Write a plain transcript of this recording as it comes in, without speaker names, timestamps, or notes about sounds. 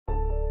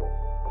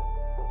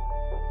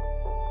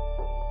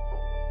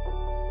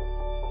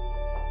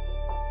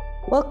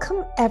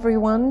Welcome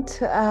everyone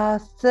to our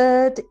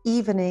third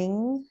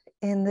evening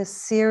in this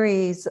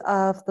series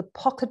of the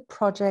Pocket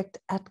Project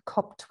at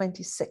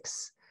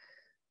COP26,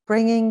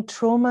 bringing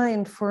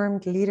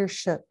trauma-informed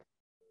leadership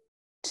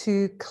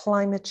to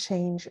climate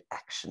change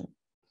action.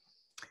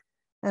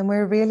 And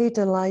we're really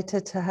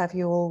delighted to have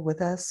you all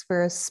with us.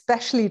 We're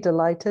especially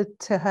delighted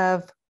to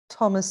have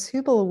Thomas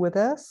Hübl with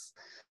us.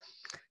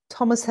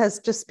 Thomas has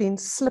just been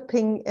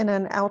slipping in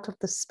and out of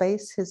the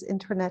space. His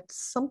internet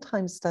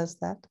sometimes does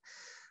that,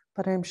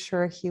 but I'm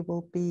sure he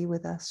will be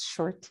with us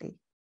shortly.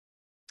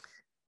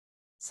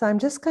 So I'm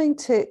just going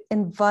to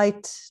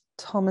invite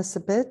Thomas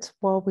a bit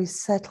while we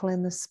settle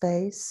in the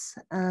space,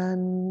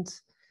 and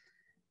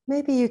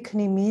maybe you can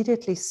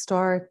immediately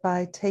start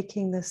by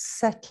taking the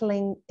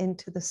settling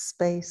into the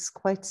space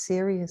quite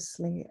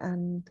seriously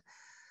and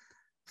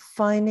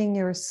finding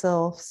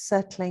yourself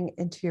settling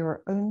into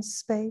your own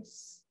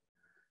space,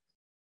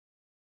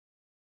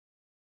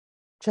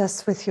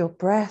 just with your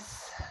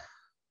breath.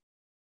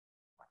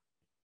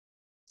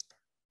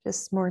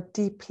 Just more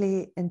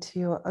deeply into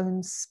your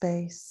own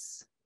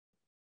space,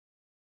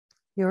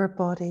 your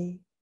body,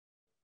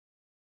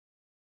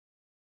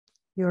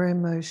 your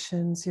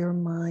emotions, your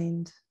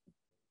mind.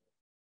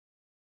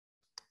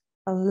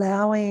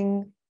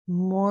 Allowing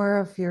more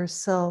of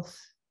yourself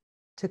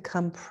to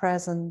come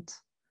present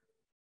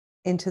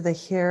into the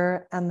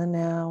here and the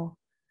now.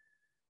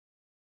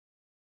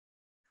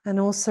 And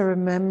also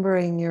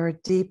remembering your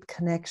deep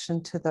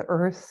connection to the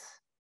earth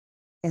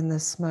in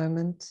this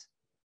moment.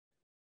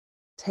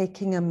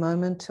 Taking a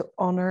moment to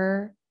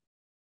honor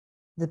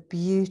the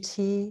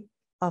beauty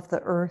of the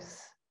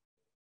earth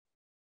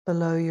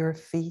below your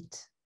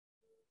feet,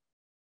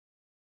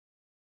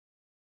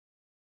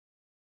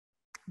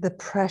 the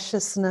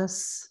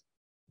preciousness,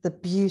 the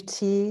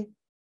beauty,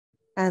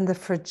 and the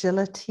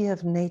fragility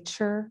of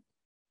nature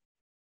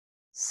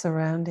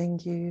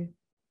surrounding you.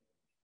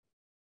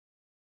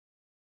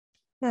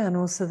 And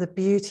also the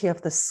beauty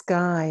of the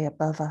sky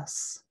above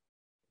us.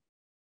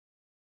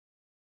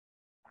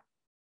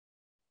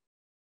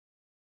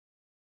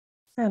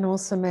 And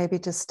also maybe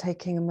just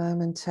taking a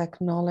moment to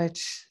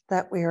acknowledge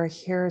that we are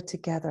here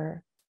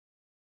together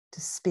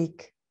to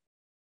speak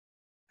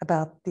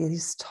about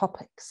these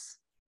topics: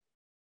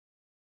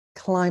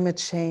 climate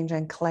change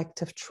and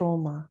collective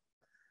trauma,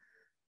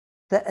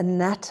 the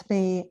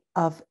anatomy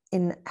of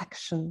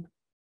inaction.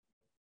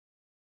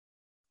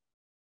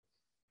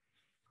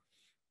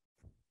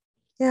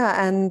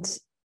 Yeah, and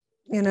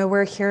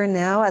we're here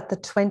now at the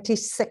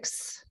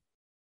 26th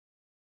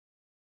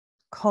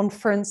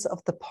Conference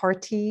of the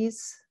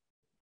Parties,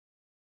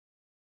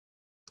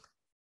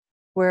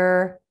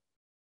 where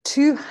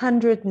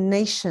 200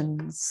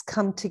 nations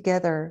come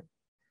together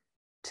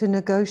to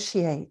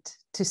negotiate,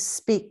 to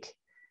speak,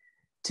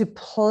 to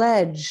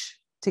pledge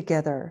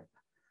together.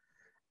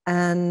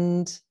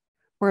 And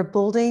we're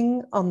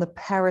building on the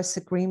Paris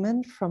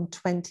Agreement from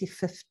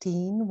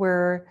 2015,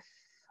 where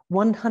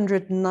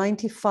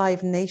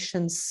 195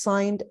 nations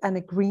signed an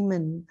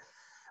agreement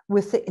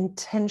with the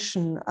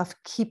intention of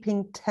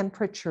keeping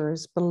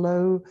temperatures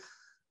below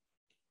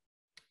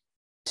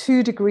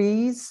 2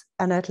 degrees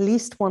and at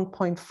least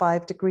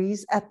 1.5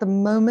 degrees. At the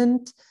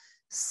moment,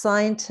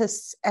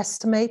 scientists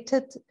estimate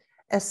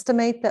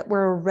that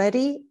we're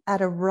already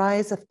at a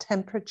rise of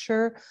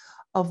temperature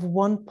of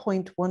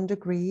 1.1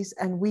 degrees,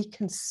 and we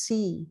can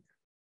see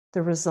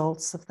the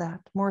results of that.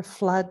 More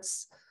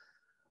floods,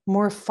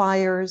 more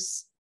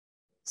fires,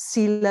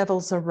 sea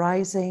levels are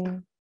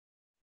rising.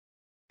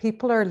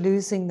 People are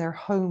losing their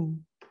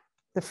home.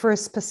 The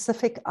first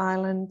Pacific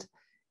island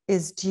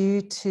is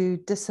due to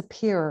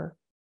disappear.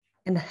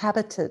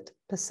 Inhabited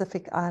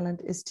Pacific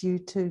island is due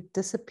to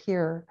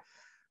disappear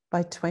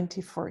by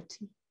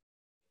 2040.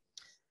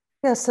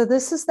 Yeah, so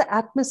this is the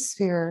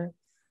atmosphere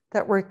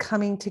that we're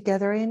coming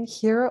together in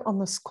here on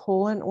this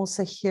call and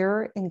also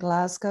here in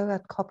Glasgow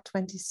at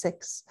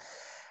COP26.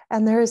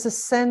 And there is a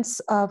sense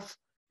of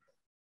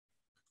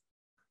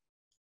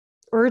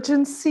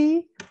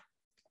urgency,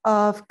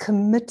 of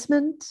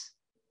commitment,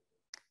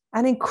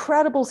 an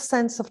incredible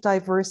sense of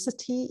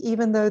diversity,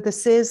 even though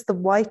this is the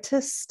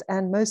whitest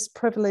and most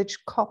privileged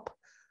COP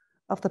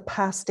of the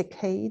past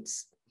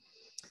decades.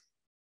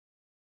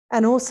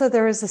 And also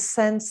there is a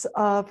sense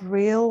of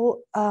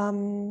real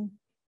a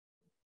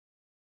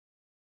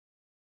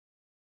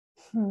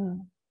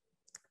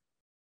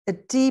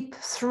deep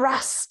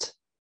thrust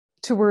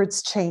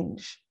towards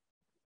change.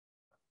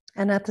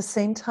 And at the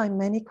same time,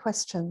 many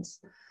questions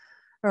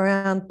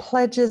around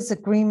pledges,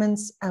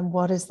 agreements, and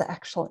what is the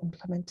actual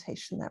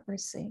implementation that we're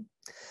seeing.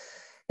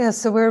 Yeah,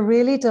 so we're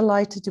really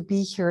delighted to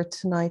be here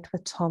tonight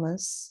with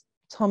Thomas.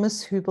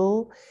 Thomas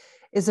Hübl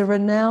is a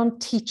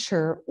renowned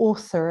teacher,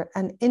 author,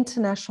 and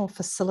international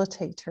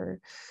facilitator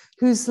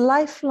whose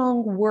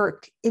lifelong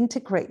work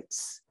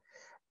integrates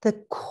the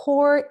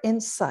core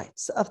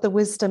insights of the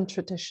wisdom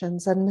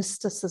traditions and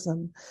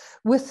mysticism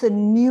with the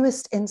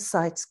newest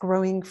insights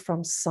growing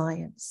from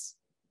science.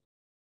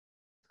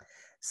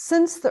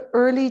 Since the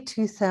early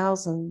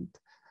 2000s,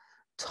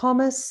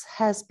 Thomas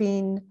has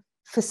been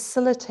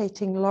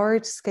facilitating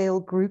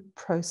large-scale group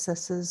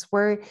processes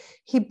where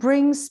he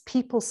brings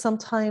people,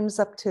 sometimes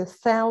up to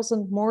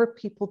 1,000 more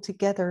people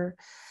together,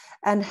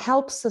 and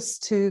helps us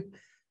to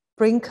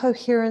bring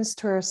coherence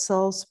to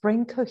ourselves,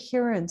 bring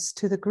coherence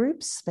to the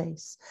group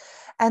space,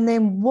 and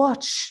then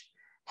watch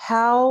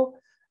how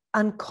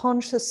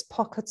unconscious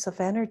pockets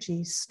of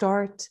energy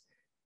start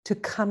to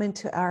come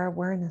into our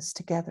awareness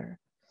together.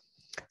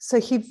 So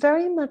he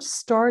very much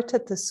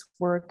started this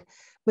work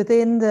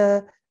within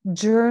the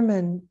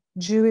German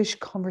Jewish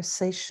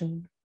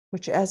conversation,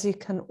 which, as you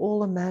can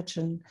all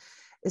imagine,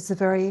 is a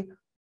very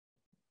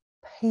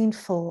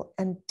painful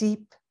and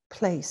deep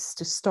place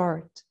to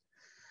start,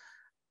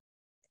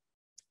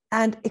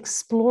 and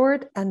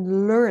explored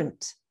and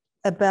learned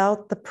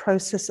about the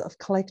process of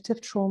collective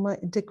trauma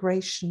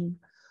integration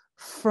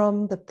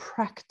from the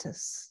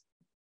practice.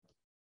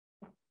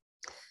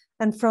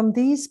 And from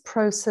these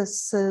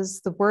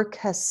processes, the work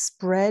has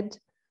spread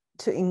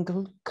to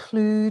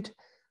include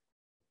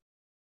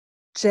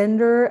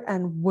gender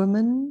and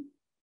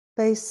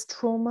women-based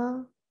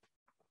trauma,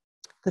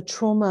 the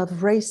trauma of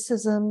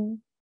racism,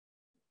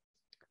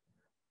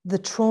 the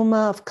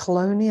trauma of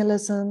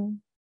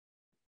colonialism,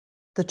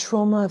 the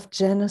trauma of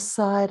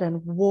genocide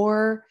and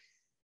war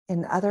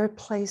in other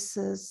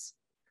places,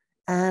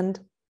 and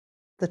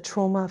the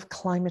trauma of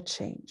climate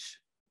change,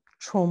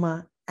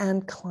 trauma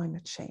and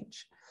climate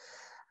change.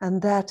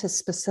 And that is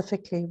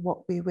specifically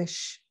what we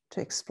wish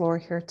to explore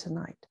here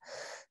tonight.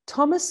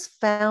 Thomas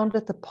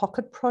founded the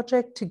Pocket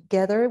Project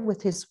together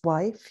with his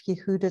wife,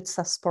 Judith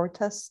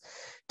Sasportas,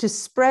 to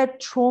spread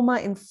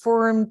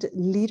trauma-informed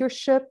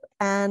leadership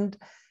and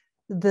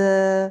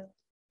the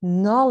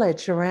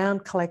knowledge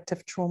around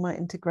collective trauma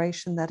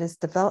integration that is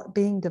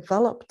being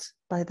developed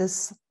by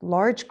this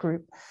large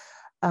group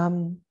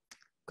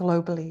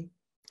globally.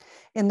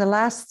 In the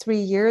last 3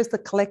 years, the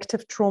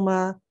collective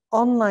trauma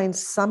online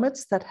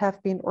summits that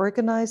have been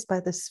organized by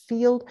this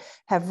field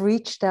have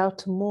reached out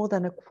to more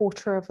than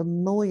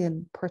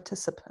 250,000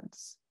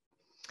 participants.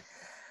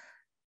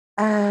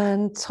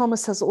 And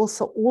Thomas has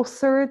also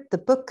authored the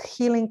book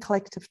Healing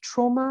Collective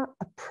Trauma,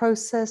 a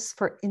process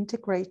for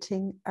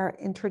integrating our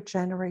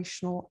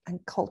intergenerational and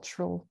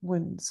cultural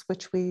wounds,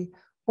 which we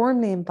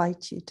warmly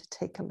invite you to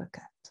take a look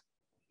at.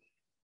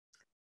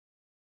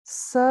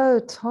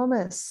 So,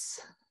 Thomas,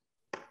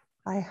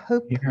 I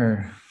hope...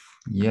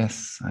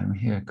 Yes, I'm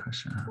here,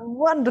 Kosha.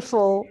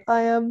 Wonderful.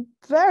 I am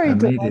very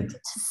delighted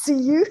to see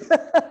you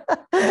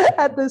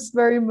at this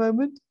very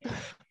moment.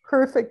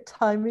 Perfect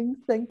timing.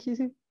 Thank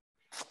you.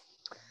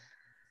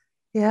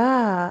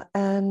 Yeah,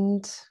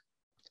 and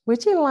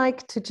would you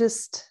like to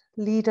just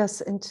lead us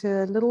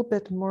into a little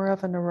bit more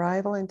of an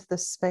arrival into the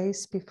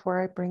space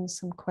before I bring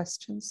some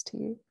questions to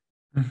you?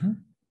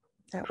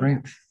 Mm-hmm.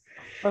 Great.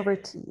 Over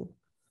to you.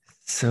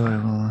 So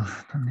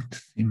I need to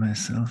see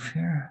myself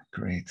here.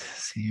 Great,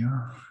 see you.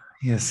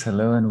 Yes,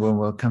 hello and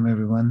welcome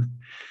everyone.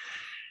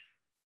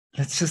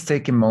 Let's just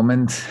take a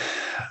moment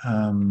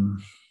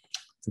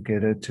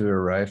together to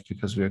arrive,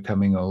 because we are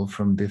coming all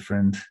from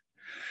different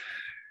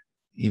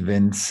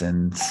events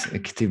and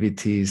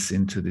activities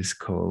into this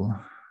call.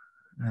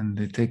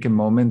 And take a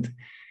moment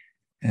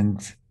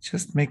and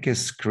just make a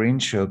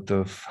screenshot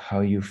of how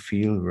you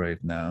feel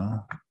right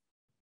now.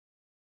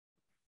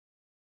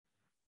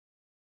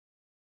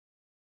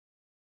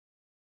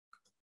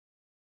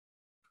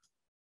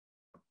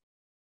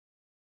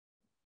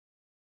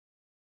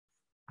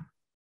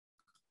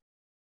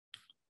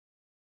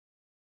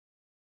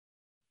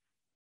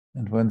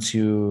 And once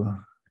it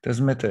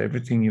doesn't matter,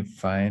 everything you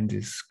find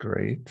is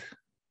great.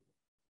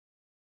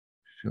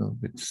 Feel a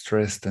bit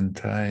stressed and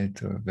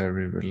tight, or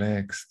very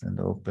relaxed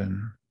and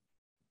open.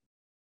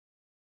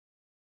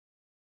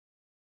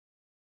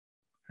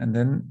 And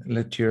then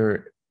let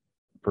your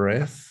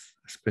breath,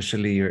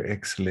 especially your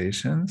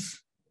exhalations,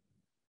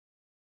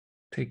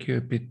 take you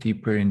a bit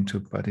deeper into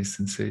body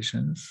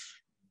sensations.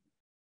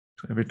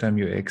 So every time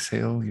you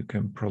exhale, you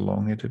can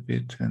prolong it a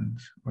bit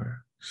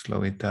or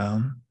slow it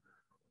down.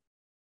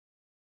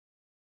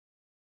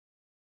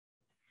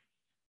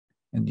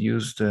 And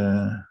use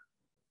the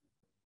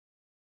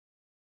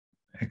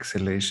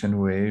exhalation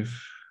wave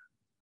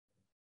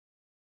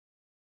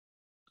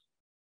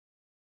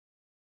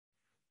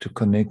to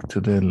connect to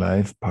the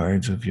live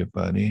parts of your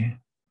body.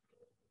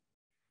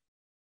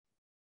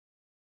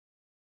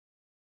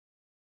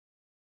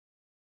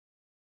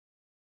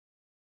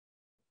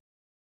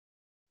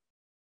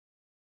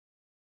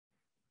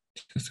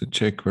 Just to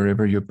check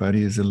wherever your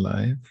body is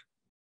alive.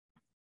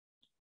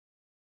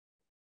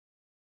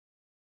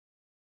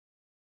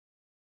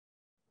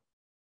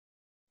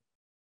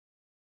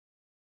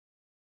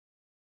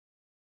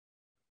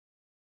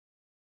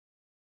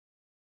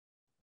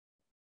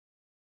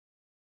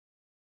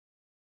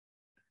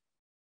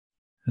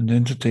 And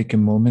then to take a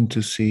moment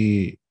to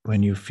see,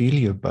 when you feel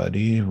your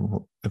body,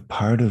 a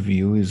part of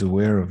you is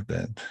aware of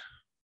that.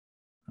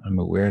 I'm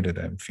aware that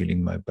I'm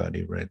feeling my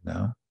body right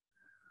now.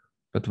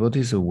 But what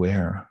is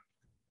aware?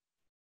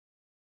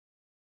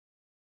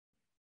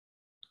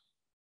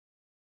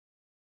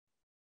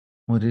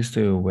 What is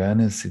the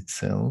awareness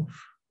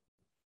itself?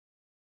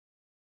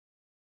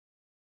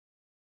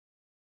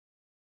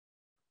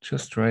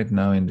 just right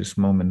now in this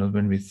moment, not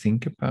when we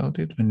think about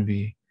it, when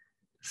we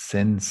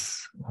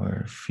sense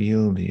or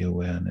feel the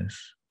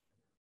awareness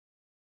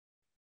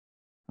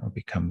or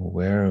become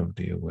aware of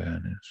the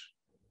awareness.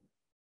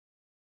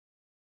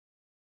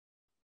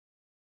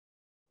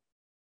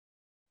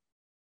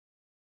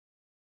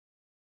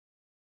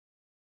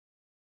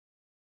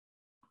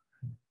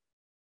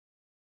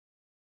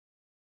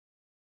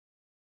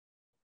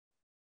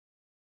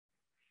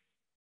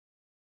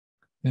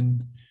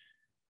 And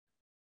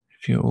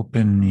if you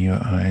open your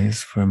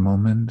eyes for a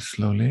moment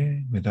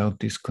slowly without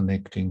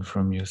disconnecting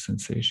from your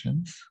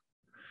sensations,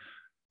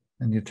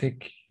 and you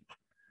take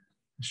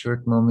a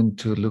short moment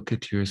to look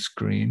at your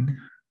screen,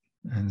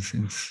 and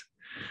since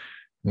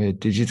we're a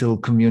digital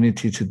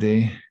community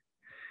today,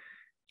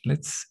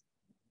 let's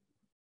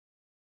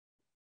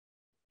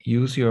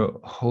use your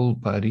whole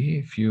body.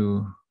 If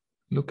you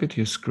look at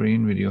your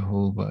screen with your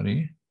whole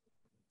body,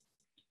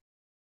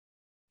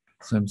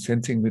 so I'm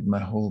sensing with my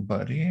whole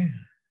body,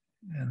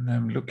 and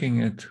I'm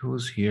looking at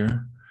who's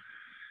here,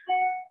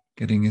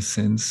 getting a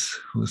sense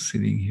who's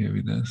sitting here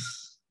with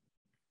us.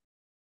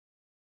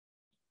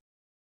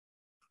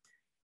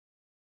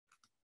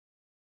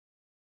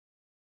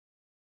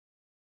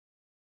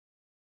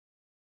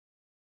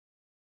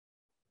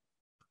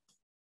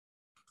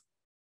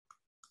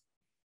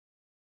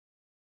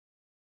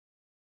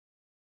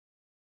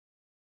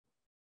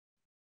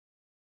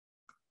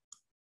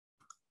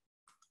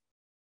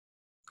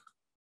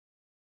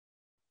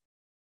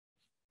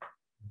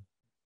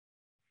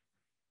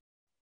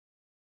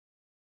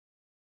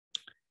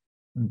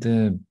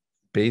 The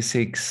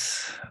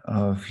basics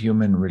of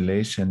human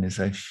relation is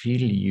I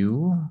feel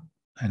you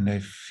and I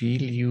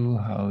feel you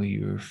how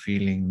you're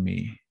feeling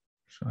me.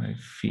 So I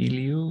feel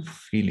you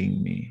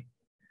feeling me.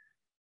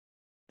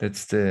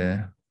 That's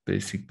the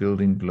basic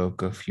building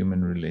block of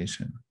human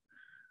relation.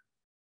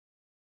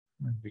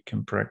 And we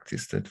can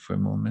practice that for a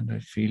moment. I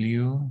feel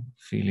you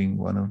feeling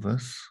one of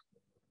us.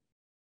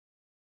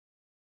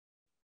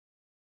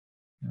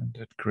 And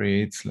that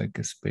creates like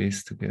a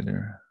space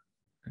together.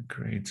 It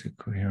creates a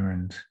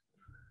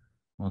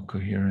more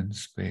coherent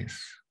space.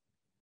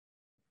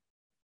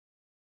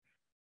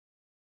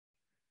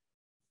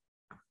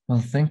 Well,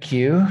 thank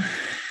you.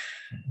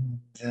 And,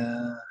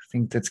 I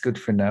think that's good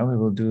for now. We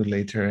will do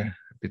later a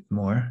bit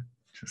more,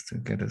 just to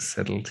get us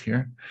settled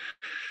here.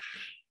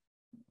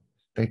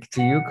 Back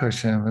to you,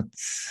 Kosha.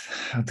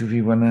 How do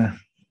we want to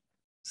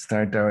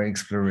start our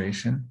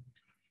exploration?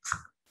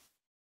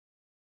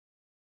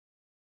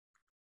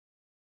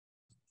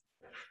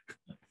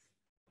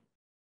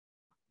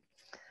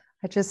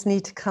 I just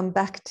need to come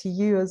back to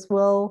you as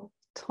well,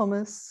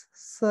 Thomas.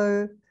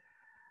 So,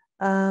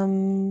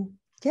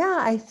 yeah,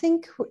 I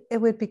think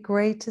it would be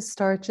great to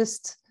start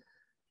just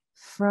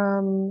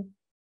from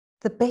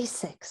the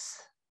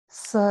basics.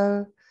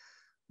 So,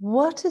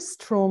 what is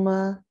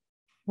trauma?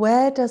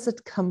 Where does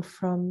it come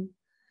from?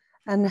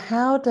 And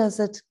how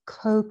does it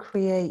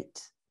co-create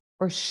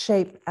or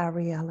shape our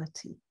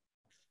reality?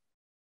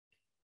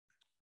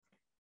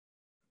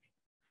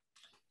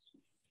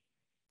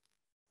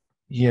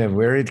 Yeah,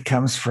 where it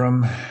comes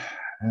from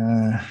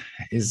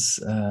is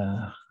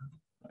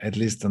at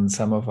least on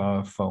some of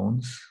our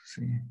phones.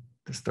 See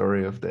the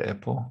story of the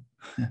apple.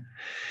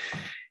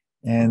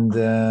 And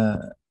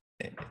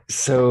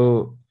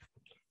so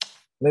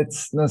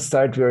let's not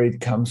start where it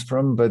comes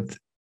from, but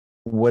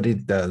what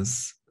it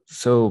does.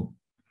 So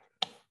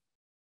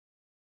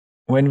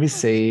when we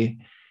say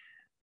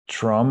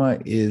trauma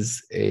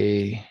is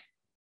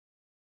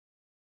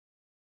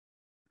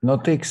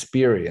not the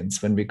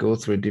experience when we go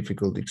through a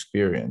difficult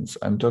experience,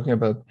 I'm talking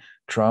about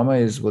trauma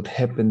is what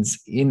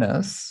happens in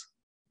us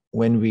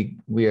when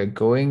we are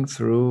going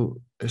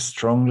through a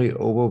strongly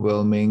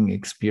overwhelming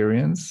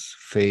experience,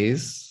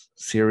 phase,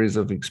 series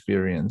of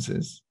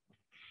experiences.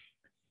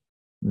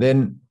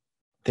 Then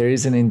there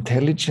is an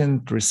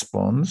intelligent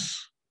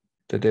response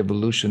that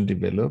evolution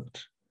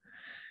developed,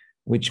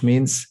 which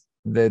means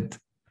that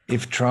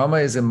if trauma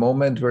is a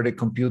moment where the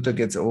computer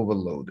gets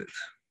overloaded.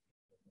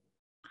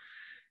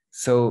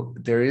 So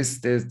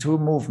there's two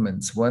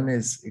movements. One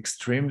is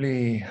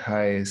extremely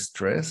high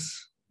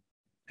stress,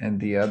 and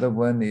the other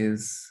one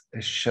is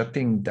a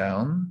shutting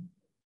down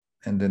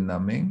and the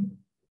numbing.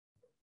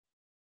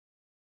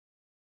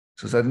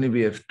 So suddenly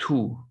we have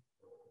two.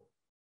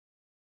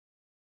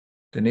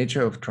 The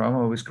nature of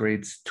trauma always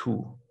creates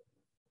two.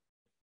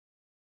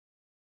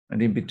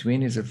 And in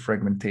between is a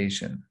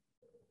fragmentation.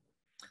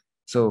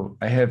 So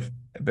I have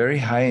a very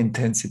high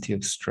intensity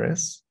of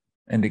stress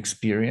and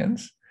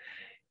experience.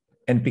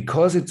 And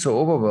because it's so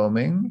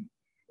overwhelming,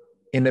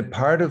 in a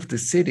part of the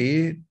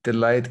city, the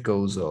light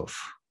goes off.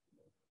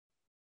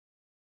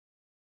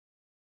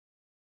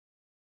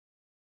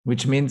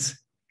 Which means,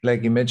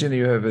 like, imagine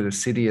you have a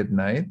city at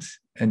night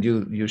and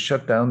you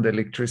shut down the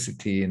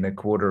electricity in a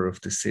quarter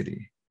of the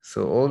city.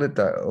 So all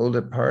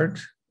the part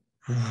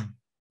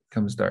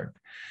comes dark.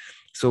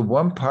 So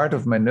one part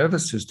of my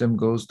nervous system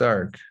goes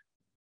dark,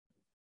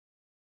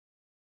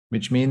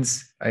 which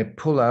means I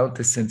pull out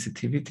the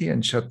sensitivity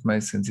and shut my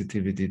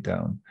sensitivity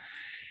down.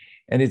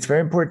 And it's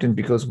very important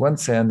because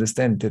once I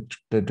understand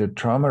that the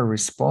trauma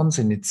response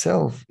in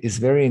itself is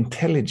very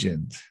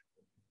intelligent,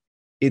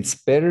 it's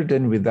better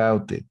than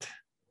without it.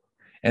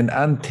 An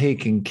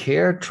untaken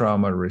care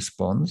trauma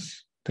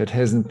response that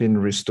hasn't been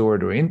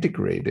restored or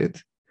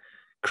integrated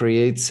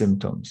creates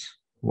symptoms.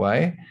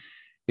 Why?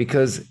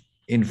 Because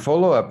in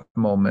follow-up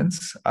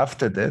moments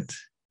after that,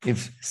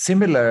 if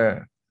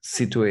similar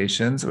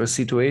situations or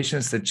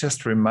situations that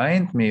just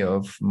remind me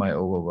of my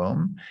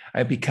overwhelm,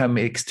 I become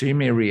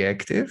extremely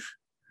reactive,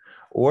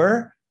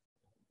 or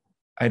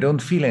I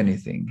don't feel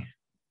anything.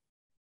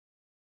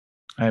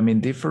 I'm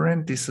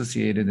indifferent,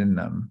 dissociated, and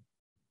numb.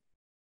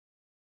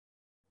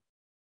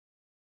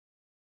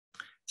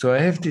 So I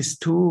have these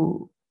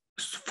two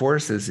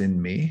forces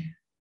in me,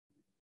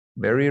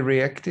 very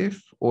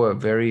reactive or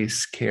very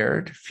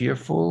scared,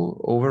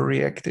 fearful,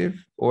 overreactive,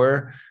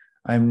 or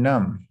I'm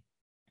numb,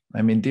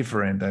 I'm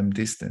indifferent, I'm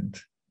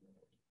distant.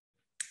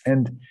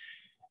 And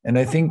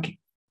I think,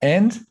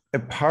 and a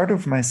part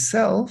of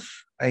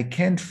myself, I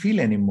can't feel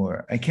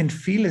anymore. I can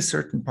feel a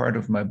certain part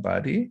of my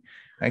body.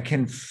 I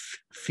can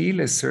feel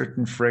a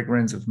certain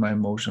fragrance of my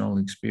emotional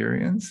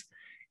experience.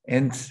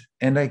 And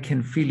I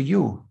can feel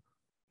you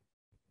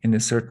in a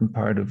certain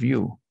part of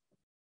you.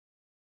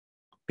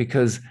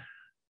 Because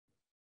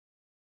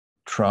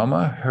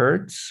trauma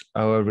hurts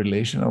our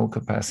relational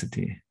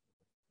capacity.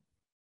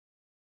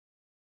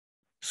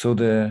 So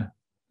the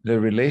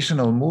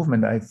relational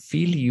movement, I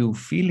feel you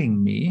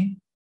feeling me,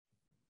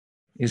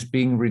 is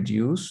being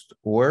reduced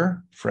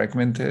or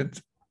fragmented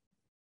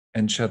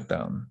and shut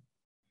down.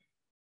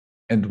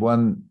 And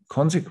one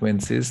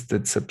consequence is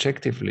that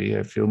subjectively,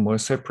 I feel more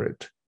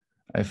separate.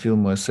 I feel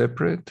more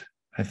separate.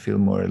 I feel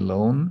more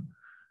alone.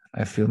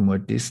 I feel more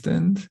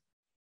distant.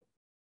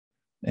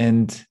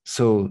 And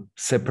so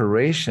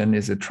separation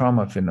is a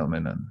trauma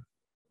phenomenon.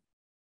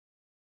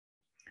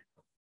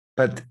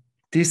 But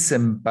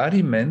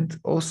disembodiment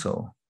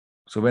also.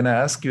 So when I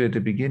ask you at the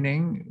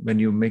beginning, when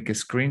you make a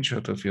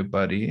screenshot of your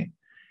body,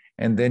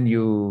 and then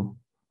you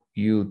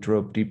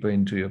drop deeper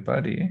into your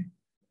body,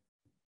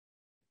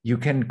 you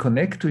can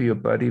connect to your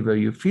body where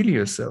you feel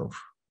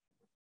yourself.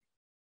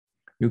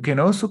 You can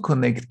also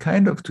connect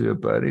kind of to your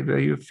body where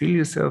you feel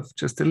yourself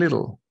just a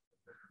little,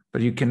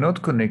 but you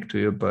cannot connect to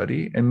your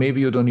body. And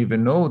maybe you don't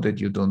even know that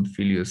you don't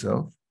feel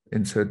yourself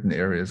in certain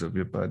areas of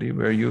your body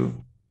where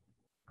you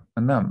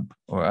are numb,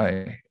 or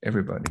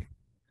everybody.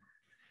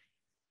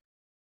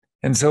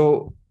 And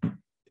so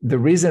the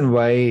reason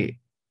why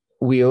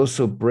we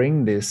also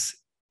bring this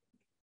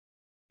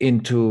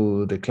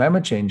into the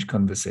climate change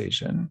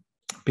conversation,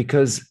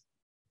 because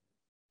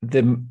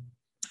the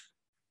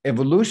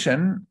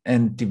evolution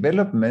and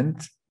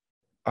development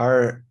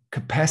are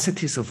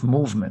capacities of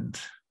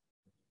movement.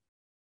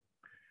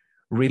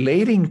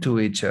 Relating to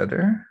each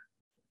other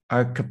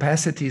are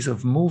capacities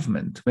of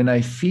movement. When I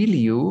feel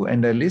you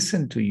and I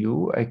listen to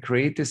you, I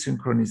create a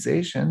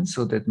synchronization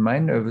so that my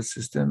nervous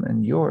system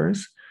and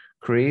yours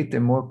create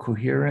a more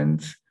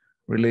coherent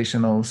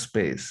relational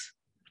space.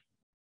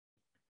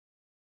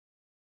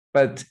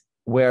 But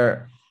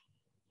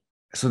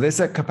so these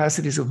are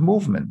capacities of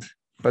movement,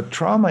 but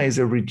trauma is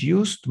a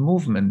reduced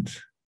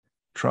movement.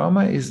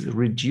 Trauma is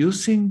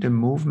reducing the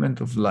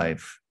movement of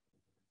life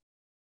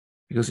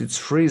because it's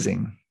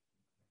freezing.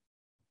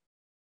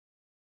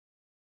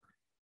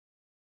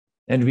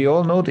 And we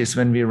all know this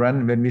when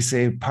we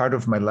say part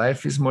of my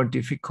life is more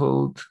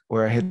difficult,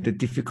 or I had a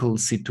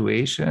difficult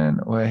situation,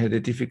 or I had a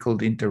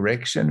difficult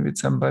interaction with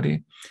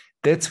somebody.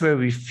 That's where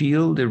we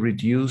feel the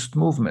reduced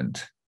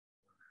movement.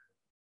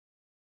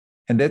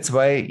 And that's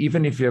why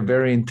even if we are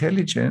very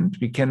intelligent,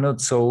 we cannot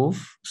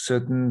solve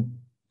certain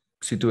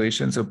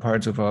situations or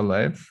parts of our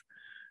life,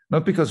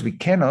 not because we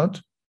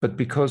cannot, but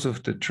because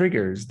of the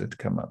triggers that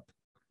come up.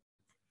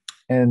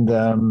 And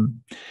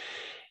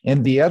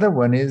the other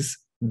one is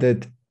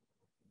that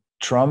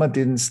trauma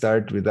didn't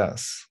start with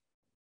us.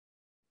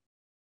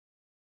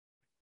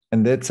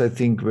 And that's, I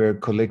think, where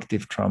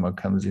collective trauma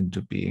comes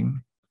into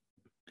being.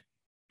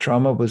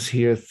 Trauma was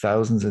here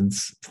thousands and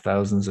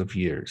thousands of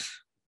years.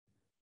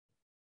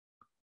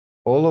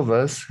 All of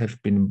us have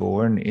been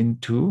born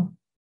into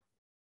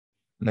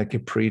like a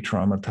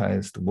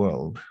pre-traumatized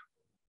world.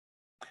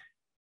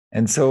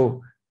 And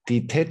so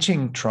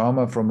detaching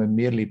trauma from a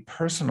merely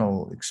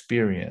personal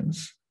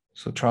experience,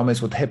 so trauma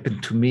is what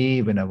happened to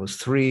me when I was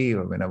 3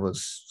 or when I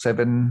was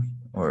 7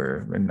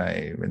 or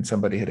when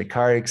somebody had a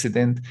car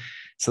accident.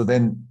 So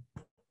then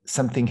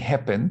something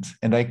happened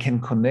and I can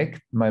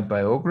connect my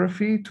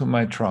biography to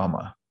my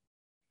trauma.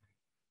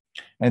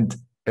 And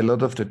a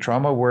lot of the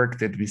trauma work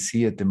that we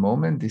see at the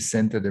moment is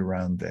centered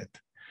around that.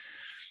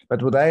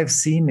 But what I have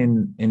seen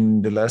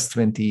in the last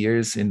 20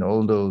 years in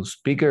all those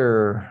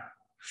bigger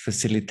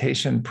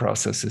facilitation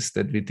processes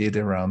that we did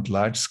around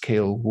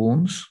large-scale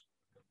wounds,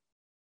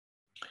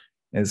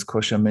 as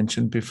Kosha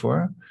mentioned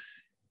before,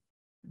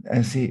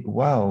 I see,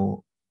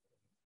 wow,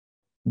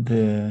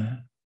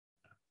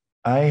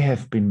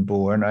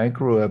 I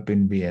grew up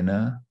in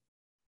Vienna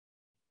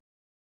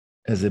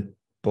as a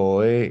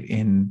boy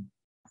in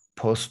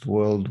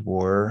post-World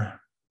War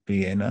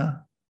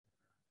Vienna,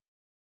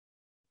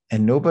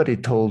 And nobody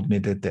told me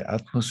that the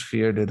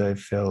atmosphere that I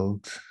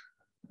felt,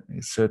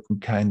 a certain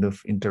kind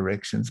of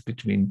interactions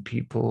between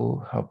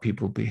people, how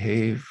people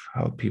behave,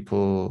 how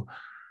people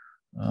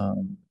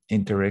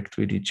interact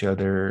with each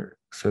other,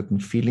 certain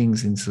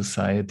feelings in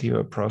society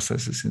or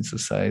processes in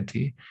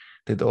society,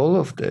 that all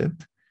of that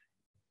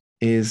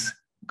is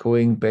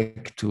going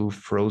back to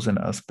frozen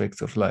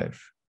aspects of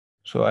life.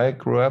 So I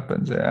grew up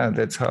and said,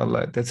 that's how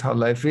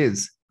life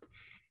is.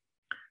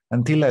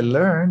 Until I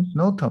learned,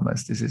 no,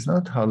 Thomas, this is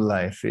not how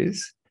life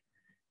is.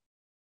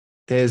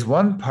 There's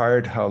one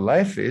part how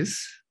life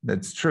is,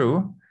 that's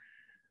true,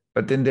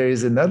 but then there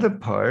is another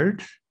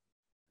part,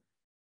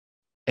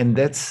 and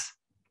that's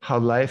how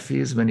life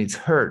is when it's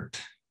hurt.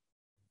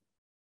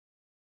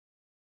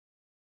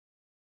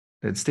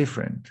 That's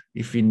different.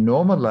 If we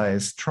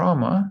normalize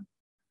trauma,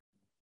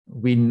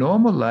 we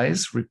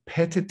normalize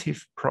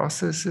repetitive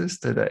processes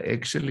that are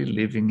actually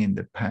living in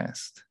the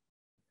past.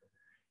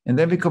 And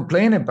then we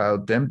complain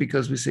about them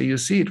because we say, you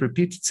see, it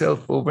repeats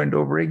itself over and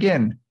over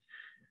again.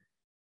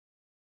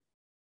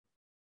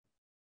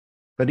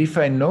 But if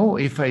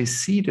I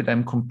see that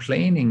I'm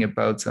complaining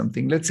about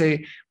something, let's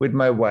say with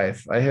my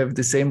wife, I have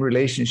the same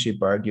relationship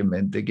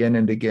argument again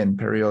and again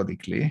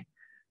periodically.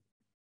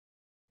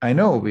 I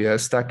know we are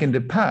stuck in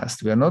the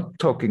past. We are not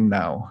talking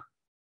now.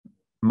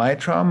 My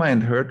trauma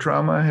and her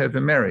trauma have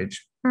a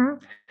marriage.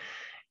 Mm-hmm.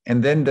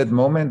 And then that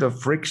moment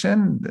of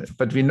friction,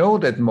 but we know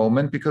that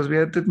moment because we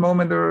had that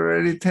moment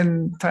already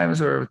 10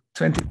 times or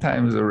 20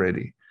 times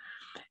already.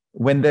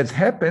 When that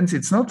happens,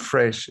 it's not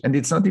fresh and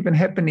it's not even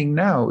happening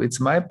now. It's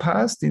my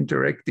past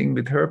interacting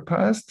with her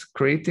past,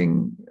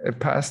 creating a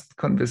past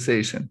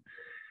conversation.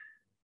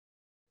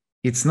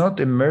 It's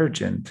not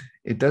emergent.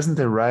 It doesn't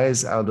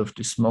arise out of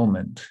this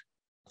moment.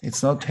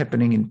 It's not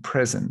happening in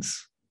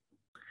presence.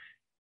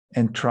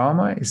 And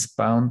trauma is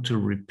bound to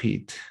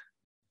repeat.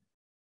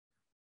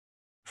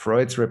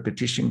 Freud's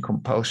repetition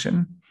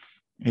compulsion,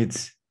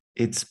 it's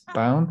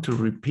bound to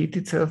repeat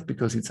itself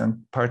because it's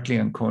partly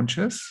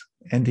unconscious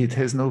and it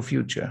has no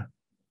future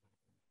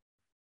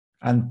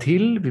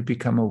until we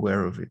become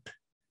aware of it.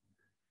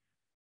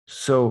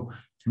 So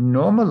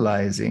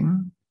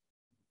normalizing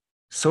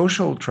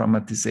social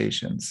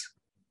traumatizations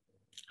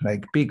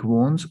like big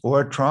wounds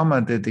or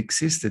trauma that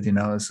existed in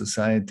our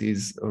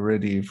societies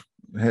already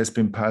has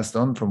been passed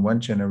on from one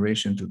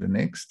generation to the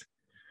next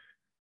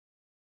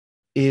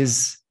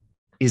is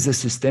a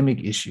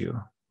systemic issue.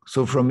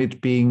 So from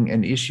it being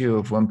an issue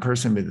of one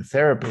person with a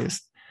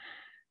therapist,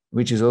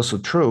 which is also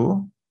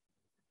true,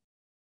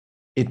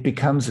 it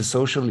becomes a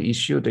social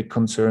issue that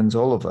concerns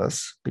all of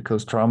us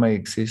because trauma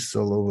exists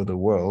all over the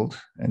world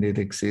and it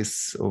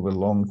exists over a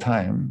long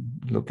time.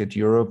 Look at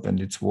Europe and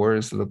its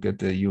wars, look at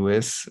the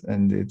US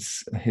and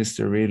its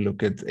history,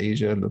 look at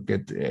Asia, look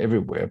at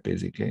everywhere,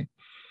 basically.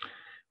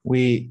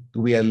 We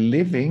are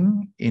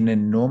living in a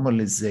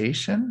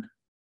normalization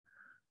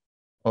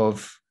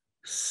of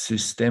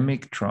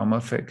systemic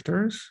trauma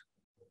factors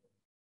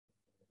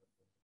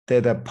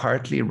that are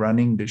partly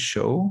running the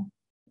show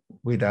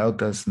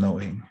without us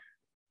knowing.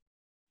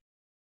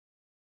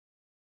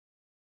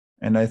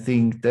 And I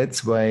think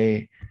that's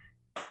why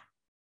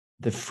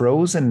the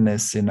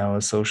frozenness in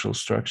our social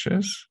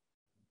structures,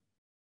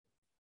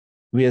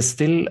 we are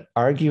still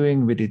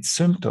arguing with its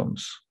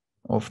symptoms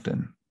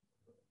often,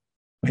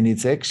 when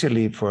it's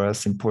actually for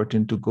us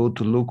important to go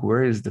to look,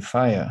 where is the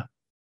fire?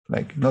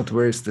 Like not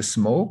where is the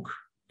smoke,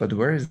 but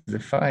where is the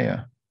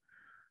fire?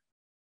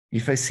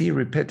 If I see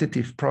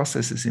repetitive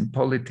processes in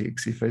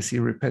politics, if I see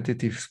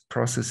repetitive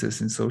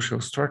processes in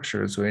social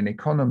structures or in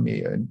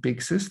economy or in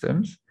big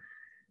systems,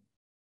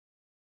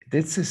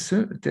 that's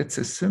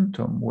a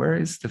symptom. Where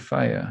is the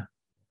fire?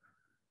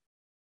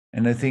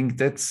 And I think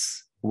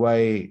that's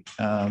why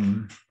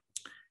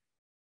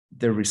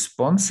the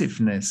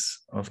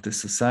responsiveness of the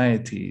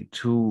society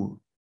to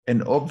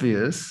an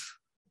obvious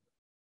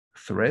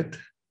threat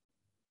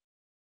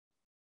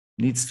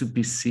needs to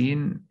be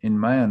seen, in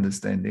my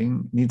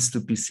understanding, needs to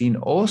be seen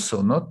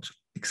also, not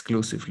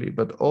exclusively,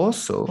 but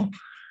also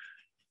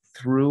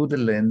through the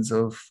lens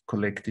of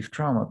collective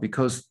trauma,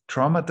 because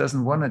trauma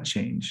doesn't want to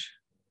change.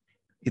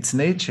 Its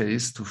nature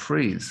is to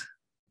freeze.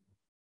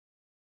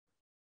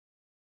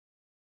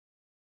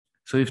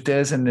 So if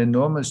there's an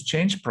enormous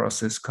change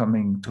process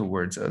coming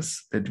towards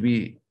us that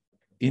we,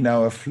 in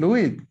our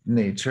fluid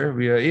nature,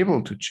 we are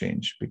able to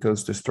change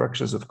because the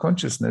structures of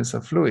consciousness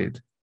are fluid.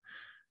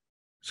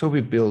 So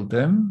we build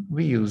them,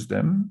 we use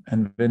them,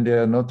 and when they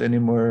are not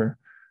anymore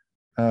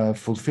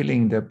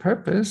fulfilling their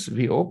purpose,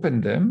 we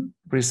open them,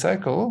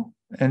 recycle,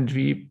 and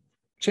we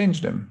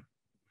change them.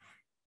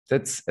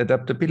 That's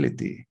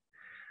adaptability.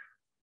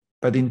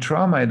 But in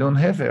trauma, I don't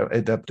have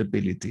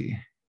adaptability.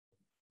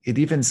 It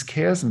even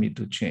scares me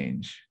to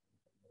change.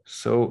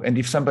 So, and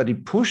if somebody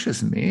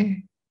pushes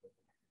me,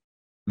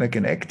 like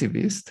an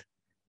activist,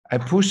 I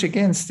push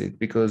against it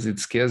because it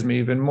scares me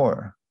even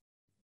more.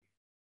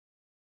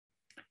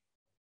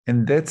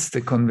 And that's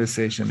the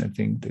conversation I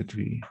think that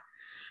we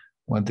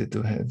wanted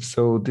to have.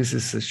 So this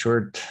is a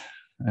short,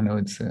 I know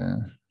it's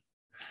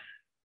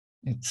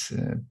It's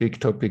a big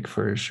topic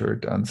for a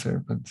short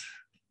answer, but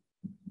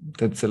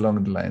that's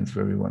along the lines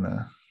where we want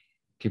to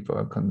keep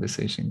our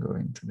conversation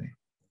going today.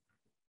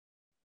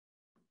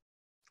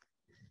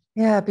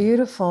 Yeah,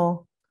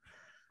 beautiful.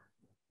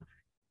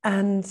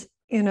 And,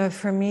 you know,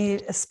 for me,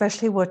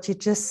 especially what you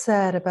just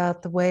said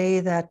about the way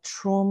that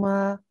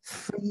trauma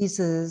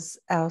freezes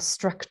our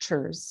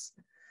structures.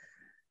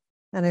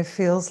 And it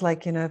feels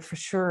like, you know, for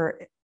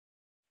sure,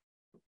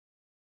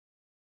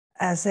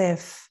 as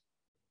if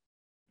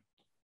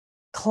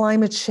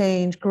climate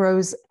change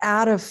grows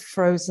out of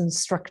frozen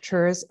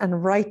structures.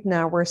 And right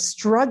now we're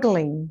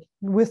struggling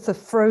with the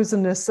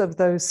frozenness of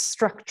those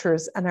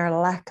structures and our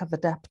lack of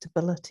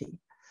adaptability.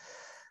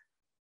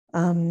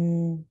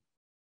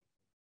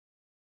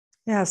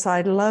 Yes,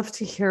 I'd love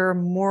to hear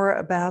more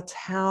about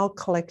how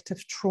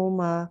collective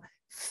trauma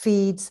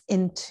feeds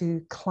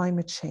into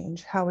climate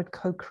change, how it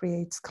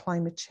co-creates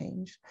climate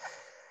change.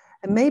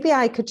 And maybe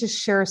I could just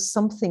share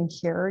something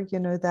here, you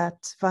know, that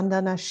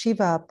Vandana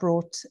Shiva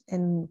brought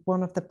in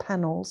one of the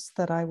panels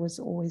that I was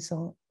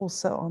also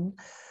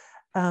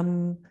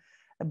on,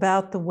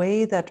 about the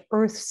way that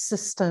Earth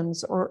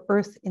systems or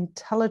Earth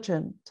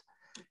intelligent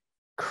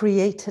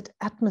created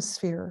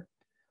atmosphere,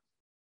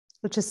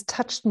 which has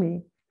touched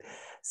me.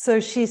 So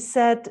she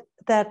said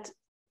that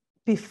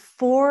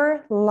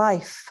before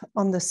life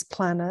on this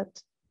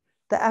planet,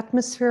 the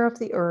atmosphere of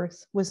the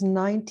Earth was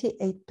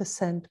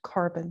 98%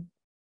 carbon.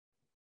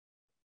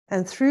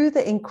 And through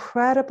the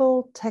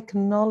incredible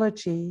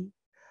technology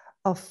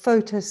of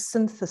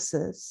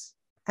photosynthesis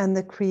and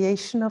the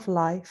creation of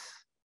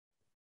life,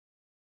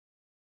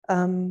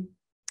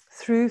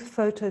 through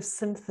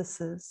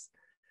photosynthesis,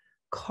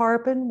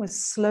 carbon was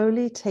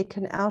slowly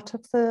taken out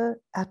of the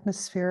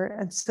atmosphere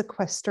and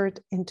sequestered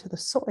into the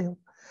soil.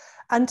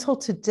 Until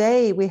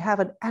today, we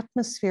have an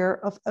atmosphere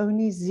of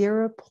only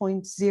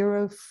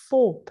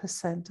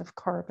 0.04% of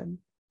carbon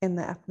in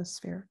the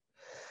atmosphere.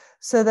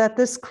 So that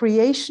this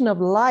creation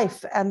of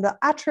life and the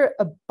utter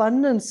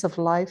abundance of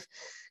life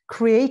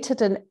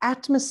created an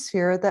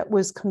atmosphere that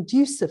was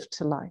conducive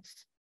to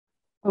life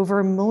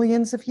over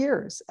millions of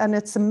years. And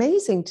it's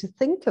amazing to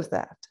think of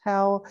that,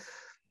 how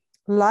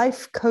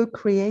life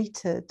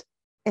co-created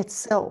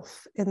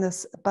itself in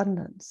this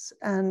abundance,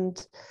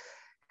 and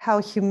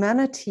how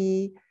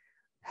humanity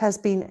has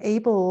been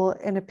able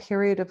in a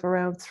period of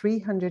around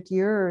 300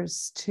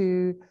 years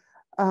to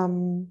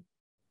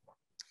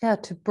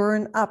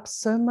burn up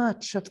so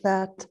much of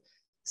that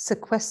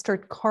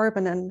sequestered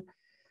carbon and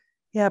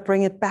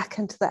bring it back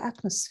into the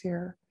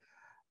atmosphere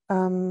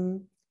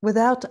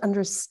without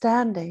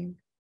understanding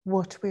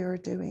what we were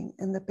doing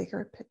in the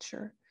bigger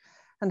picture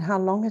and how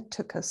long it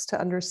took us to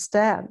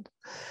understand.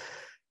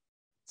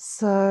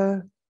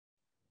 So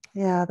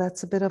yeah,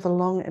 that's a bit of a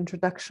long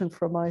introduction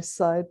from my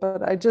side,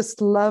 but I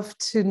just love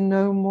to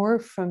know more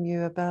from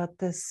you about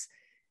this.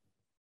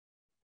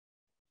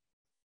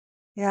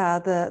 Yeah,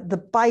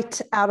 the bite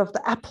out of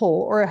the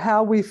apple, or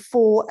how we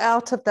fall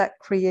out of that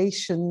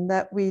creation,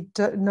 that we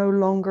no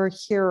longer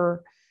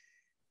hear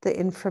the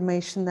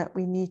information that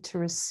we need to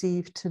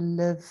receive to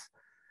live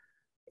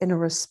in a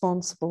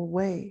responsible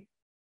way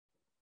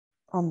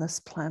on this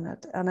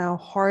planet, and how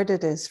hard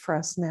it is for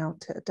us now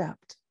to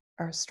adapt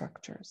our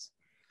structures.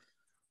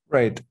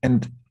 Right,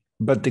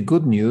 but the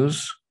good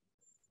news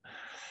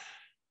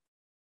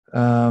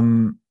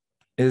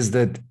is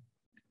that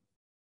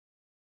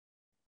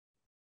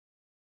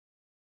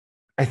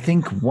I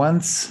think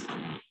once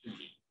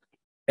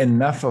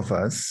enough of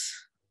us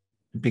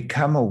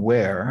become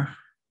aware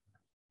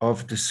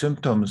of the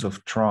symptoms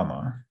of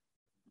trauma,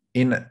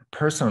 in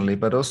personally,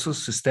 but also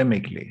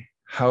systemically,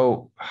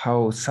 how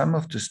some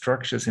of the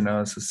structures in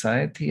our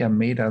society are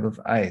made out of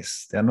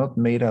ice. They're not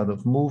made out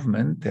of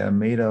movement, they are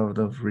made out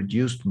of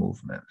reduced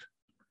movement,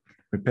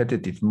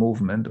 repetitive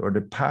movement, or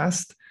the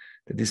past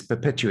that is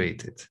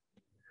perpetuated.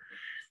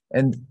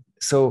 And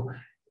so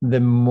the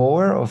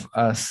more of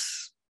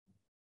us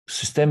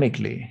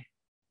systemically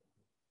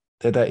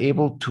that are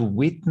able to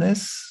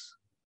witness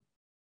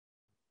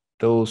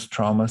those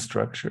trauma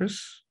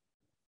structures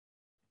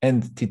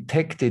and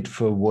detect it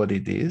for what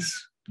it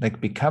is,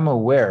 like become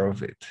aware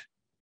of it,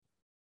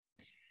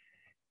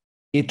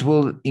 it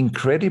will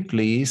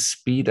incredibly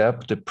speed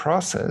up the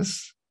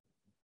process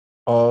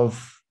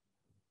of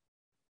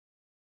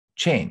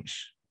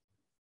change.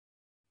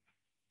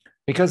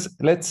 Because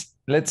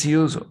let's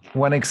use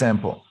one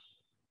example.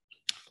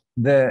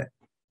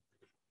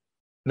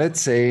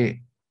 Let's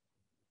say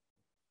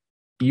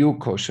you,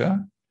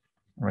 Kosha,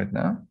 right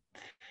now,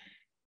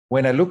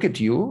 when I look at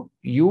you,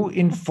 you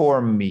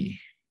inform me.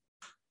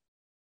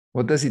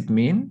 What does it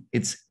mean?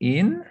 It's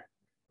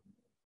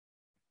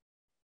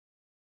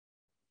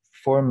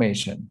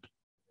information,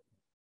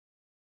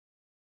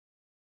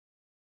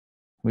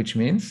 which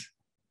means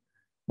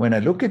when I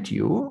look at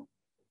you,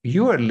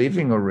 you are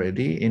living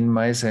already in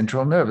my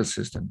central nervous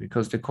system,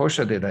 because the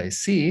Kosha that I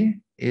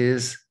see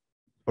is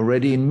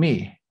already in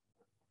me.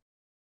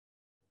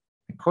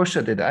 The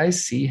Kosha that I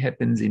see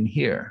happens in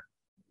here.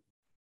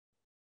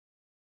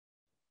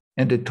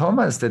 And the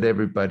Thomas that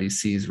everybody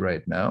sees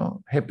right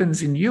now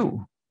happens in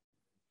you.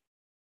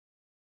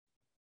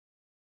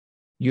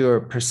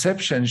 Your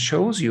perception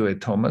shows you a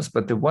Thomas,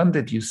 but the one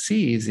that you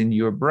see is in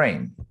your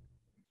brain.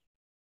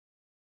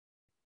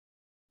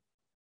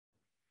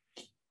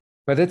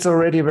 But it's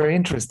already very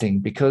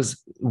interesting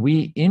because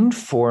we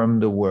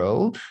inform the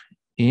world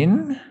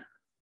in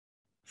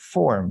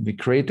form. We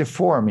create a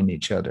form in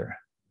each other.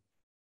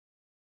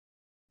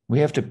 We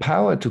have the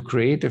power to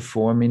create a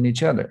form in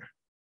each other.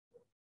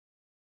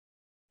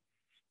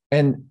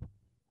 And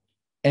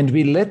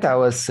we let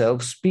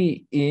ourselves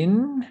be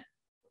informed.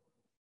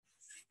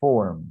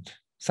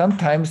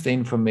 Sometimes the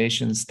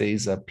information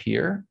stays up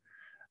here.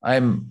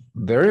 I'm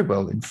very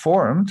well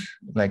informed,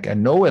 like I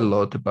know a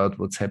lot about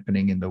what's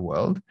happening in the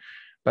world,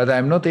 but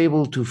I'm not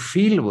able to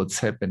feel what's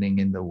happening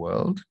in the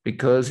world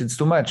because it's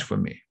too much for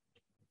me.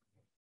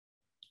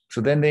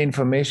 So then the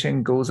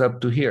information goes up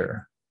to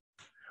here.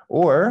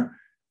 Or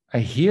I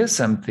hear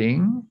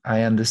something,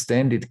 I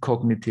understand it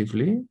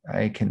cognitively,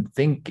 I can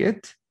think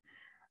it,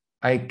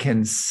 I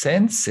can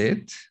sense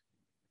it,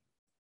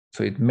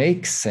 so it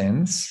makes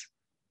sense,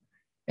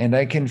 and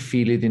I can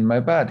feel it in my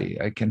body.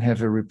 I can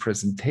have a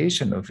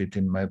representation of it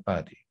in my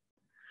body.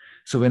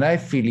 So when I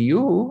feel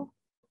you,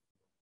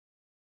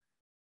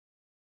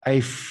 I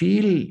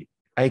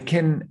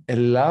can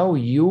allow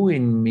you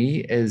in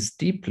me as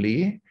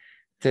deeply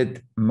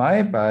that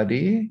my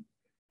body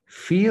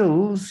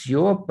feels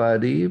your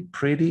body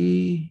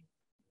pretty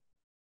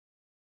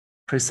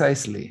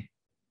precisely.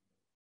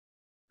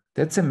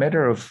 That's a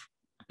matter of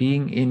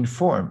being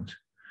informed.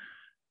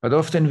 But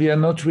often we are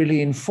not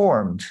really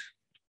informed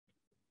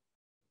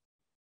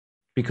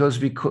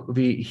because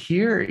we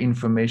hear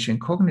information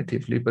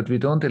cognitively, but we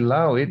don't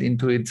allow it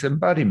into its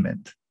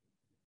embodiment.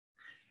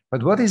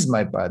 But what is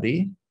my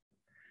body?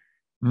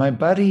 My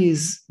body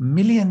is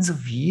millions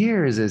of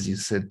years, as you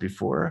said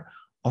before,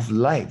 of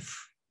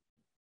life.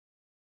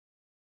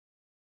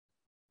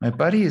 My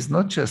body is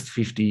not just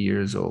 50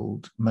 years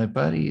old. My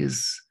body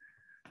is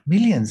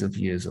millions of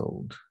years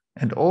old.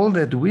 And all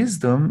that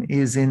wisdom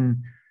is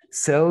in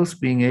cells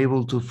being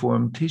able to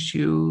form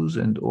tissues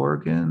and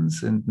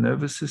organs and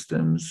nervous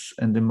systems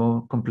and the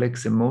more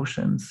complex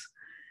emotions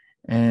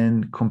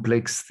and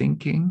complex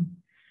thinking.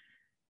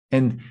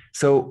 And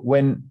so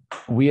when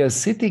we are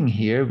sitting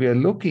here, we are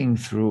looking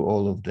through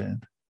all of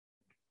that.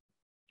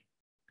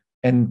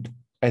 And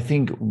I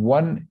think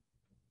one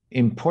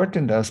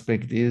important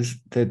aspect is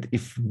that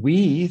if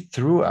we,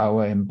 through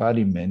our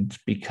embodiment,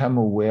 become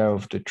aware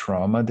of the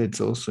trauma that's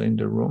also in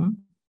the room,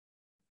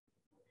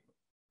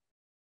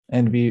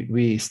 and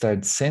we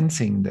start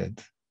sensing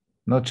that,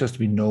 not just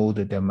we know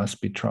that there must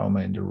be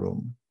trauma in the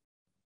room,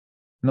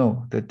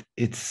 no, that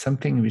it's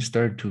something we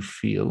start to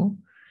feel,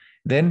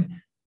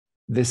 then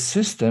the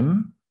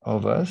system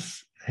of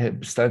us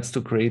starts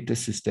to create the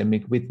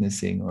systemic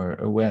witnessing or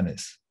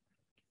awareness.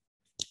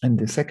 And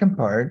the second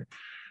part,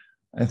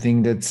 I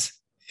think that's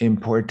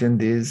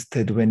important, is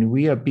that when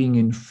we are being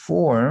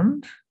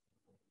informed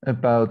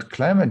about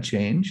climate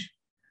change,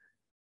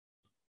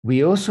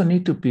 we also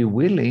need to be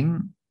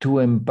willing to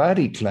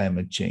embody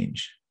climate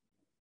change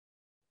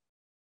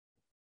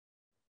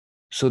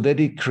so that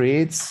it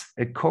creates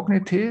a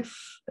cognitive,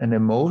 an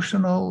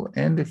emotional,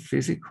 and a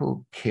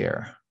physical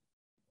care.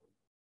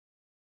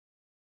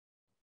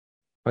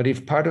 But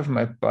if part of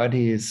my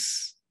body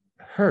is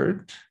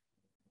hurt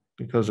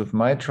because of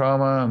my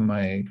trauma,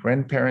 my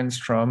grandparents'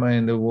 trauma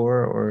in the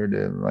war, or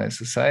my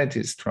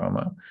society's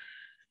trauma,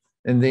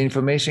 and the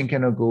information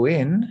cannot go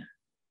in,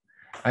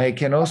 I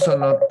can also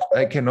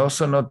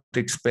not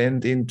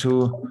expand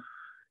into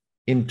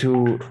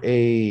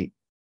a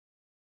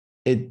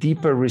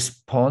deeper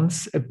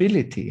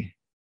responsibility,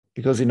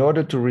 because in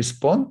order to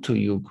respond to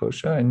you,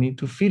 Kosha, I need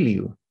to feel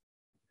you.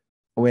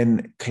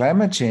 When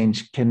climate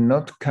change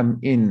cannot come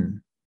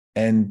in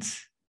and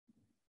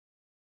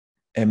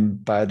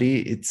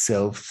embody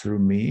itself through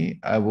me,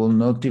 I will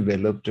not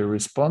develop the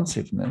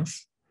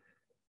responsiveness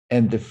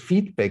and the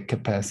feedback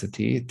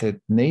capacity that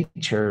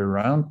nature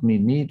around me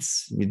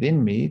needs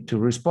within me to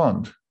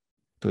respond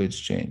to its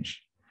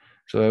change.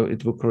 So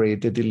it will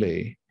create a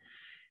delay.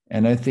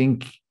 And I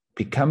think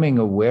becoming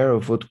aware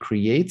of what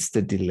creates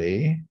the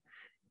delay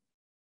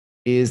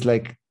is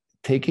like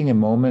taking a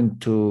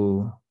moment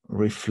to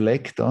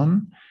reflect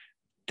on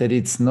that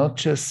it's not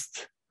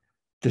just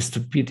the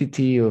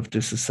stupidity of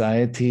the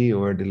society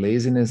or the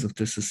laziness of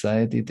the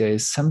society. There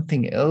is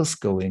something else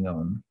going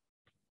on,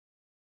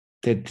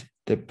 that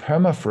the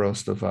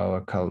permafrost of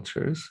our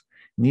cultures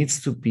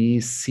needs to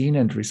be seen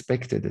and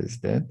respected as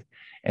that.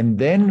 And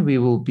then we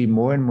will be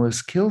more and more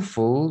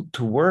skillful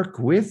to work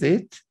with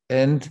it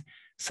and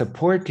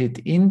support it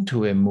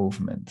into a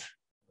movement.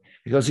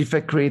 Because if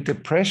I create a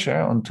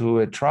pressure onto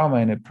a trauma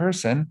in a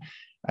person,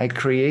 I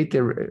create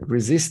a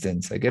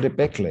resistance, I get a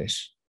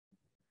backlash.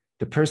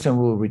 The person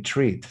will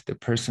retreat, the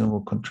person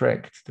will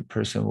contract, the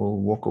person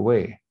will walk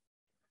away,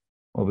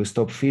 or will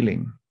stop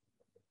feeling.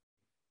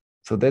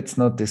 So that's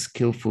not the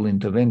skillful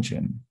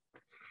intervention.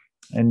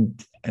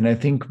 And I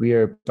think we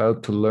are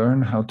about to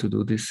learn how to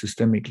do this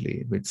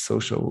systemically with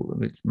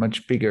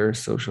much bigger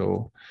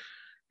social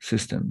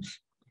systems.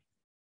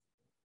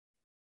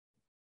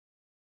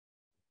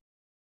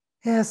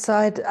 Yes,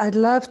 I'd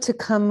love to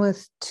come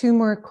with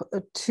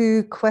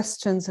two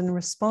questions in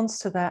response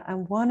to that.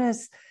 And one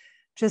is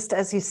just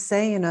as you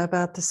say,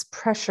 about this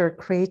pressure,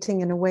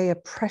 creating in a way a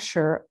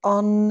pressure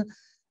on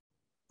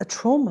a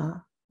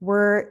trauma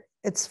where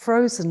it's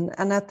frozen.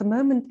 And at the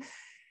moment,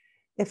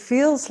 it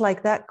feels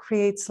like that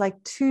creates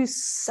like two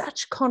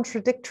such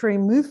contradictory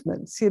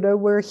movements.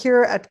 We're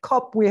here at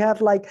COP, we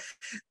have like,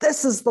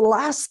 this is the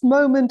last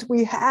moment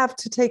we have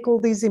to take all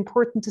these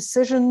important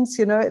decisions.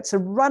 It's a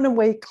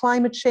runaway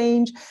climate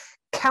change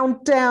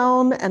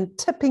countdown and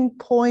tipping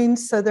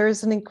points. So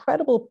there's an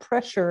incredible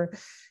pressure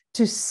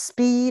to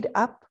speed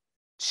up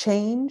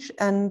change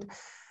and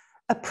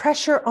a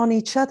pressure on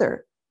each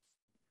other.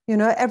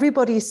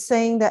 Everybody's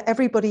saying that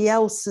everybody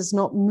else is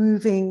not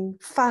moving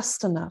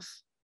fast enough.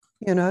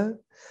 And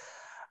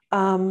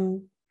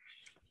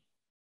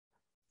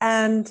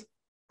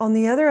on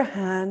the other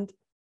hand,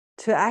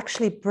 to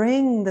actually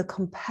bring the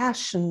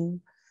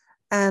compassion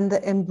and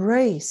the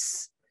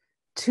embrace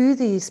to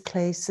these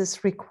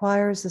places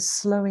requires a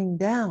slowing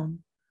down.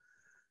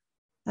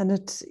 And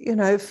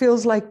it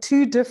feels like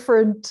two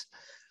different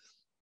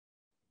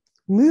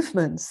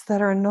movements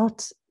that are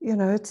not,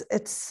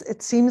 it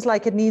seems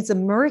like it needs a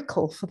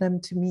miracle for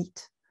them to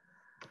meet.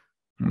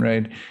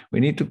 Right. We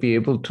need to be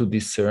able to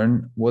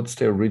discern what's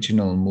the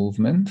original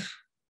movement,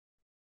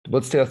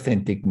 what's the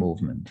authentic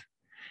movement.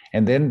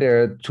 And then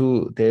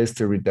there's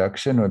the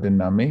reduction or the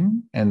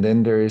numbing, and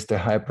then there is the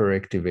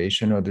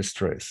hyperactivation or the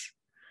stress.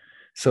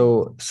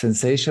 So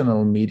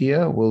sensational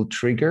media will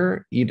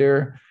trigger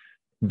either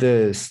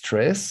the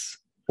stress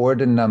or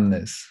the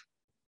numbness.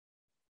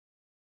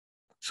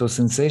 So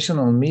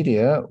sensational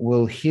media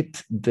will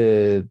hit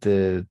the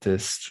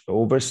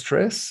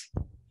overstress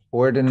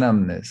or the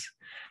numbness.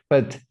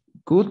 But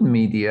good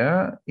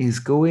media is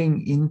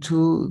going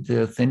into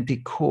the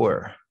authentic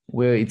core,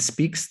 where it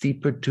speaks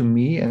deeper to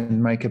me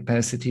and my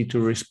capacity to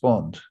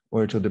respond,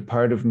 or to the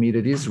part of me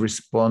that is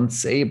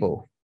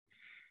responsible,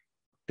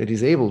 that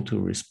is able to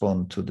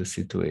respond to the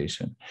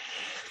situation.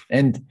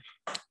 And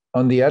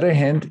on the other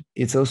hand,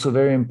 it's also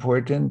very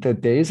important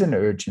that there is an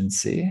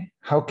urgency.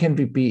 How can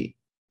we be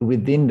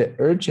within the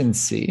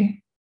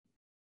urgency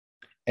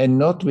and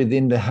not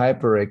within the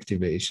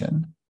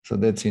hyperactivation? So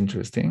that's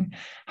interesting.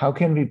 How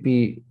can we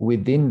be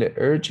within the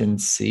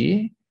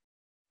urgency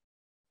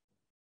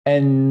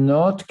and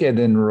not get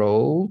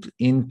enrolled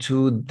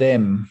into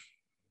them?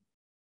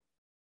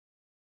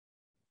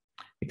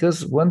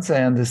 Because once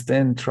I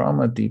understand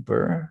trauma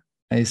deeper,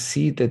 I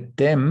see that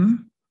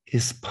them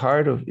is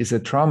a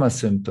trauma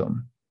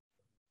symptom.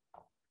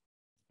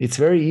 It's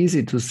very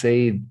easy to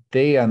say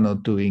they are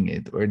not doing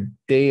it, or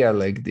they are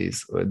like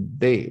this, or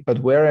they, but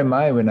where am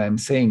I when I'm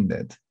saying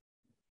that?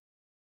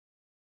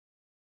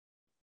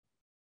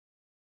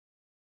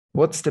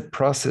 What's the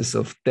process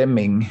of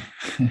demming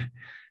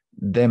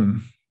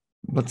them?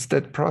 What's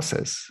that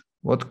process?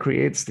 What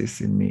creates this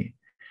in me?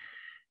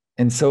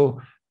 And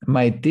so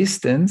my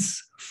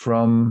distance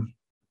from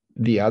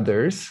the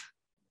others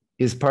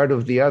is part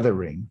of the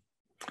othering.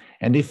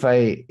 And if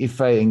I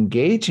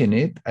engage in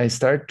it, I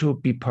start to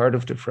be part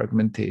of the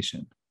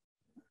fragmentation.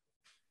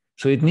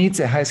 So it needs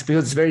a high speed.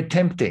 It's very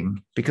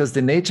tempting because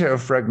the nature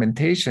of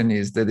fragmentation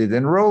is that it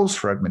enrolls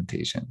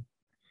fragmentation.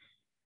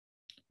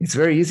 It's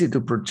very easy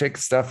to project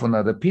stuff on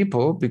other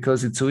people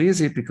because it's so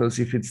easy, because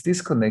if it's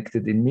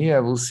disconnected in me, I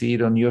will see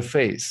it on your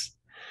face.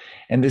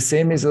 And the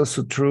same is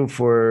also true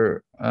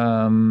for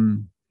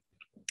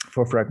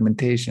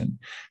fragmentation.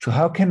 So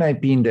how can I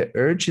be in the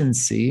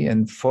urgency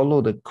and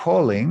follow the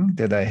calling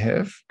that I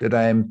have, that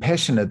I am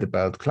passionate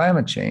about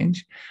climate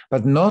change,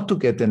 but not to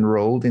get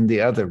enrolled in the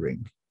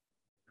othering?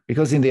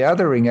 Because in the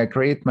othering, I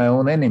create my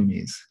own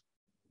enemies.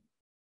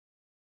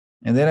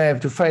 And then I have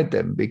to fight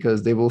them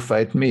because they will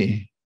fight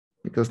me,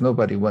 because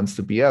nobody wants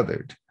to be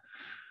othered.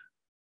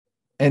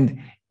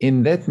 And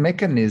in that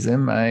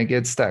mechanism, I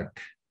get stuck.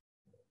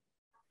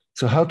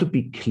 So how to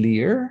be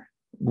clear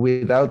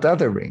without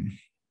othering?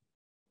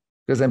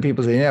 Because then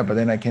people say, yeah, but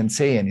then I can't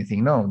say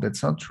anything. No,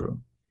 that's not true.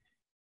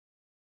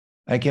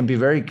 I can be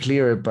very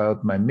clear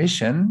about my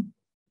mission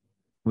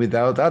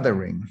without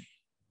othering.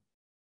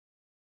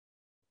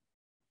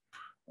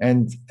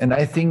 And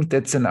I think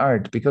that's an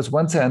art, because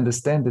once I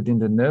understand that in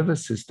the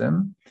nervous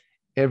system,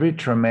 every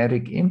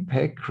traumatic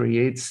impact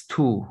creates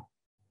two.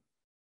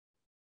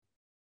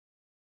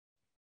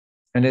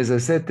 And as I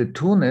said, the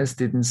two-ness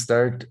didn't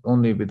start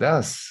only with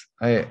us.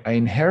 I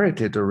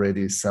inherited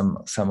already some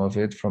of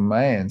it from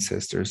my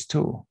ancestors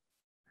too,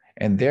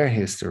 and their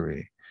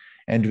history.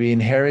 And we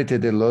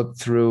inherited a lot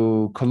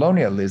through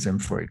colonialism,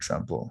 for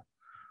example,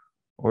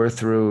 or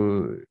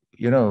through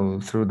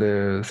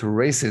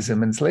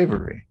racism and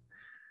slavery.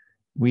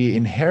 We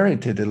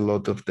inherited a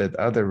lot of that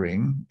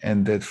othering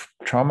and that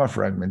trauma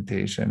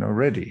fragmentation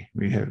already.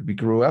 We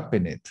grew up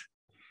in it.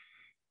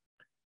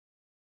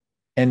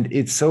 And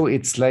it's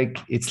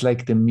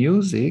like the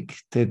music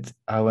that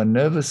our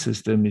nervous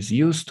system is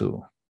used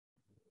to.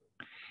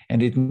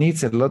 And it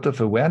needs a lot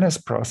of awareness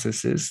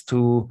processes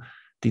to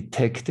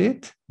detect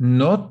it,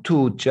 not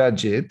to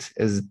judge it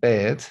as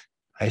bad.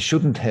 I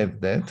shouldn't have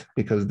that,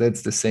 because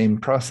that's the same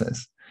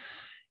process.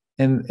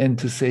 And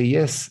to say,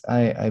 yes,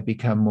 I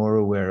become more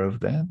aware of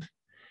that.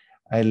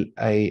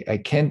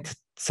 I can't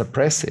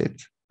suppress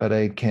it, but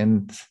I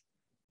can't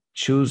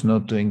choose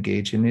not to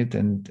engage in it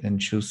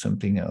and choose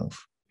something else.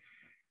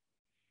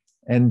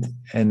 And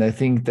I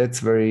think that's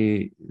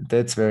very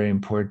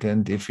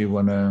important if we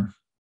wanna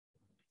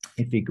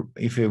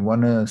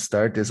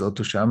start, as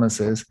Otto Schama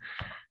says,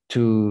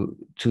 to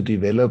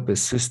develop a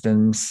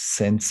systems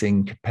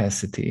sensing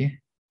capacity.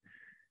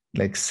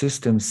 Like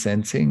systems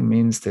sensing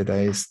means that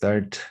I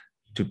start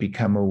to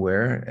become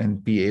aware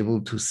and be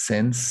able to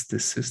sense the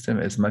system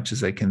as much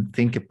as I can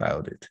think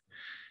about it,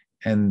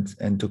 and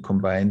to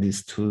combine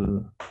these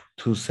two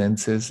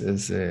senses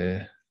as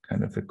a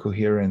kind of a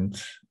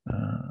coherent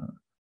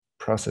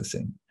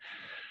processing.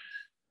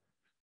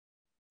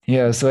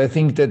 Yeah, so I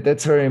think that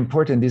that's very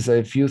important. These are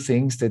a few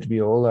things that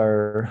we all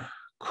are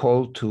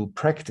called to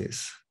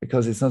practice,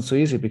 because it's not so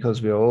easy,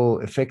 because we're all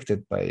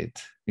affected by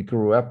it. We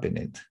grew up in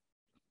it.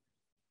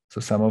 So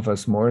some of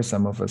us more,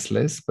 some of us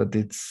less, but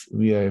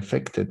we are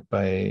affected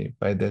by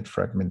that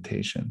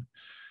fragmentation.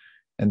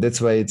 And that's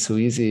why it's so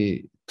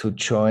easy to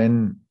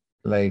join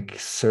like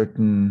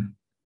certain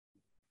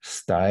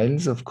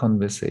styles of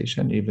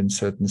conversation, even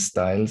certain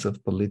styles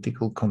of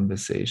political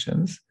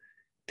conversations.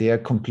 They are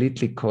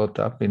completely caught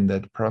up in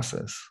that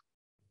process.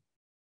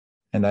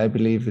 And I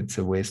believe it's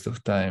a waste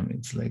of time.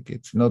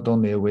 It's not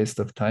only a waste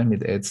of time,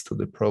 it adds to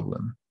the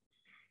problem.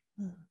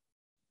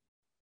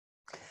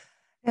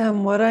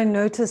 And what I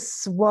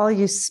notice while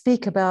you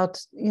speak about,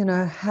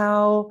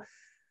 how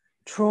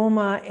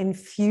trauma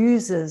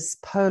infuses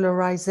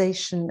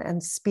polarization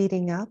and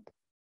speeding up,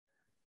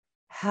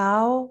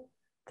 how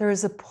there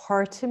is a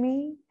part of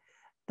me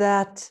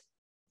that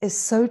is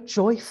so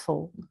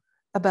joyful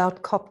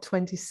about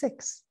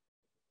COP26,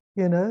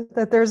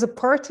 that there's a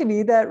part of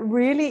me that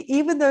really,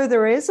 even though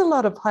there is a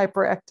lot of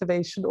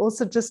hyperactivation,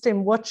 also just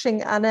in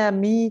watching Anna and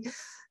me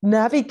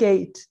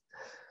navigate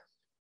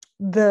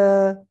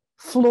the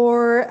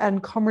floor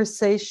and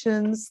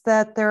conversations,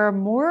 that there are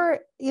more,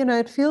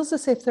 it feels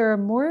as if there are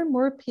more and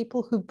more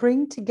people who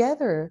bring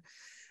together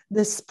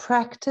this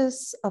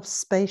practice of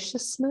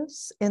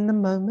spaciousness in the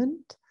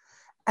moment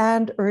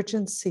and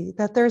urgency,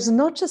 that there's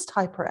not just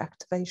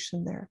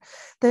hyperactivation there,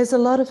 there's a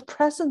lot of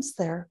presence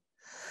there.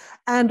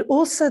 And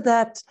also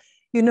that,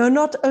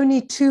 not only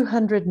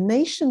 200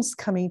 nations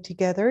coming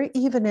together,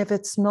 even if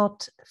it's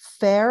not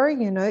fair,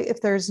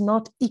 if there's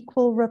not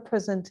equal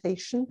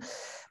representation,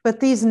 but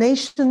these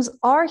nations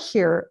are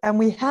here, and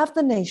we have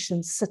the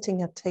nations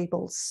sitting at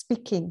tables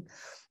speaking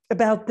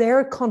about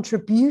their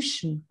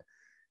contribution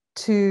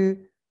to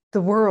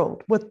the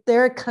world, what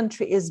their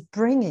country is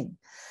bringing.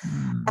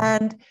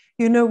 And,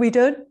 we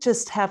don't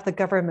just have the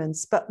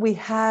governments, but we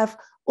have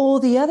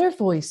all the other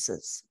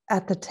voices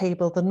at the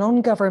table, the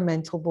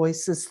non-governmental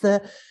voices,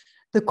 the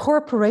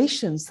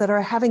corporations that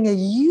are having a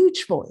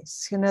huge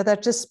voice,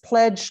 that just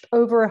pledged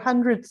over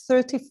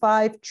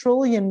 $135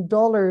 trillion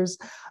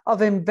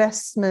of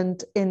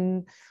investment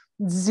in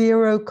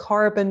zero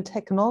carbon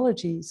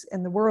technologies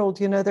in the world.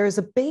 There's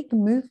a big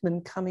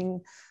movement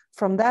coming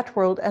from that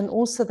world. And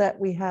also that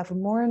we have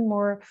more and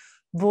more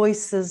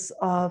voices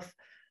of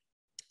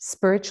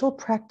spiritual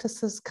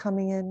practices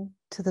coming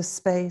into the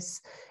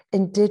space,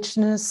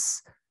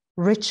 indigenous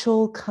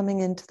ritual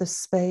coming into the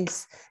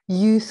space,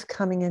 youth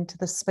coming into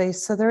the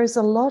space. So there is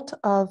a lot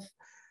of,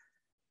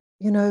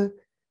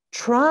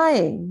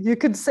 trying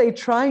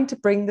to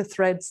bring the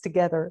threads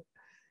together,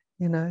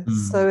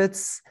 So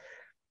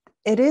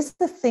it is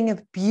the thing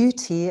of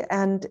beauty.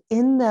 And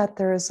in that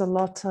there is a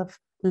lot of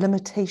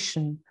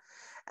limitation.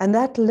 And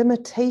that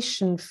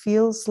limitation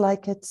feels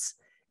like it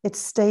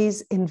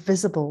stays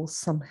invisible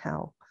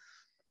somehow.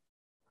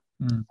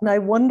 And I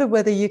wonder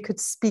whether you could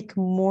speak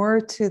more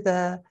to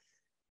the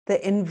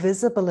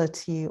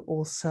invisibility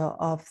also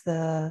of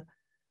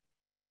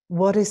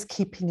what is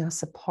keeping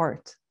us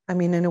apart. I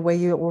mean, in a way,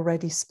 you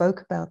already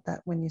spoke about that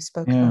when you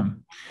spoke about it,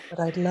 but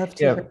I'd love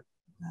to hear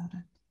about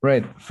it.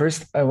 Right.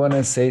 First, I want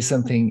to say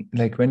something,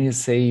 like when you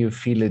say you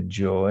feel a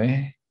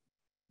joy,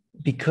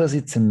 because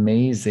it's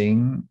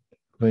amazing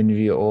when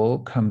we all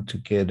come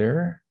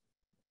together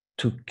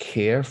to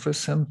care for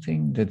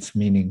something that's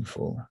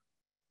meaningful.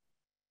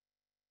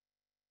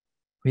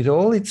 With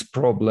all its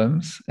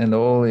problems and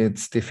all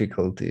its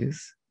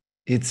difficulties,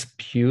 it's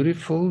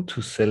beautiful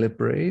to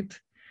celebrate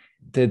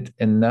that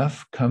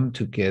enough come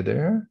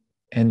together,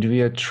 and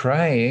we are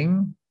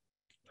trying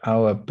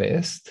our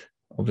best,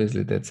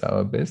 obviously that's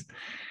our best,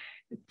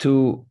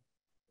 to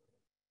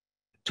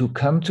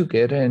come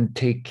together and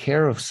take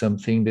care of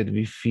something that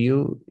we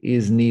feel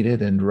is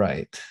needed and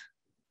right.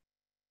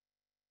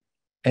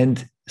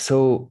 And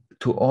so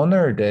to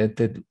honor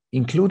that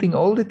including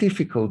all the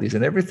difficulties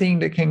and everything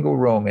that can go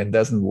wrong and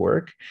doesn't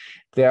work,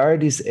 there are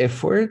these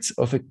efforts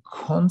of a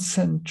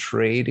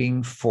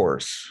concentrating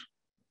force.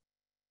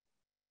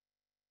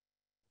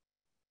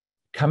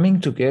 Coming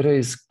together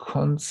is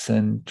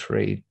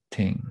concentrating.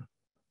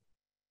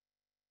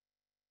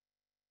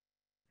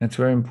 That's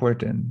very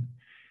important.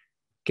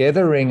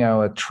 Gathering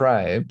our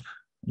tribe,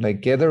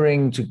 like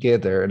gathering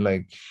together,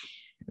 like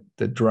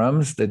the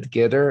drums that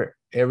gather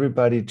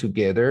everybody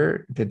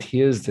together that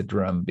hears the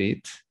drum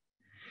beat,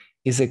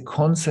 is a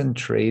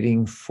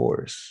concentrating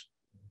force.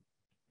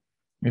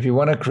 If you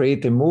want to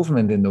create a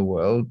movement in the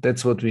world,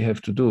 that's what we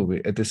have to do.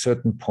 At a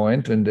certain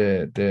point, when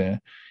the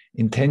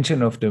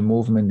intention of the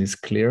movement is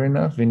clear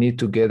enough, we need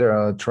to gather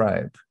our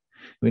tribe.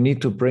 We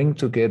need to bring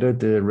together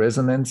the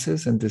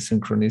resonances and the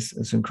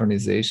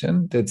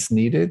synchronization that's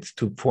needed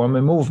to form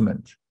a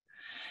movement.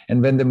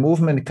 And when the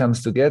movement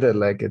comes together,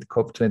 like at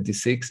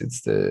COP26,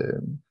 it's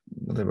the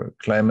whatever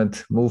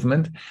climate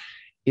movement,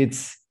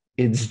 it's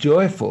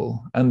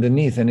joyful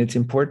underneath, and it's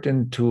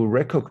important to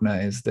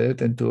recognize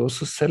that and to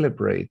also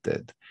celebrate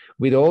that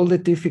with all the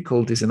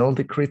difficulties and all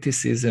the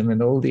criticism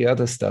and all the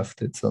other stuff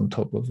that's on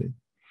top of it,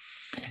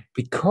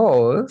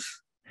 because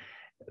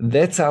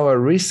that's our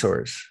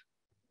resource.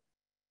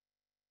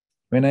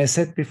 When I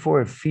said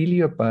before, feel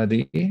your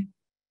body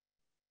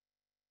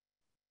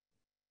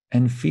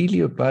and feel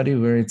your body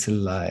where it's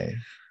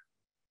alive.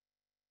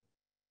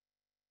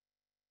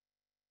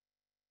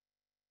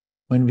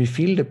 When we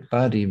feel the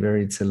body where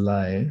it's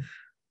alive,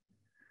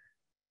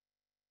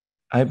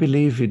 I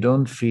believe we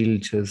don't feel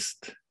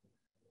just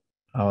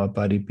our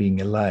body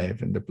being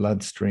alive and the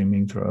blood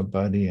streaming through our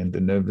body and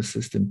the nervous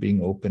system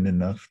being open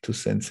enough to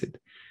sense it.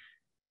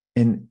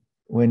 And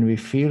when we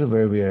feel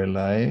where we are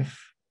alive,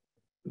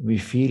 we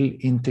feel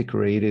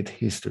integrated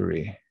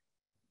history.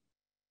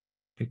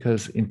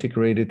 Because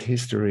integrated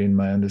history, in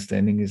my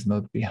understanding, is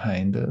not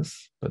behind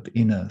us, but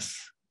in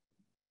us.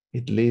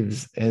 It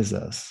lives as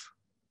us.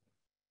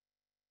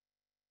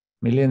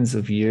 Millions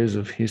of years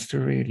of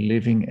history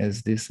living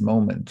as this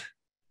moment.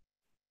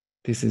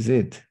 This is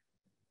it.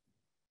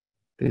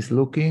 This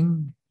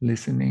looking,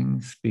 listening,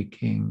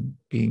 speaking,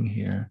 being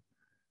here.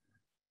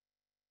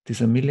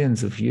 These are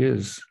millions of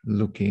years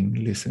looking,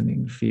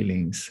 listening,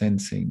 feeling,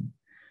 sensing,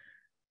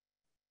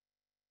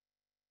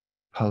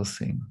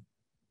 pulsing.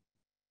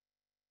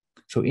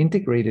 So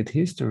integrated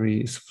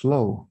history is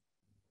flow.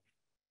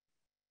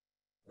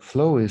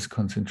 Flow is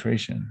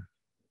concentration.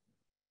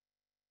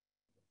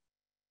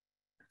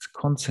 It's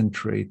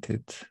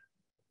concentrated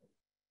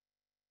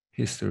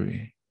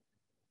history.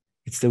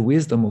 It's the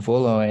wisdom of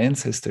all our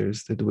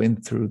ancestors that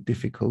went through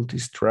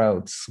difficulties,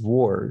 droughts,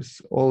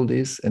 wars, all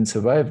this, and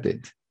survived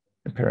it,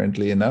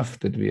 apparently enough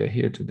that we are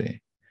here today.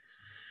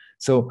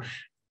 So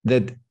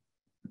that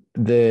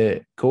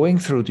the going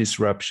through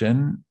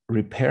disruption,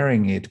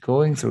 repairing it,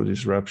 going through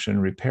disruption,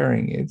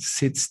 repairing it,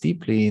 sits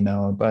deeply in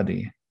our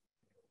body.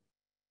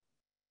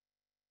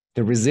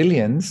 The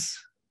resilience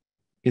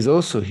is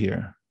also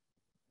here.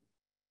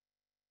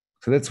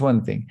 So that's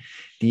one thing.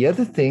 The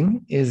other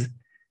thing is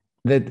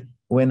that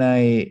when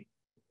I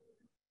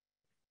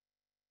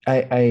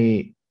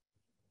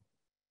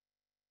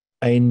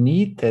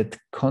need that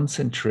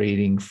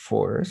concentrating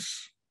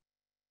force,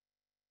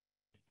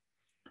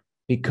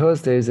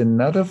 because there's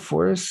another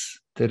force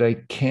that I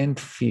can't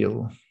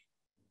feel,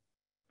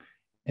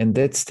 and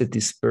that's the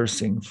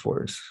dispersing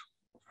force.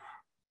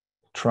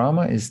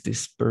 Trauma is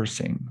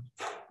dispersing,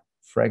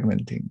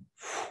 fragmenting,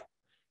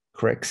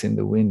 cracks in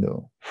the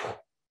window.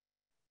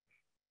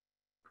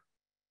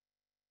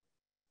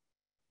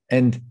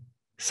 And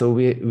so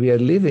we are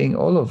living,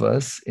 all of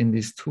us, in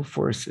these two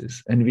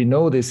forces. And we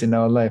know this in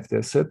our life. There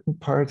are certain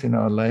parts in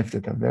our life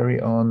that are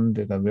very on,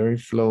 that are very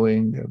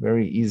flowing, they're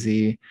very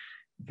easy,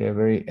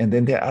 and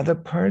then there are other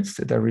parts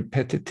that are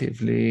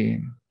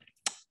repetitively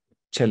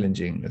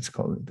challenging, let's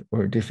call it,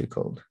 or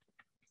difficult.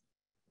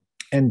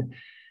 And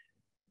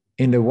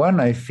in the one,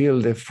 I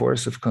feel the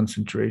force of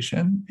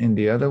concentration. In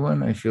the other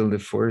one, I feel the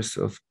force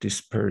of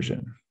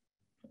dispersion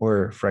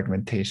or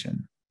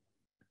fragmentation.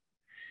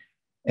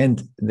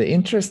 And the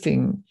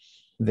interesting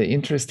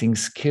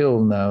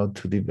skill now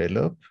to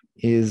develop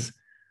is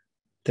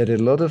that a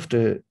lot of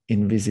the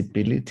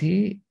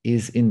invisibility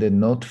is in the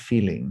not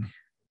feeling.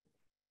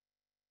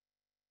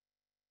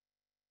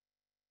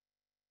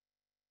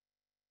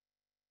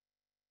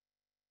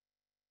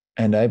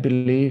 And I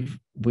believe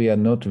we are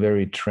not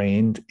very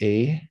trained,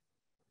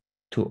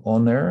 to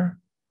honor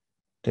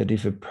that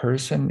if a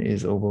person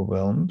is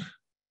overwhelmed,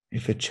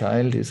 if a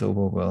child is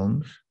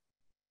overwhelmed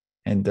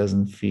and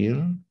doesn't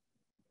feel,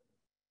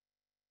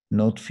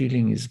 not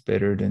feeling is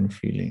better than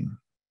feeling.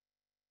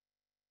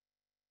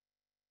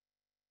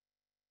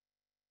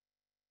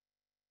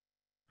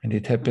 And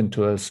it happened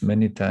to us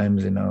many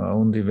times in our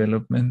own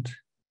development,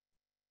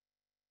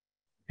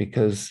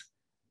 because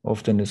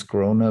often as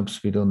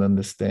grown-ups, we don't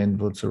understand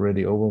what's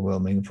already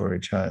overwhelming for a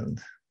child,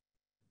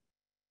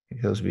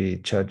 because we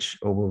judge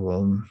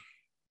overwhelm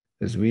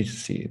as we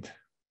see it,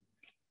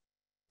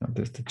 not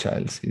as the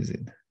child sees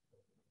it.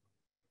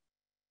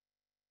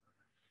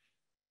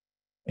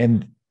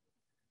 And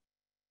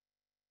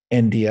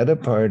the other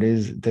part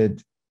is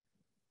that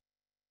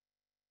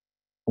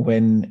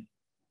when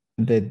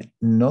that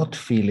not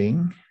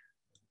feeling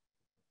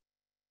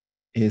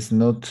is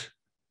not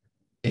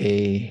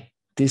a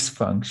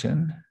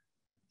dysfunction,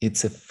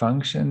 it's a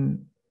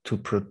function to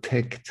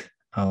protect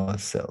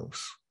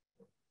ourselves.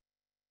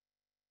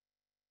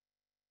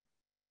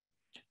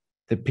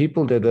 The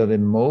people that are the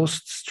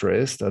most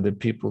stressed are the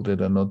people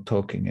that are not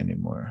talking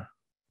anymore.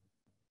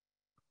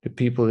 The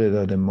people that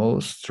are the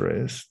most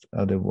stressed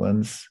are the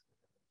ones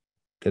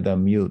that are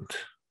mute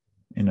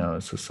in our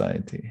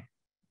society.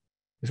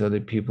 These are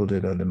the people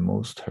that are the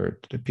most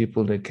hurt. The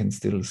people that can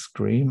still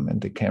scream and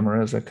the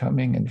cameras are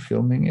coming and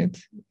filming it.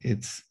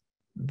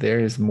 There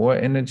is more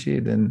energy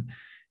than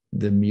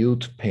the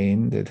mute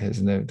pain that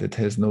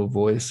has no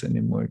voice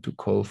anymore to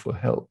call for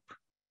help.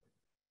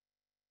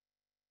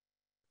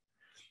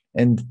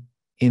 And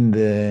in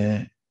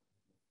that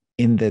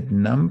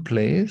numb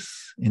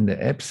place, in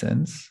the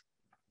absence,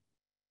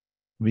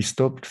 we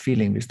stopped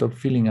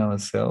feeling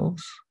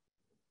ourselves,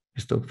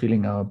 we stopped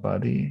feeling our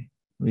body,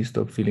 we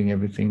stop feeling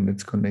everything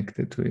that's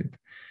connected to it.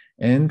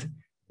 And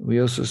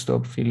we also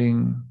stop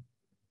feeling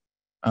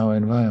our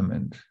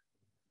environment.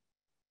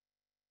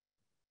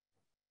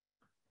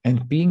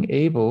 And being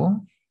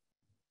able,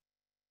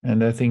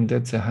 and I think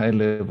that's a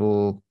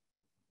high-level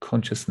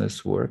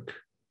consciousness work,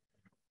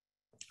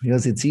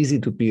 because it's easy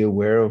to be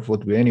aware of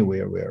what we're anyway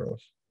aware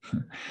of.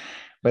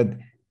 But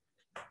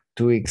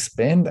to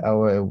expand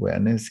our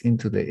awareness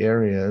into the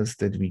areas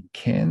that we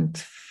can't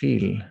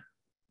feel,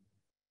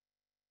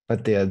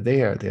 but they are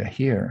there, they're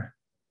here.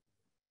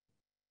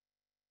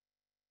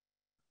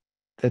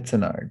 That's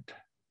an art.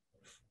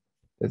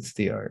 That's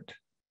the art.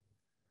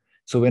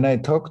 So when I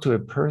talk to a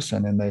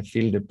person and I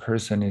feel the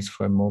person is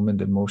for a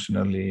moment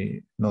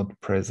emotionally not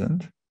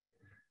present,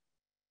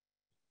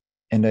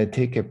 and I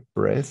take a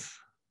breath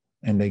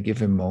and I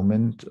give a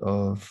moment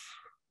of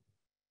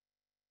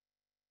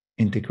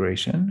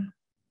integration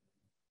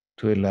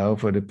to allow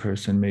for the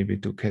person maybe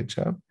to catch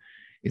up,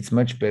 it's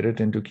much better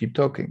than to keep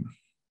talking.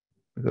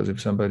 Because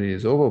if somebody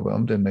is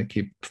overwhelmed and I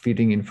keep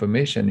feeding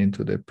information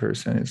into that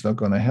person, it's not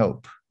going to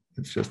help.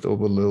 It's just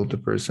overload the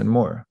person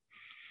more.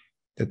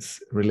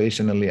 That's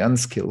relationally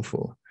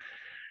unskillful.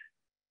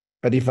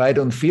 But if I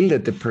don't feel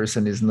that the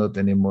person is not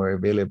anymore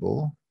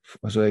available,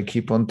 so I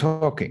keep on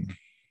talking.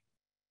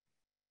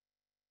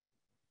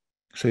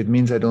 So it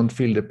means I don't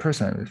feel the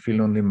person, I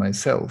feel only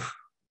myself.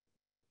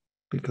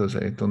 Because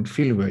I don't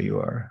feel where you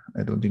are.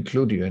 I don't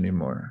include you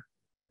anymore.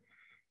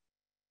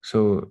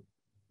 So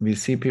we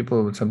see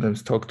people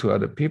sometimes talk to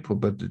other people,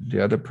 but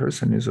the other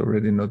person is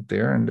already not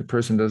there and the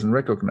person doesn't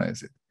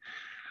recognize it.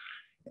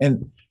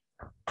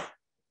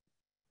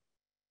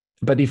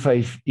 But if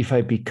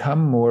I become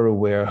more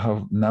aware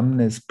how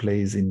numbness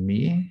plays in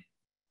me,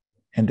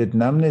 and that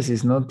numbness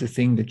is not the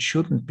thing that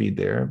shouldn't be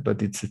there,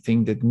 but it's the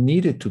thing that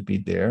needed to be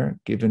there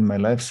given my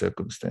life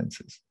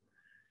circumstances,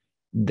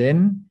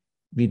 then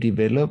we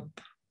develop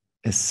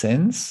a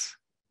sense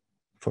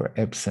for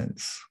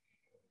absence.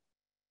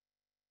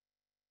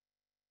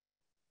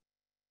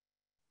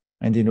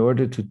 And in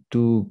order to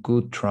do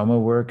good trauma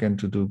work and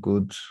to do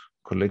good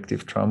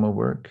collective trauma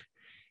work,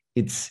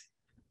 it's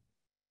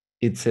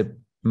a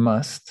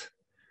must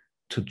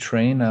to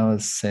train our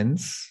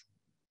sense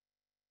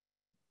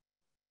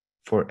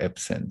for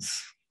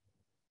absence.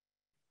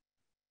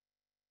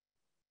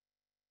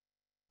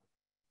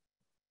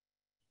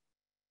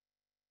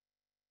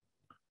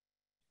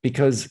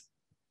 Because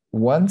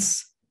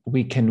once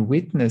we can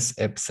witness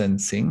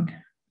absencing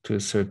to a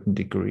certain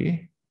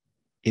degree,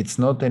 it's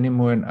not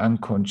anymore an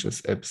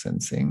unconscious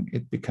absencing,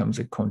 it becomes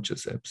a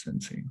conscious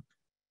absencing.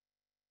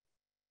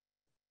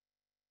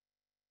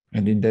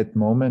 And in that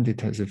moment,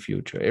 it has a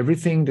future.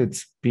 Everything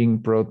that's being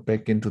brought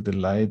back into the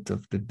light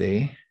of the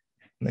day,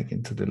 like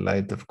into the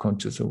light of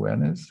conscious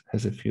awareness,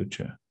 has a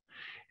future.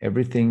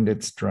 Everything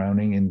that's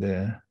drowning in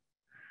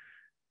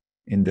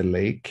the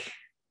lake,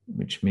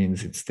 which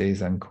means it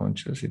stays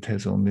unconscious, it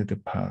has only the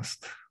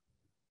past.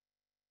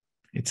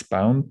 It's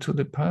bound to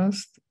the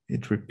past,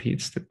 it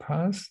repeats the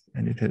past,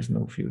 and it has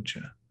no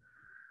future.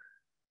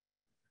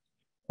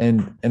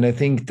 And I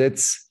think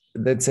that's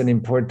an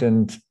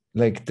important,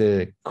 like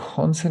the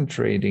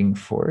concentrating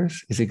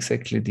force is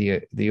exactly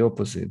the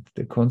opposite.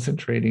 The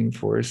concentrating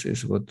force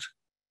is what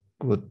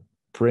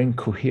brain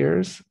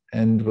coheres,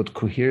 and what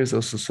coheres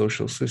also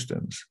social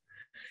systems.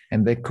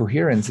 And that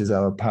coherence is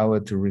our power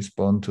to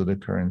respond to the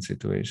current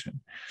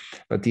situation.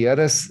 But the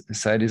other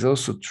side is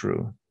also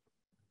true.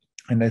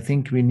 And I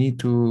think we need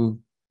to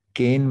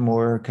gain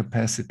more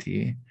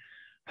capacity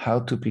how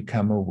to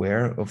become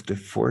aware of the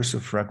force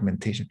of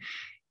fragmentation.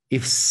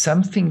 If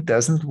something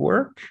doesn't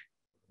work,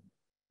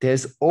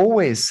 there's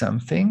always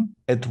something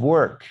at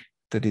work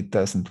that it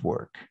doesn't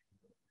work.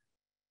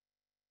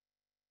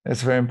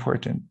 That's very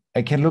important.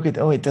 I can look at,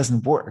 oh, it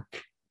doesn't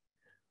work.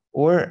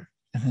 Or,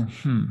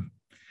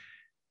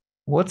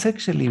 what's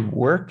actually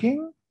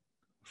working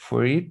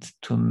for it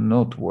to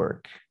not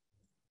work?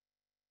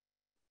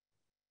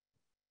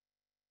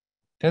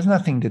 There's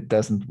nothing that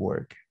doesn't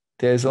work.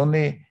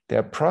 there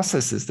are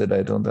processes that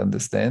I don't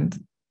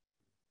understand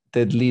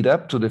that lead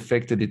up to the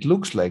fact that it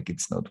looks like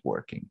it's not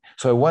working.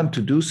 So I want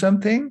to do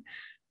something,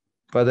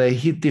 but I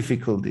hit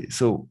difficulty.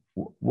 So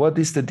what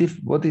is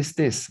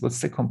this?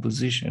 What's the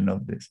composition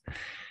of this?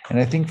 And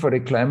I think for the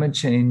climate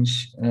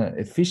change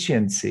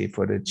efficiency,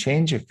 for the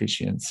change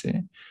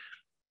efficiency,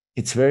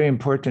 it's very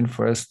important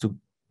for us to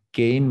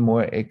gain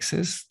more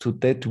access to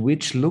that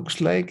which looks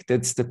like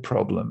that's the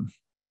problem.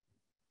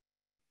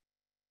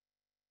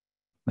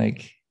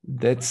 Like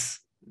that's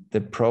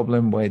the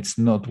problem why it's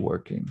not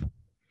working.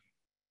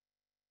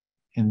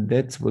 And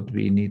that's what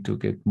we need to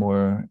get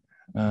more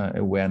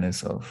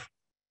awareness of.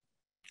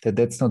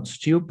 That's not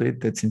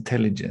stupid, that's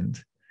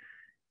intelligent.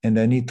 And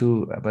I need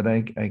to, but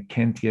I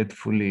can't yet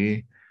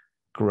fully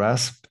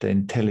grasp the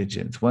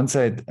intelligence. Once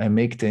I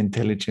make the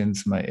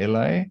intelligence my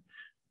ally,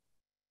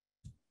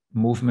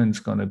 movement's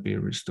gonna be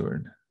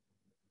restored.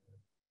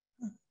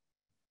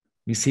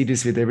 We see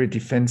this with every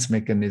defense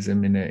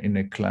mechanism in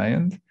a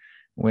client.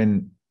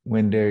 When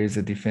there is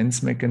a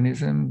defense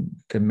mechanism,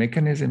 the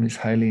mechanism is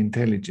highly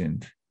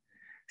intelligent.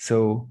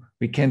 So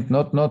we can't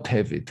not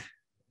have it.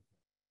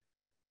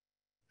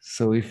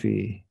 So if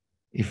we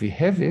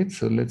have it,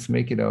 so let's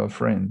make it our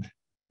friend.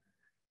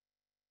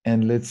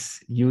 And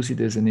let's use it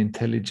as an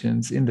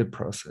intelligence in the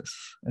process.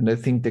 And I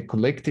think the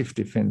collective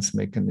defense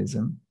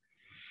mechanism,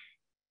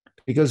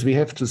 because we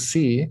have to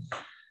see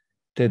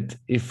that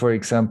if, for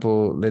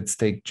example, let's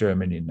take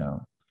Germany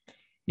now.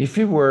 If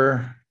we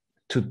were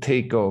to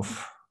take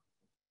off,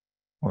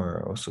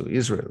 or also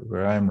Israel,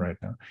 where I'm right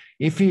now,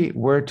 if we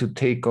were to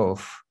take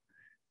off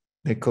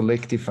the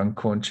collective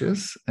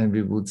unconscious and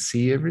we would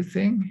see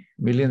everything,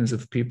 millions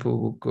of people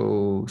would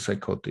go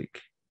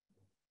psychotic.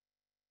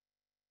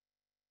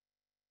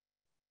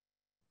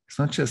 It's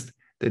not just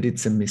that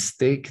it's a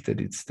mistake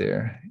that it's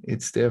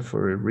there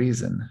for a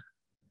reason.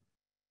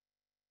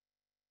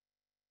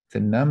 The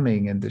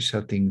numbing and the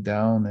shutting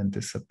down and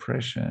the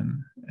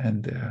suppression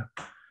and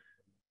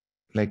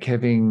like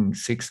having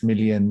 6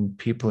 million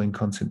people in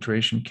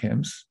concentration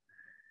camps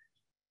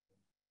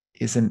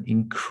is an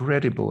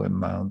incredible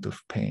amount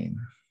of pain.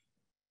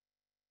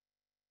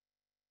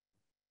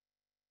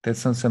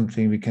 That's not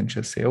something we can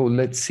just say, oh,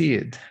 let's see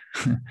it.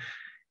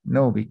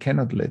 No, we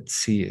cannot let's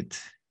see it.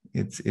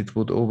 It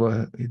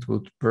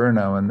would burn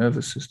our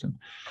nervous system.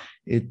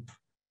 It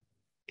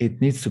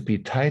needs to be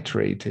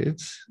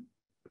titrated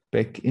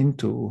back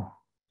into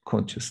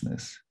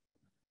consciousness.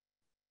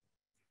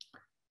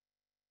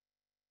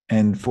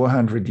 And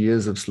 400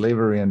 years of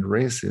slavery and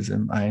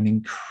racism are an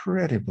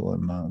incredible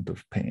amount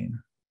of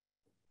pain.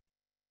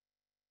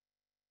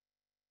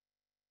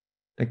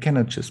 They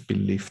cannot just be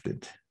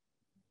lifted.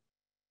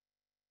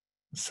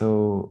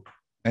 So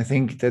I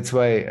think that's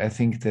why I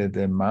think that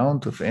the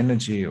amount of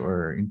energy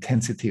or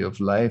intensity of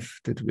life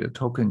that we are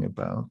talking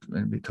about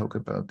when we talk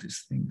about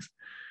these things,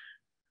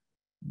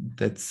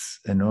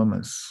 that's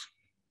enormous.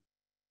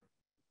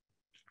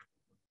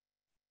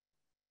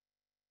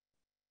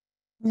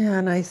 Yeah,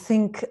 and I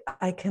think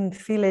I can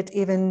feel it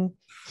even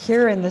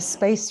here in the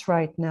space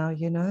right now.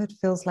 You know, it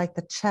feels like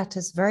the chat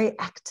is very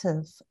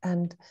active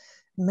and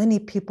many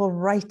people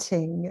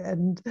writing,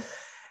 and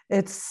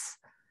it's,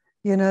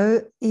 you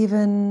know,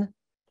 even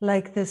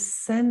like this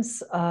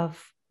sense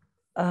of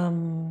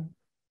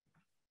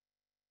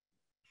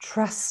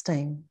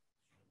trusting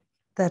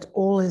that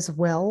all is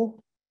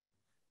well.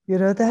 You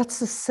know,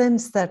 that's a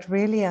sense that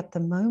really at the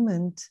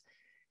moment,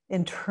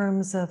 in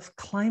terms of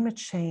climate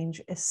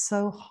change, is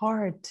so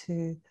hard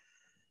to,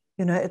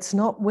 you know, it's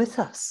not with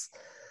us.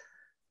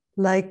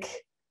 Like,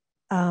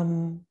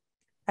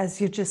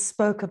 as you just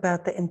spoke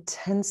about the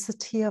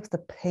intensity of the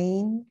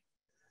pain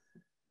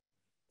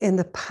in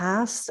the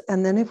past,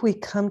 and then if we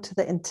come to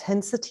the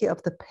intensity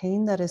of the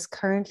pain that is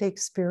currently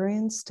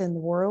experienced in the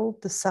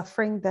world, the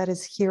suffering that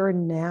is here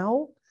and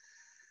now,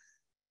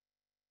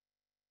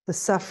 the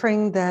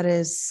suffering that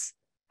is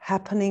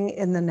happening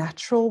in the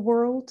natural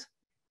world,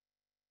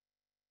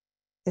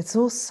 it's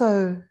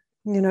also,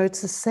 you know,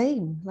 it's the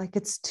same. Like,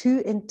 it's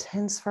too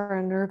intense for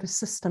our nervous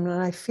system.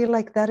 And I feel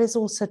like that is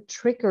also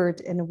triggered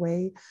in a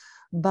way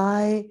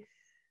by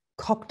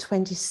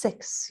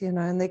COP26, you know,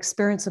 and the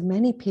experience of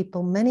many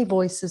people, many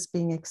voices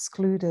being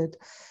excluded,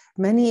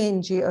 many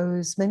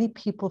NGOs, many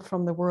people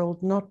from the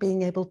world not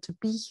being able to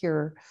be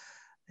here,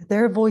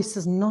 their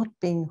voices not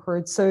being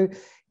heard. So, you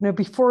know,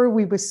 before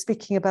we were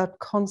speaking about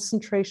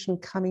concentration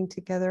coming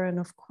together, and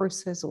of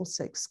course there's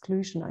also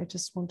exclusion. I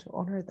just want to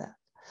honor that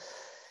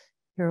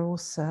here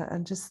also,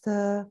 and just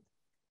the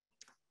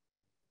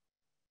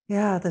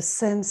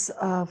sense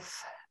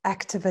of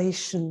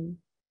activation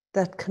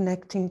that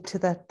connecting to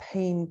that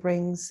pain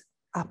brings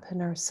up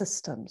in our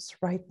systems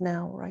right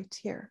now, right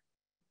here.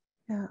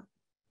 Yeah.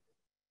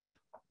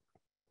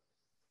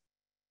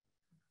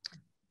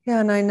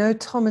 Yeah, and I know,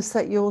 Thomas,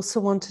 that you also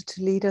wanted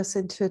to lead us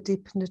into a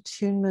deepened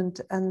attunement,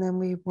 and then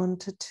we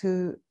wanted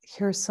to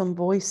hear some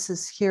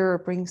voices here or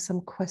bring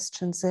some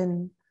questions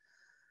in.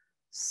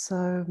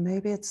 So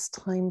maybe it's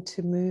time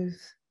to move.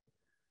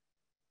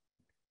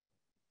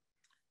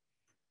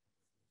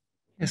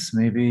 Yes,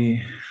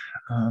 maybe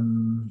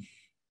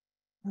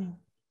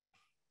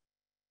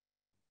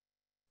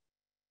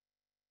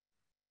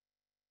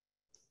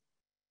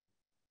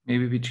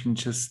Maybe we can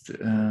just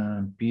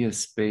be a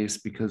space,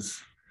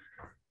 because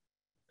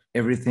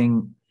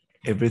everything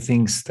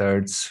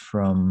starts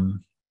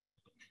from,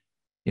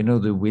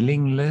 the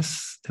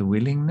willingness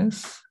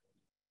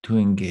to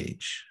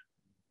engage.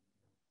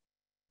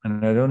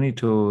 And I don't need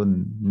to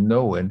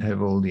know and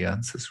have all the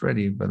answers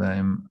ready, but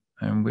I'm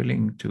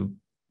willing to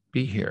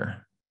be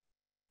here.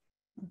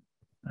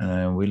 And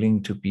I'm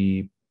willing to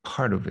be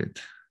part of it.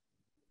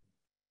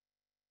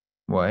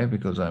 Why?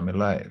 Because I'm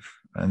alive,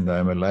 and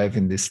I'm alive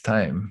in this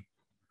time.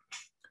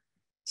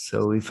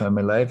 So if I'm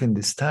alive in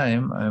this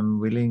time, I'm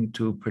willing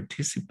to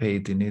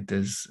participate in it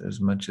as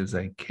much as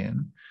I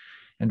can.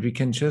 And we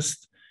can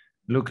just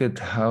look at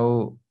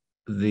how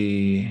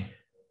many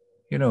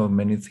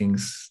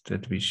things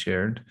that we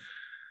shared,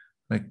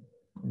 like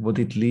what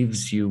it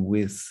leaves you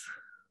with.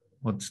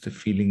 What's the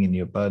feeling in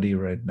your body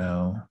right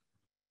now?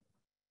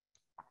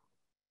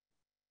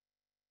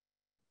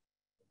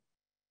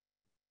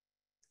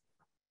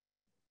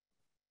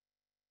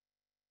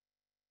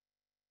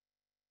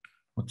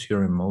 What's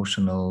your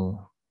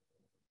emotional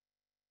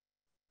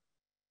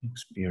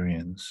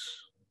experience?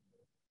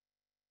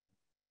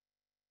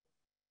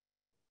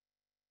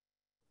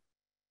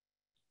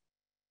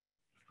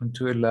 And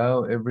to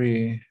allow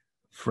every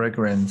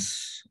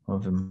fragrance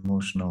of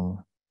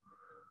emotional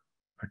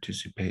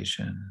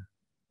participation.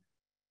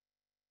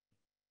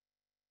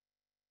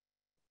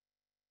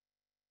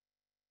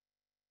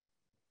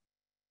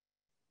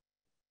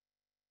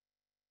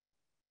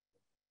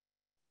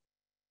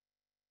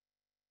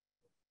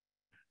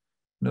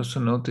 And also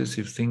notice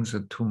if things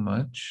are too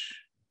much.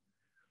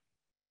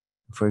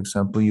 For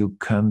example, you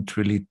can't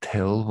really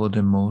tell what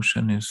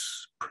emotion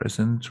is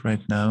present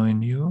right now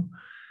in you,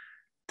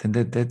 then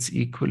that's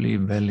equally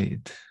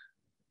valid.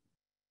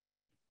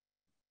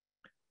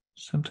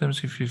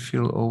 Sometimes if you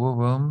feel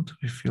overwhelmed,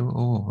 we feel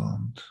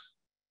overwhelmed.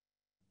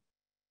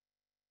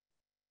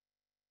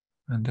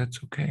 And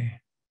that's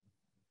okay.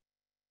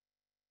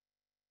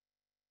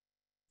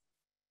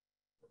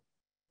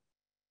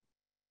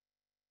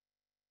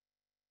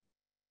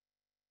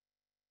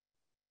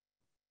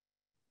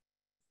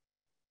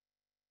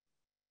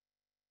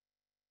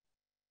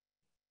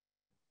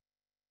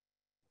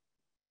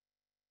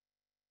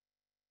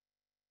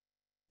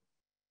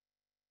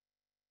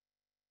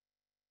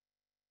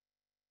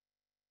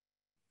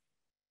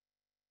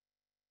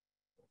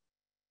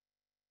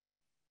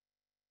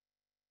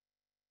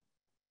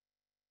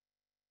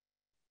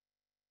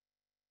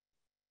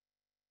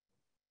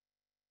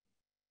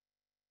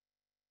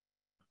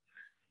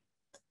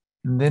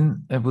 And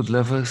then I would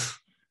love us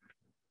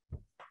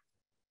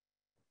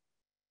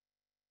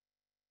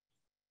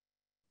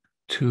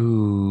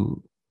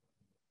to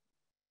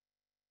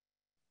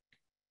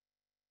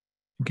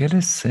get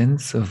a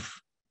sense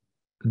of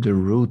the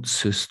root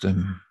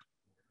system,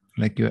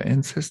 like your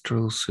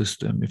ancestral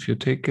system. If you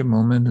take a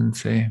moment and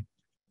say,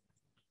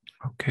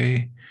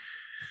 okay,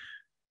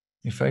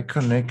 if I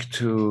connect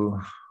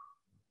to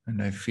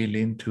and I feel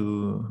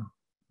into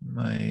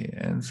my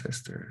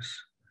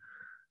ancestors,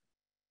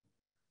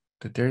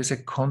 that there is a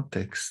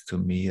context to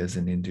me as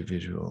an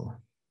individual.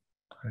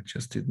 I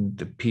just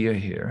didn't appear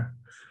here.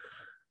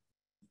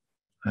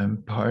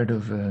 I'm part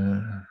of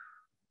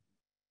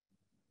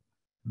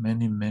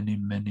many, many,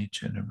 many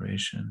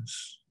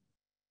generations,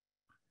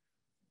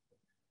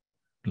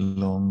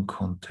 long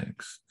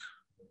context.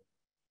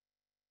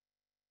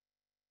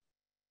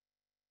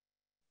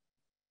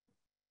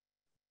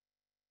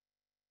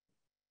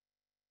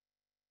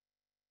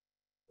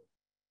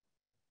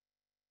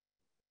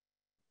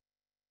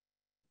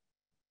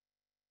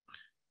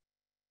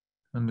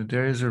 And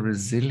there is a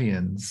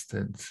resilience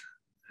that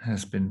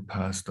has been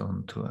passed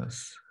on to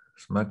us,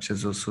 as much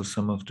as also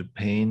some of the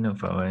pain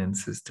of our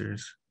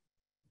ancestors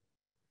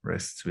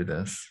rests with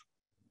us.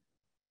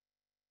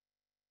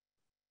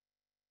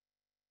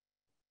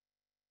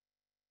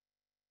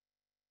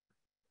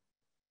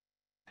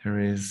 There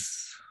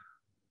is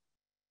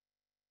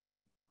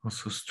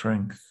also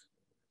strength.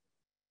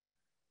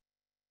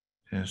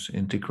 There's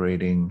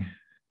integrating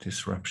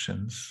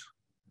disruptions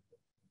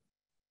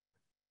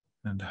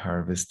and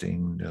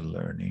harvesting the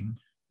learning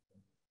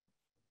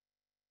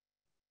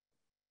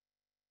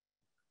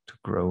to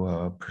grow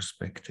our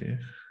perspective.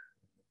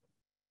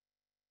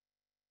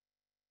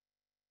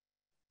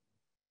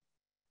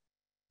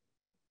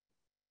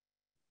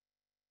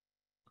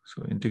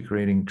 So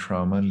integrating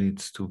trauma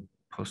leads to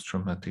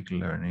post-traumatic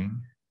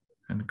learning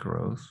and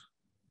growth.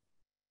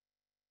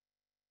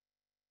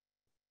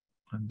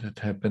 And that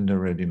happened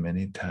already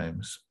many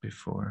times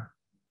before.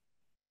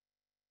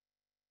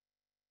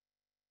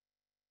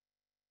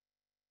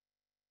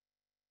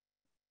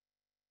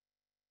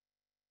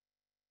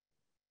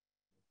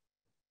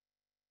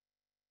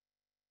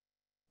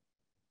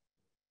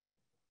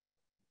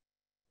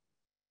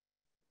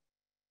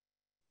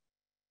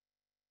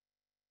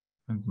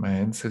 And my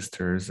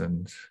ancestors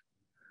and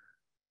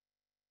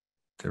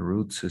the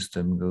root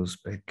system goes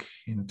back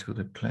into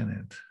the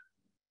planet.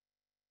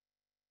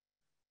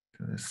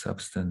 the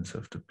substance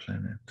of the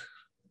planet.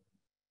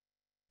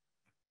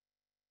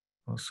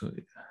 Also,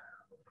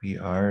 we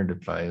are the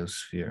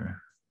biosphere.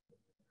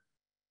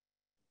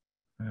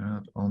 We are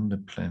not on the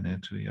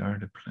planet, we are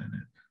the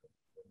planet.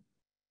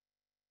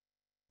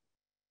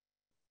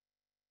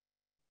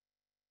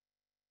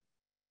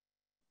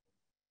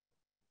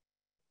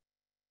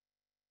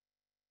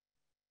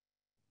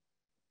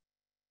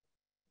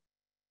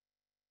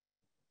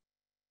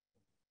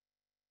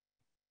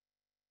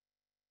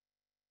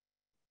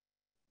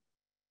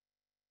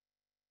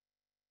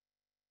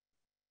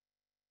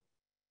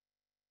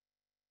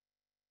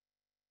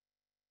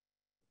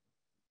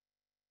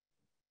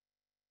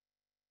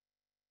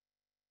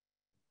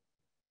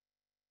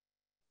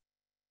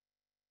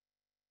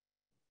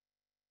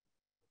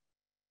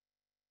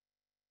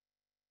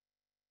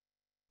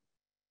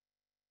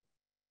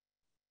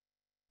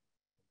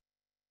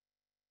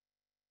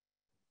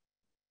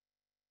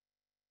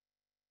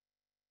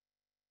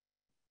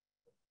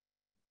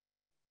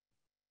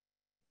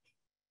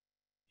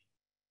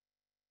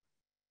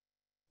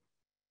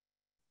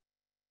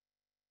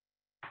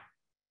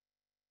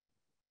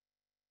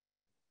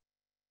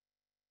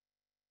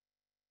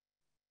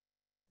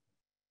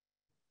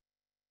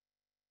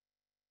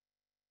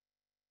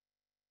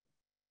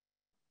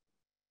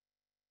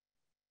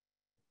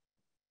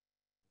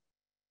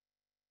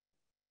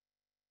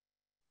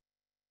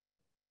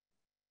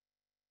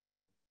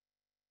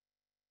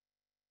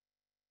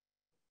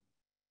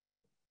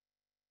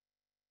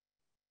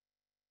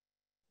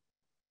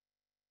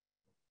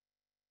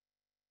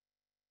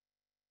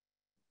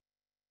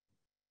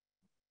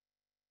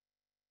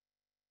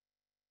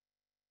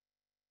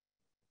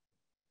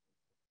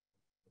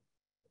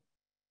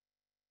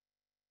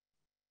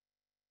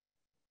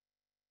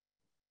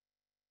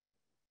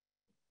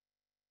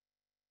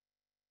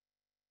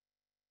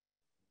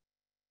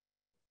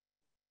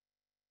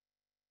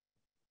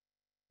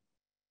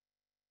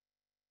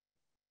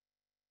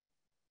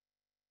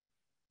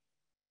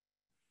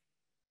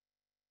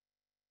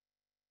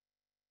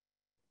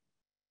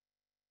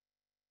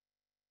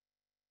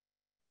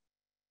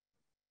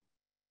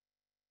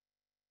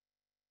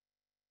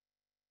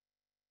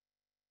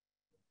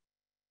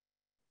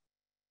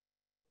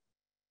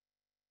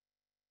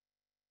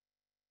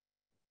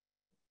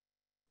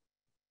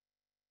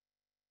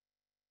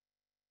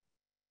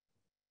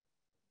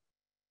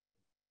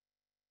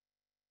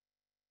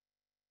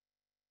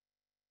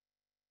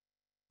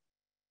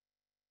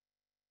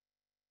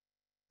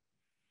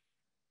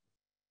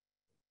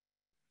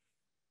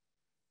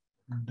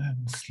 And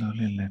then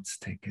slowly let's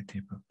take a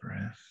deeper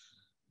breath.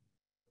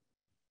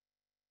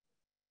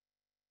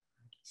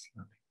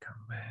 Slowly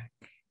come back.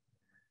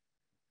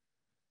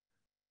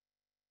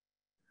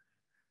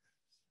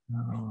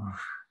 Oh,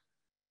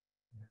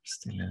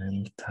 still a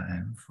little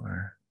time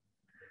for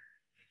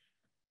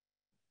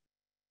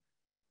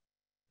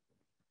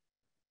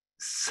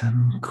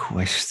some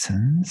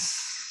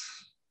questions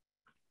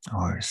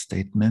or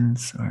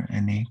statements or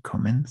any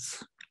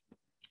comments.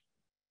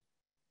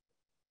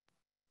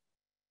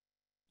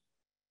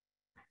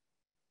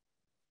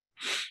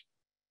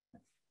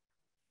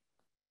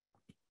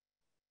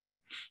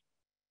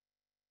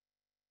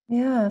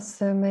 Yeah,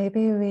 so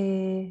maybe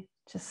we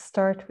just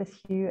start with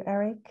you,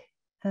 Eric,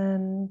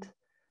 and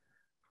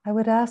I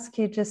would ask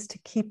you just to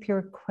keep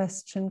your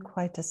question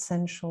quite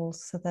essential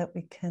so that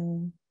we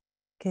can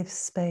give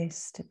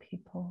space to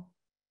people.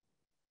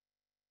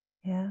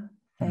 Yeah,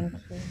 thank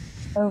you.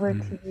 Over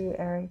to you,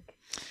 Eric.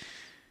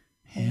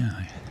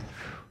 Yeah,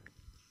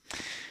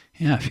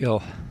 I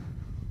feel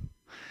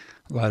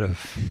a lot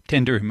of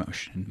tender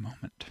emotion in the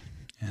moment,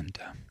 and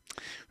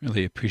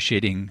really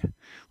appreciating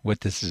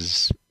what this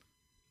is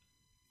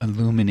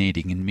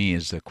illuminating in me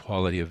is the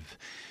quality of,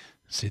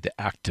 say, the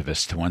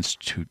activist who wants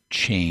to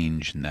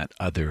change and that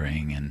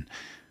othering, and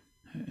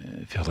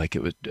I feel like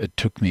it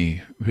took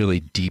me really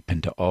deep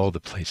into all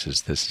the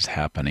places this is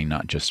happening,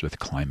 not just with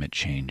climate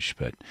change,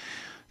 but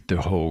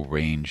the whole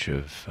range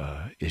of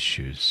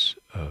issues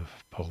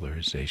of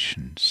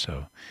polarization.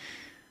 So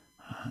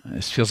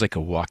this feels like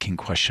a walking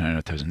question. I don't know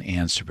if there's an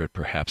answer, but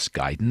perhaps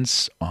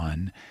guidance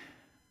on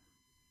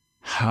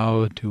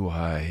how do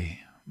I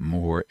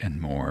more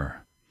and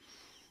more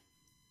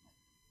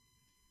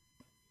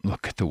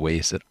look at the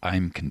ways that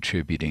I'm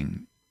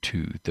contributing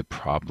to the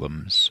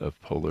problems of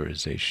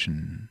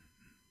polarization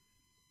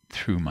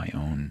through my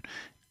own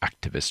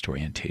activist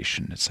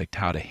orientation. It's like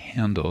how to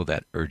handle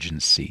that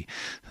urgency.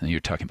 And you're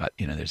talking about,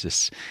 there's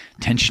this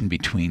tension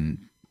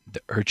between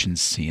the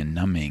urgency and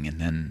numbing,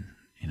 and then,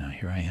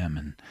 here I am,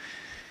 and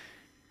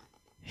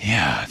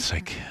yeah, it's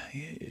like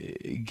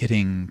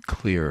getting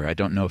clearer. I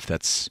don't know if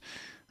that's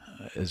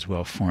as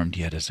well formed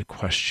yet as a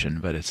question,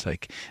 but it's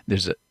like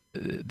there's a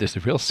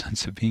real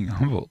sense of being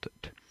humbled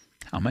at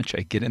how much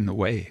I get in the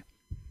way,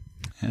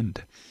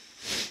 and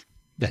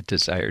that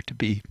desire to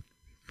be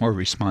more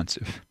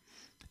responsive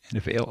and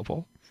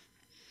available.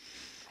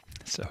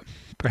 So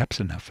perhaps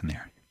enough in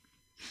there,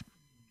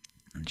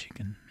 and you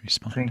can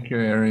respond. Thank you,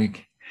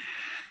 Eric.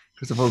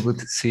 First of all, good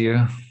to see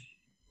you.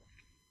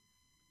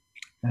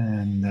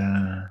 And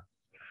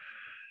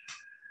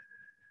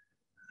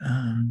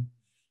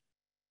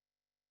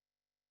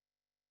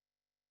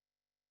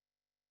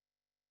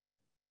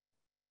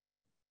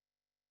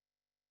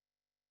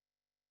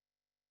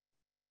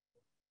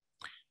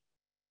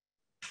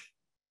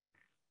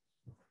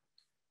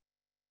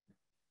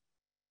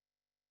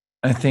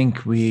I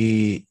think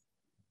and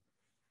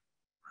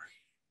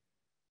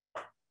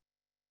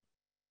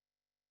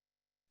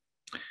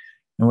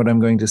what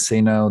I'm going to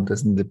say now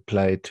doesn't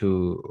apply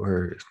to,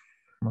 or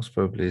most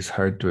probably is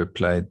hard to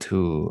apply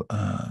to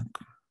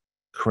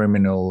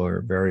criminal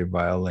or very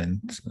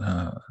violent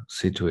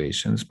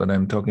situations, but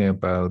I'm talking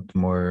about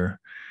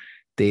more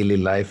daily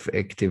life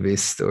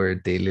activist or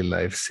daily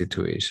life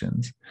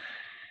situations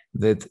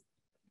that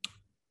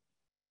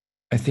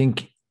I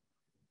think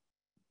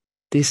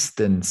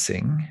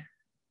distancing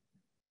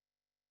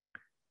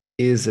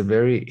is a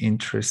very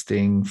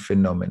interesting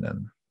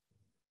phenomenon.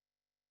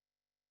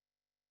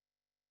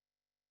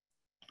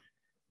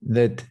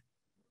 That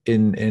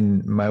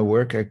in my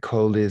work, I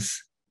call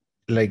this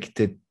like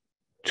the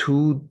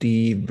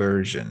 2D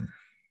version.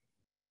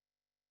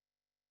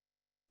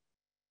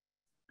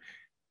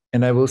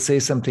 And I will say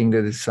something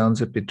that it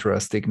sounds a bit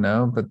drastic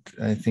now, but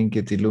I think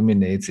it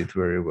illuminates it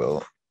very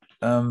well.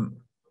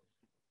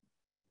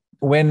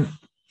 When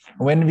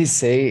we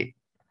say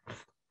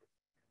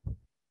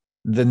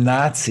the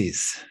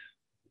Nazis,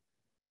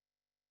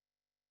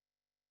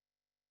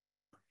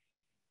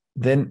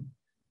 then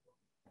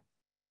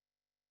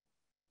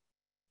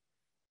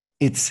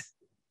it's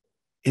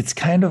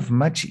kind of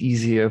much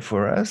easier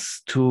for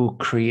us to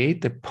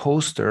create a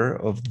poster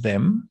of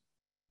them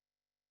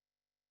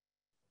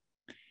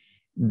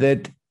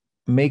that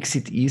makes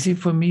it easy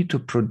for me to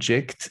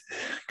project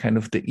kind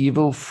of the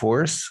evil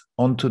force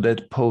onto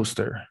that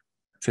poster.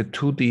 It's a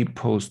 2D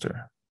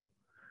poster.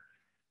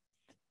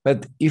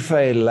 But if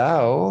I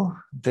allow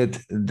that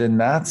the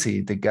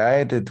Nazi, the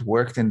guy that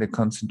worked in the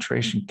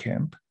concentration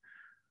camp,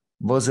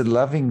 was a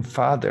loving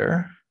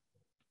father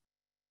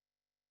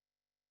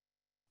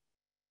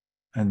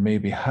and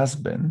maybe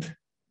husband,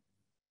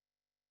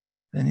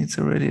 then it's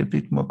already a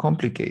bit more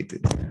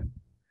complicated.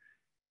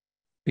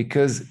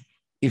 Because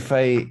if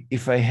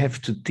I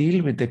have to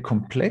deal with the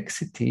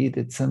complexity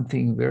that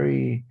something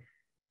very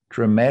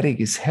dramatic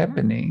is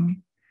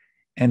happening,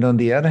 and on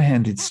the other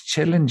hand, it's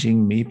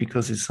challenging me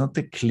because it's not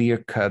a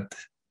clear-cut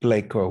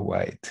black or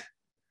white.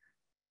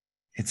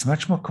 It's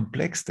much more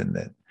complex than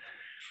that.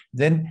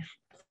 Then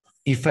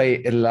if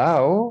I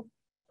allow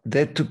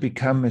that to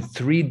become a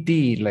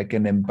 3D, like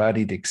an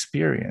embodied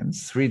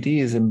experience, 3D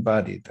is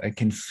embodied. I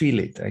can feel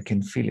it.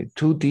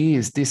 2D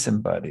is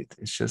disembodied.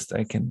 It's just,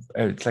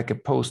 it's like a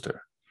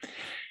poster.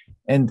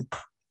 And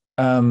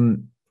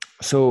and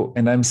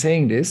I'm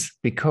saying this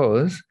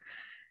because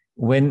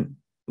when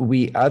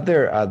we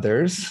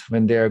others,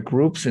 when there are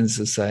groups in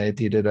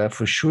society that are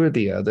for sure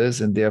the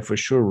others and they are for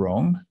sure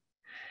wrong,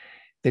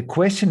 the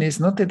question is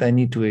not that I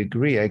need to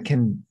agree. I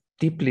can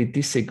deeply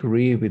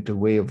disagree with the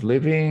way of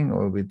living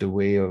or with the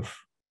way of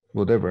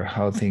whatever,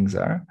 how things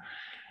are.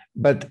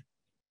 But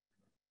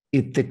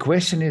the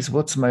question is,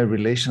 what's my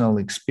relational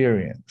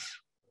experience?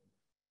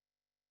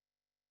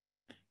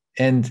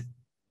 And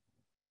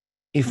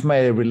if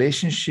my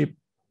relationship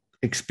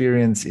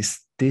experience is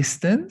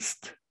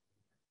distanced,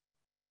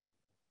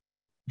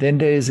 then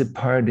there is a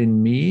part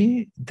in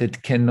me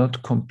that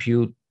cannot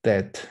compute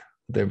that,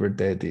 whatever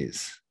that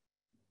is.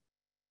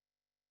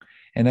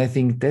 And I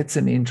think that's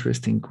an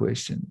interesting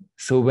question.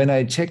 So when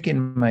I check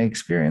in my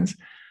experience,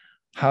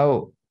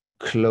 how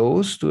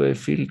close do I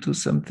feel to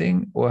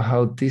something, or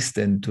how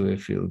distant do I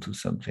feel to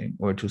something,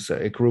 or to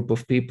a group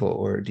of people,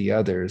 or the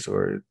others,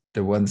 or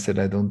the ones that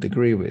I don't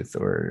agree with,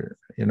 or,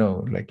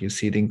 like you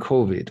see it in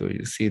COVID, or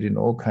you see it in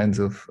all kinds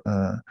of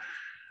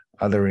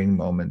othering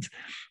moments.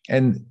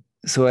 And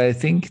so I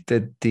think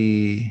that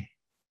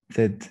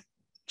that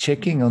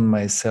checking on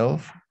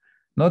myself,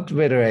 not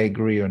whether I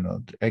agree or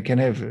not, I can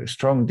have a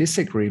strong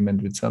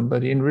disagreement with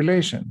somebody in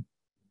relation,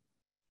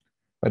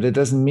 but it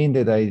doesn't mean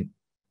that I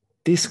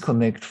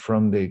disconnect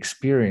from the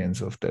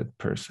experience of that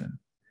person.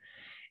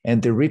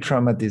 And the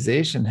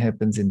re-traumatization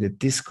happens in the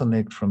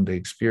disconnect from the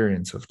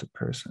experience of the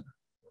person,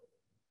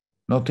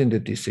 not in the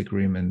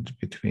disagreement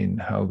between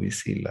how we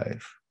see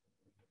life.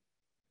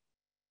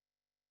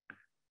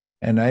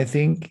 And I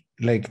think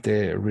like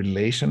the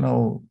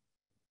relational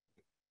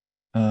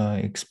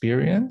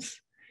experience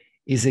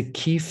is a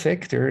key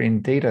factor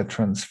in data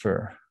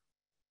transfer,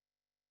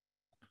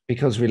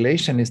 because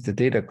relation is the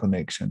data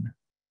connection.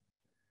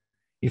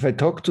 If I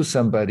talk to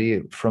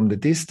somebody from the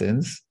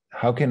distance,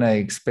 how can I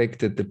expect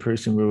that the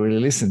person will really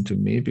listen to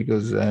me,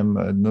 because I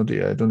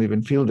don't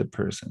even feel the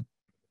person.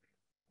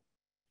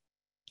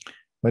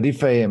 But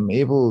if I am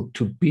able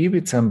to be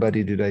with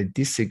somebody that I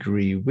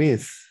disagree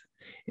with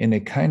in a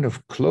kind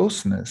of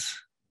closeness,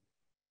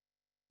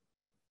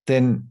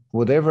 then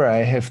whatever I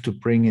have to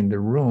bring in the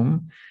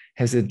room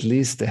has at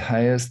least the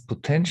highest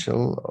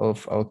potential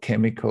of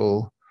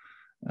alchemical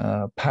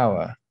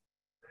power.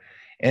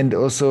 And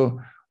also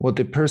what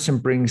the person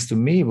brings to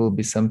me will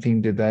be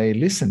something that I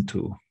listen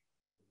to.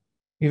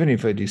 even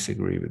if I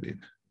disagree with it.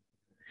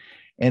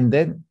 And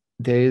then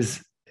there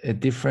is a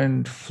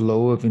different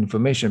flow of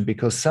information,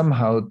 because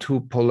somehow two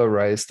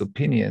polarized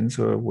opinions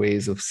or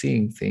ways of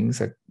seeing things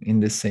are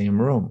in the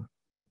same room.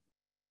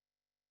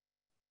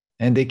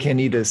 And they can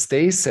either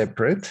stay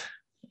separate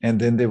and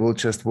then they will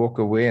just walk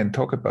away and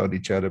talk about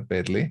each other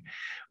badly,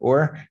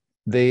 or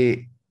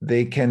they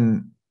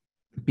can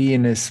be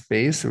in a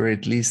space where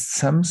at least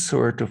some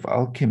sort of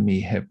alchemy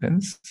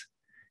happens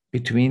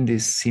between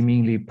these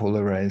seemingly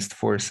polarized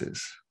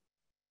forces.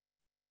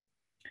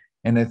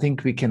 And I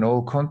think we can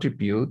all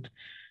contribute,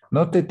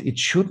 not that it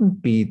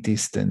shouldn't be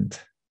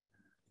distant,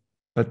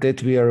 but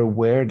that we are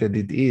aware that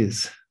it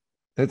is.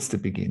 That's the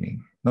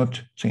beginning.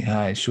 Not saying,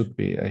 I should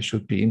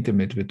be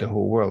intimate with the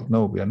whole world.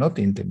 No, we are not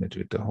intimate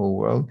with the whole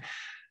world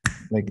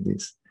like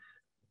this.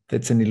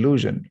 That's an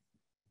illusion.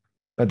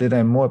 But that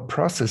I'm more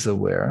process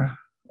aware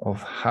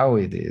of how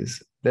it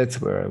is,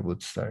 that's where I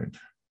would start.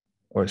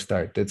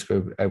 That's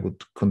where I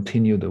would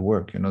continue the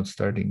work. You're not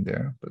starting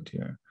there, but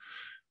yeah.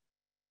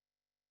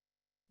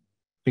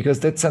 Because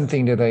that's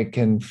something that I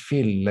can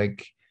feel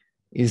like,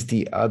 is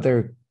the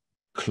other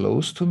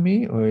close to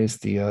me or is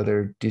the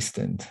other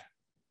distant?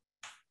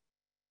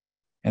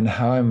 And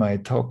how am I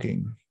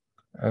talking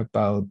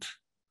about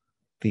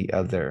the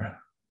other?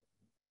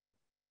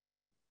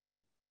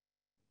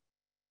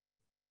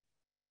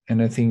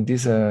 And I think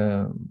these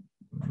are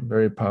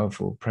very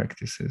powerful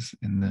practices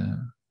in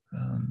the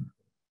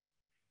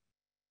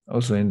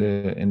also in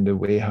the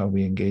way how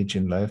we engage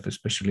in life,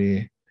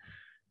 especially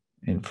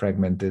in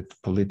fragmented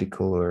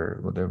political or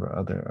whatever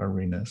other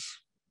arenas.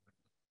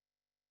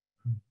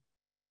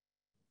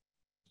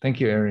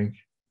 Thank you, Eric.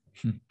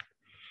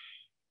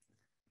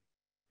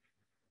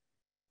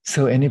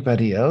 So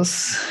anybody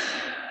else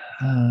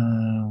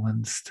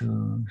wants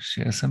to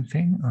share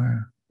something?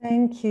 Or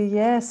Thank you.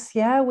 Yes.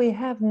 Yeah, we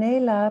have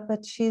Nela,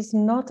 but she's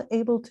not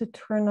able to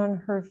turn on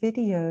her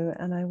video.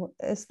 And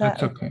is that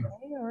that's okay?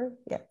 Or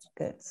yeah,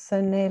 good.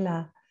 So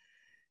Nela,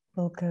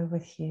 we'll go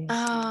with you.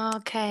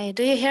 Okay.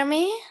 Do you hear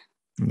me?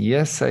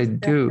 Yes, I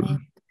do.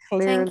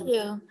 Clearly. Thank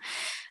you.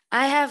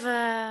 I have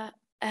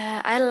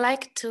I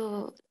like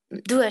to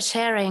do a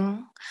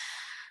sharing.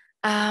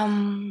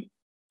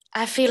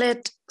 I feel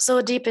it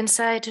so deep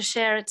inside to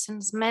share it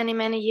since many,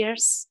 many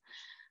years.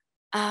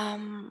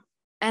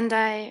 And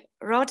I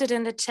wrote it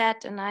in the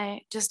chat and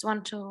I just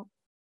want to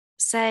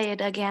say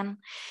it again.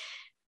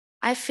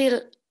 I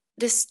feel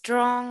this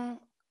strong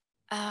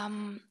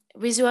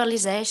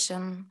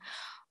visualization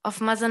of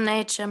Mother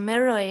Nature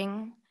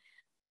mirroring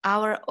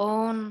our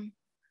own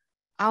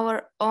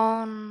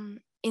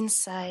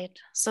inside.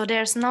 So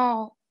there's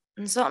no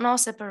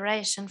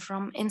separation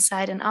from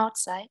inside and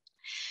outside.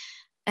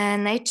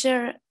 And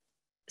nature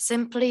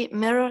simply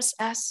mirrors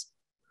us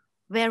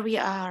where we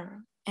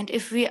are. And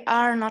if we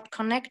are not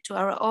connected to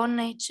our own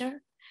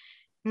nature,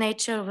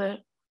 nature will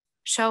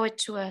show it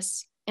to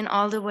us in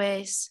all the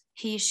ways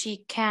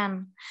she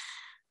can.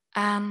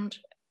 And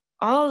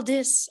all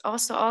this,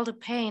 also all the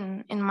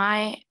pain in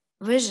my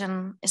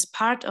vision, is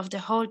part of the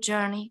whole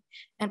journey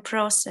and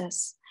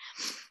process.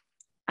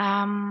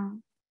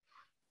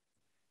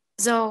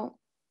 So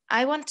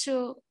I want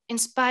to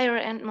inspire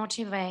and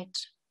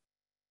motivate.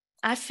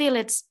 I feel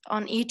it's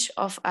on each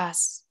of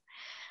us.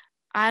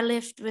 I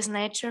lived with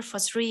nature for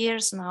 3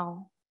 years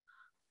now.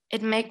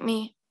 It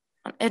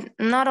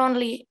not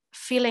only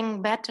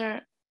feeling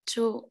better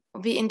to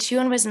be in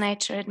tune with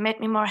nature, it made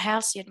me more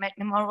healthy, it made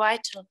me more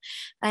vital.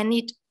 I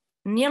need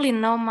nearly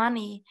no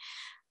money.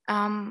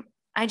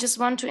 I just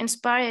want to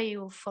inspire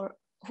you, for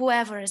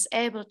whoever is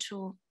able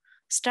to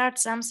start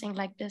something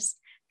like this,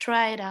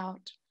 try it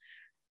out.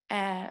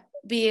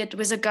 Be it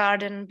with a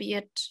garden, be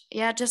it,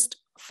 just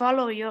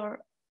follow your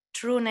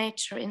true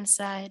nature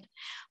inside.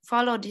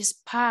 Follow this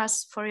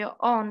path for your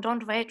own.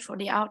 Don't wait for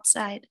the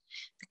outside,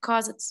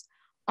 because it's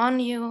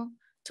on you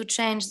to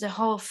change the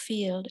whole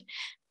field.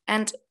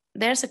 And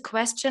there's a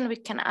question we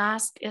can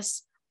ask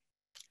is,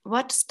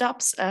 what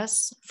stops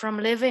us from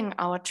living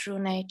our true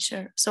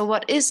nature? So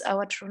what is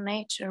our true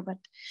nature? But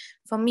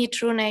for me,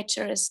 true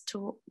nature is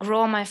to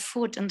grow my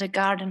food in the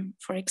garden,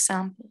 for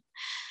example.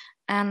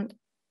 And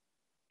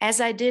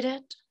as I did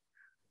it,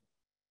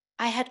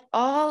 I had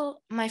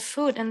all my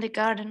food in the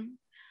garden,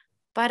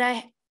 but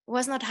I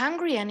was not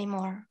hungry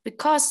anymore,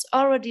 because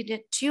already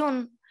the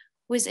tune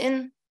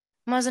within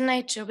Mother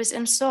Nature,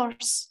 within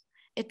Source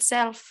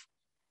itself,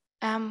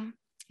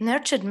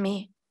 nurtured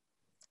me.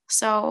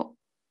 So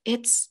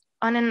it's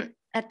on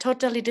a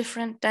totally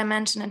different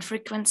dimension and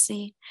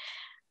frequency.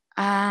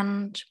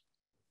 And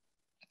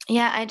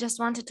I just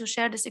wanted to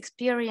share this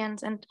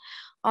experience and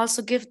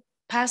also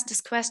pass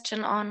this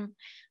question on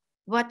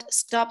what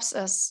stops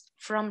us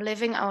from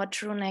living our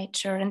true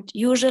nature. And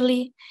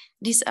usually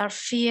these are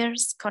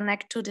fears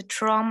connected to the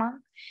trauma.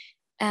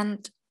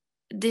 And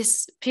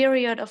this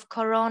period of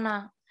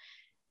Corona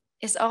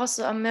is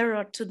also a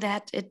mirror to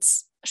that.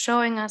 It's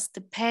showing us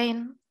the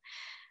pain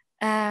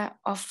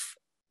of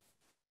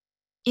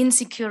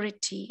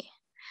insecurity,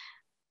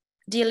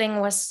 dealing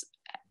with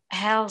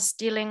health,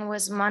 dealing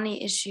with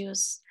money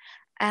issues.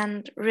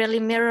 and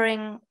really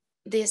mirroring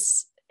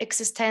these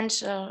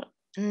existential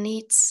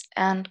needs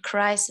and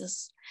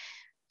crises,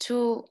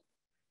 to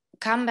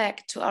come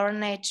back to our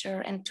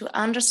nature and to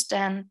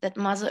understand that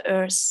Mother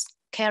Earth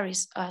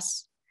carries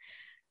us.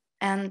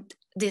 And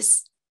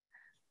this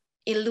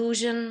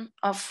illusion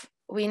of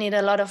we need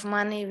a lot of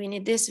money, we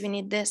need this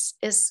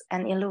is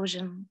an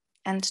illusion.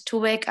 And to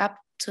wake up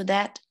to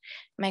that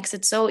makes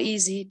it so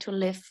easy to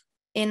live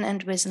in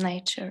and with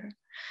nature.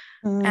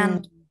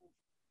 And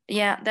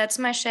yeah, that's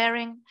my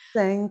sharing.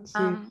 Thank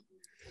you.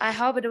 I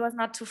hope it was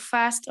not too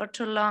fast or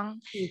too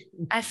long.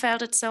 I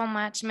felt it so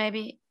much.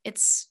 Maybe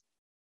it's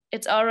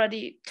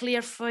already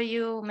clear for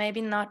you,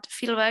 maybe not.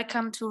 Feel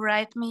welcome to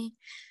write me.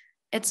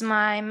 It's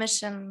my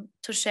mission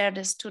to share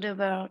this to the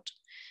world,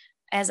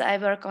 as I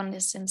work on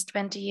this since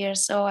 20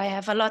 years. So I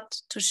have a lot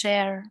to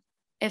share.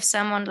 If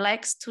someone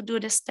likes to do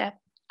this step,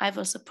 I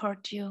will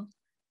support you.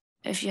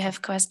 If you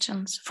have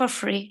questions, for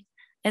free.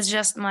 It's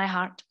just my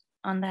heart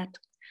on that.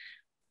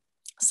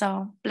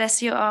 So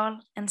bless you all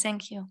and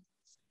thank you.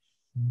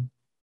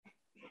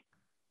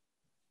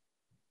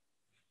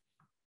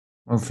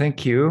 Well,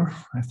 thank you.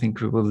 I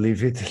think we will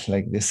leave it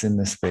like this in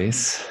the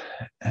space,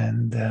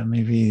 and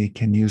maybe we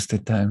can use the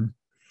time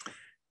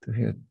to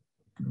hear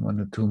one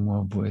or two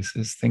more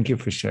voices. Thank you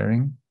for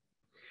sharing.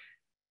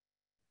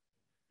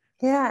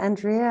 Yeah,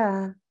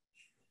 Andrea,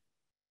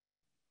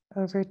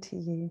 over to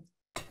you.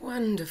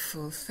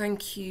 Wonderful.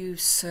 Thank you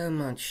so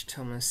much,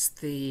 Thomas.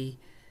 The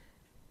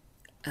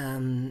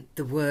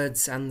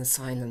words and the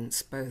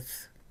silence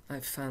both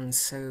I've found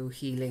so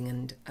healing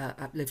and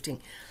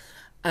uplifting.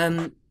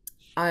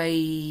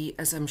 I,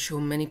 as I'm sure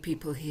many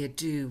people here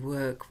do,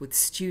 work with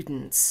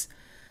students,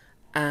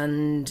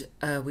 and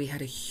we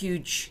had a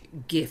huge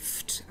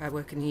gift. I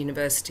work in a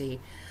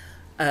university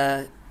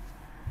in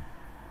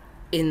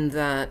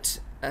that,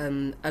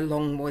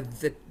 along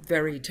with the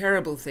very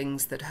terrible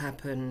things that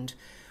happened,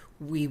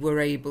 we were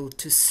able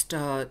to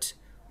start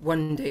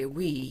one day a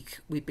week.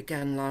 We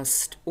began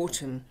last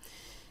autumn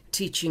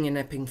teaching in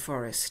Epping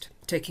Forest,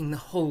 taking the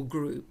whole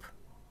group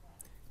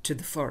to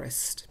the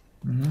forest.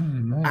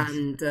 Nice.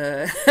 And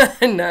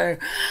no,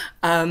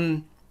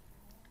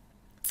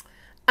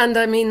 and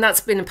I mean,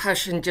 that's been a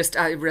passion.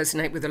 I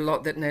resonate with a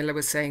lot that Nela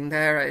was saying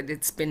there.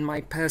 It's been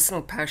my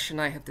personal passion.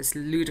 I have this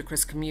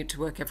ludicrous commute to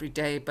work every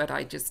day, but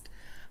I just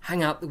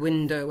hang out the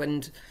window.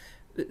 And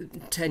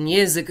 10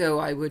 years ago,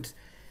 I would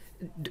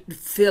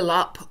fill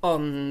up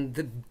on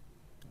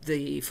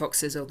the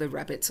foxes or the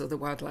rabbits or the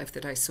wildlife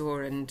that I saw,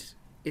 and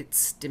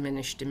it's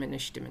diminished.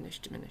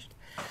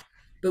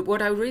 But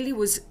what I really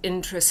was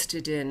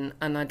interested in,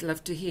 and I'd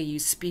love to hear you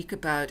speak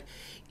about,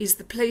 is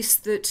the place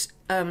that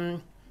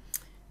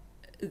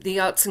the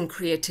arts and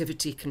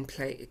creativity can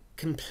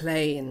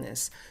play in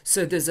this.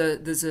 So there's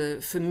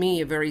a for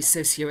me a very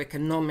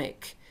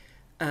socioeconomic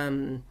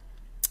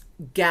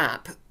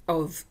gap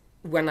of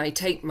when I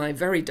take my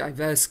very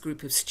diverse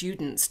group of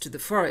students to the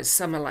forest.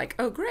 Some are like,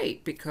 oh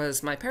great,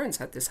 because my parents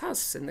had this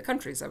house in the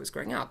country as I was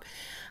growing up.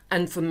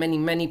 And for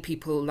many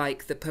people,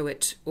 like the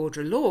poet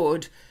Audre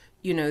Lorde,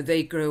 you know,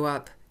 they grow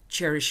up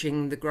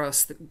cherishing the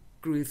grass that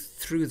grew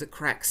through the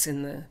cracks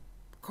in the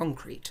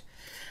concrete.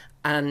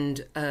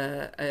 And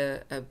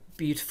a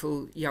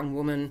beautiful young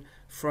woman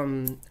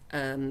from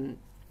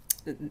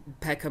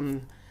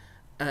Peckham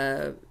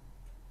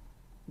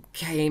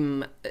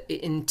came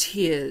in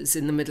tears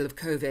in the middle of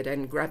COVID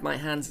and grabbed my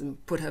hands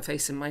and put her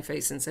face in my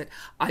face and said,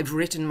 I've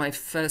written my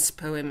first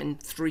poem in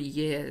 3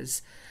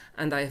 years,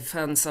 and I have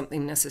found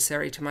something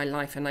necessary to my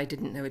life and I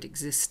didn't know it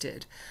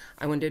existed.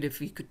 I wondered if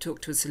you could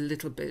talk to us a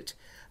little bit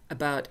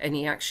about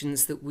any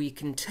actions that we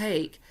can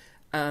take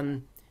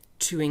to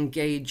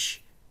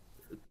engage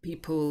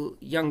people,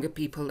 younger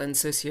people and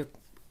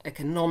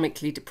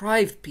socioeconomically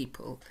deprived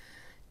people,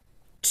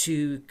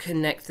 to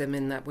connect them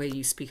in that way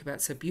you speak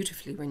about so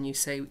beautifully when you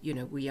say, you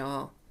know, we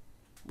are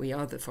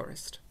the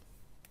forest.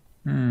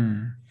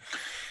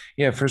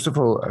 Yeah, first of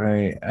all,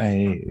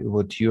 I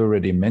what you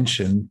already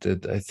mentioned,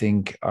 that I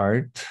think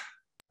art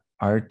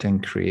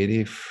and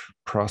creative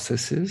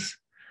processes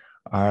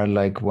are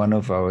like one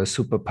of our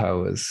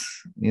superpowers,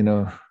 you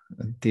know,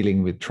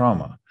 dealing with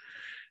trauma.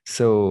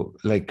 So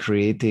like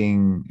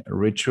creating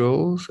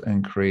rituals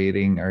and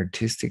creating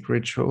artistic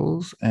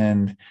rituals,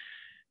 and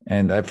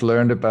I've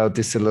learned about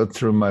this a lot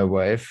through my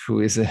wife,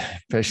 who is a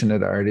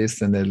passionate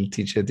artist and a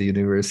teacher at the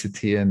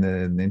university and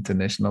an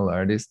international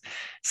artist.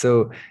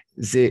 So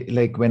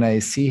like when I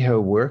see her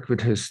work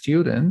with her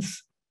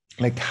students,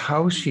 like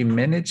how she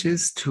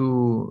manages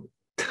to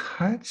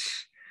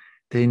touch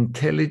the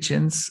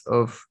intelligence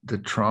of the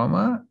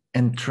trauma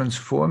and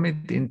transform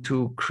it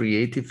into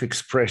creative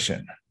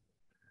expression.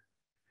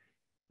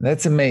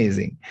 That's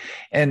amazing.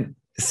 And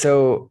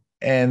so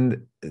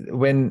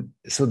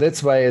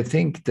that's why I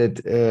think that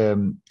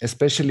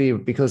especially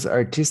because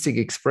artistic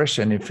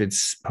expression, if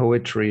it's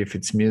poetry, if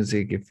it's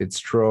music, if it's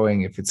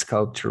drawing, if it's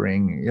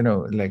sculpturing, you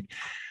know, like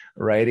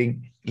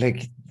writing,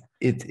 like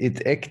it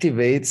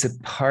activates a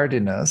part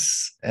in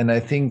us. And I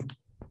think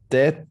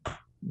that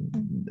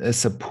a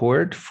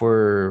support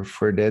for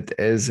that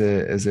as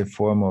a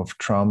form of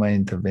trauma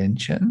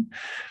intervention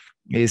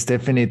is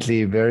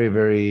definitely very,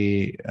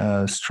 very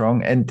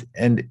strong, and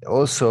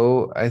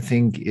also I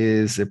think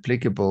is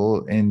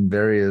applicable in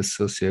various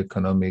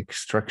socioeconomic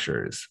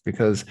structures,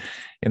 because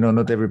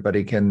not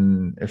everybody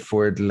can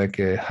afford like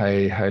a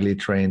highly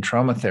trained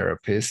trauma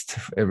therapist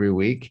every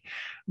week,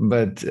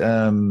 but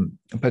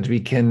we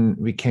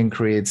can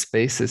create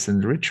spaces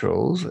and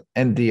rituals.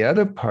 And the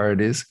other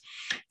part is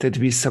that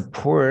we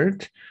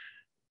support,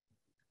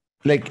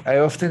 like I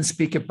often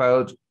speak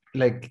about,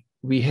 like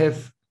we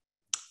have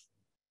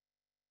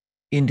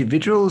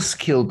individual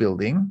skill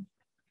building,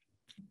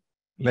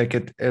 like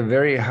a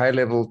very high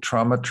level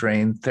trauma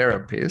trained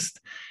therapist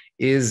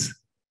is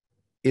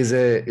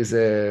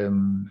a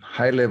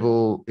high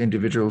level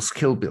individual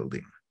skill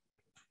building.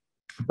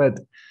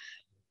 But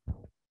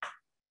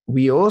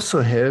we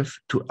also have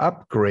to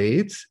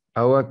upgrade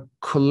our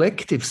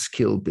collective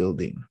skill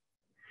building,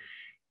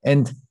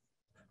 and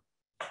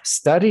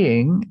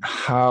studying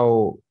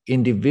how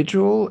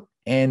individual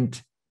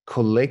and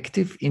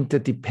collective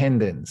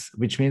interdependence,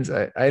 which means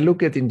I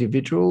look at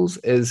individuals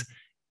as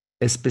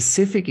a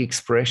specific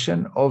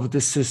expression of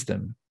the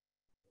system,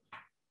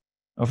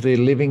 of the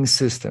living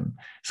system.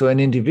 So an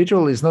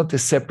individual is not a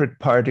separate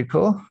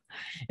particle.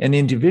 An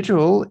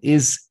individual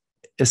is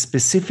a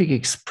specific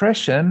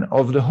expression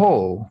of the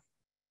whole.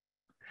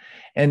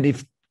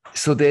 And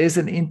so there is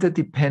an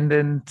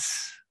interdependent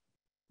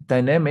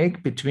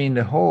dynamic between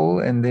the whole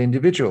and the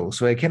individual.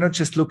 So I cannot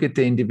just look at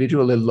the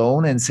individual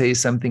alone and say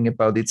something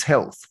about its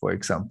health, for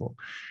example.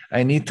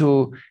 I need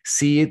to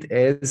see it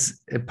as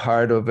a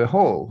part of a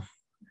whole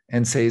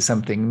and say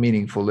something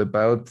meaningful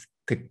about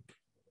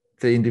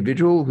the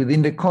individual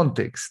within the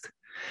context.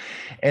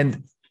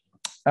 And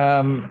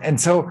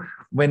so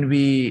when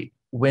we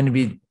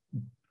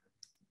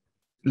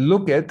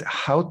look at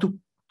how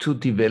to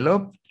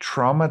develop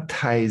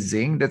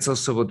traumatizing, that's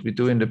also what we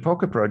do in the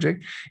Pocket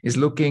Project, is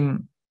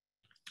looking,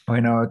 or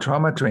in our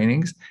trauma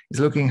trainings, is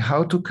looking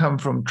how to come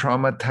from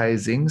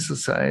traumatizing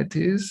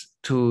societies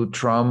to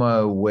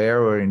trauma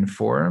aware or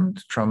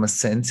informed, trauma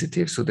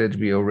sensitive, so that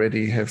we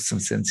already have some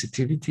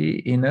sensitivity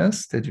in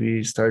us, that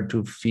we start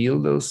to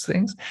feel those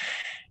things,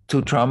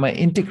 to trauma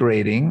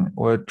integrating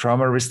or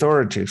trauma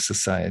restorative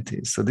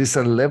societies. So these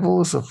are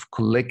levels of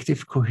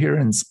collective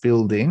coherence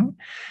building.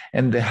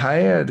 And the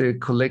higher the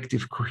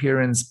collective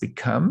coherence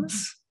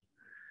becomes,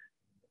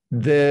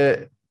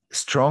 the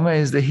stronger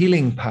is the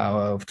healing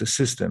power of the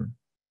system,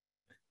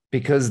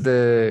 because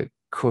the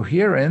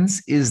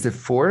coherence is the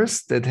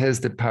force that has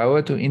the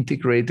power to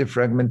integrate the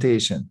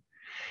fragmentation.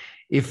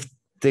 If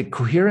the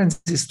coherence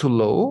is too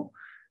low,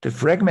 the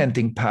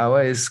fragmenting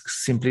power is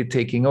simply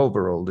taking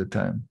over all the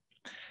time.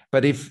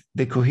 But if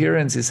the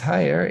coherence is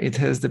higher, it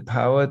has the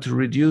power to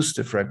reduce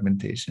the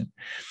fragmentation.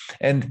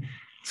 And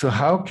so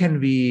how can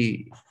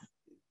we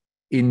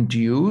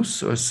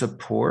induce or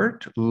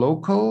support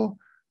local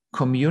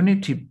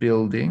community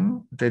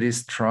building that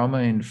is trauma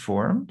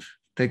informed,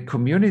 that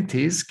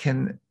communities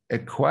can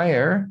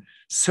acquire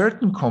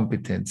certain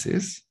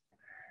competencies?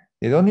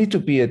 They don't need to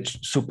be a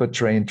super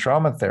trained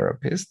trauma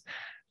therapist,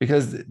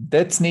 because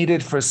that's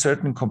needed for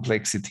certain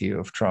complexity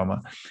of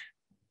trauma.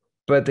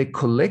 But the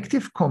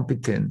collective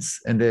competence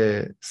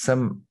and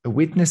some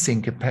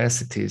witnessing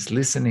capacities,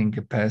 listening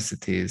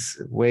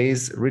capacities,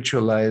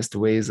 ritualized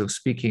ways of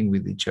speaking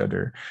with each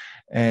other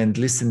and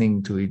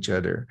listening to each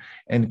other,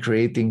 and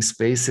creating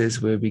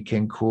spaces where we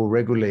can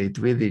co-regulate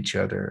with each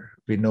other.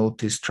 We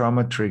notice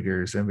trauma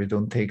triggers and we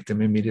don't take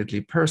them immediately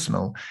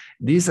personal.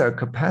 These are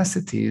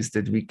capacities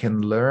that we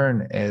can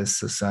learn as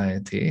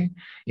society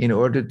in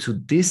order to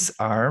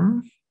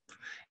disarm,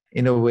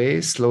 in a way,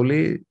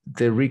 slowly,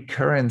 the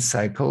recurrent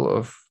cycle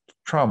of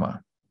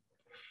trauma.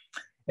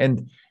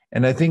 And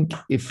I think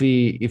if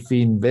we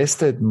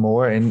invested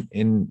more in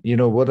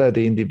what are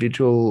the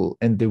individual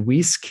and the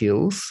we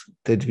skills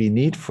that we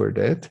need for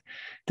that,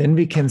 then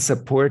we can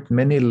support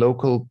many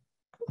local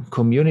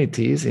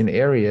communities in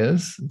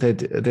areas that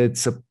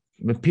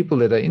people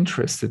that are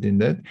interested in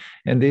that,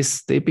 and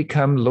they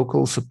become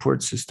local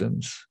support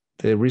systems.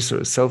 They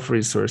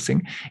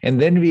self-resourcing,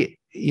 and then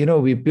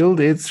we build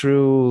it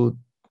through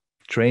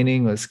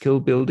training or skill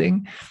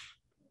building.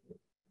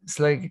 It's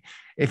like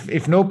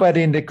if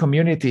nobody in the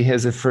community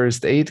has a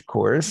first aid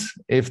course,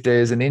 if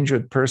there's an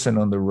injured person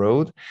on the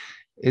road,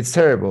 it's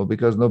terrible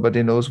because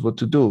nobody knows what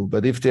to do.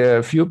 But if there are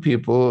a few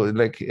people,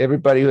 like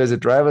everybody who has a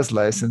driver's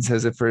license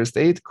has a first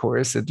aid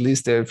course, at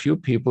least there are a few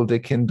people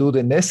that can do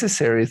the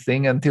necessary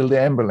thing until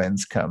the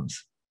ambulance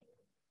comes.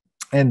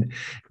 And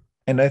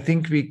I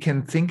think we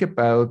can think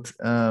about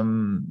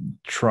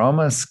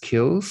trauma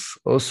skills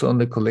also on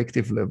the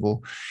collective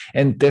level,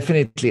 and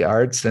definitely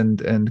arts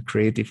and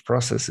creative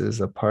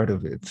processes are part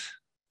of it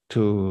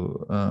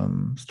to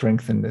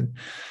strengthen it.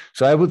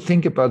 So I would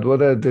think about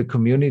what are the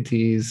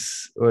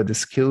communities or the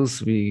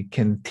skills we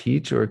can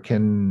teach or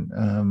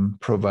can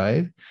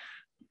provide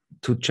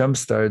to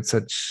jumpstart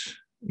such,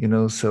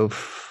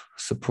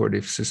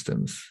 self-supportive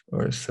systems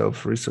or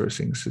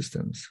self-resourcing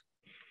systems.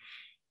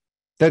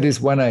 that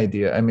is one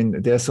idea. I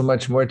mean, there's so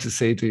much more to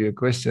say to your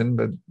question,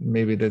 but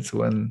maybe that's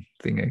one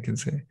thing I can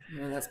say.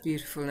 Well, that's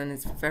beautiful, and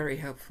it's very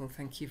helpful.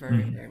 Thank you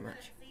very, very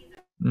much.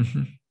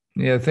 Mm-hmm.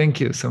 Yeah, thank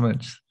you so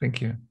much.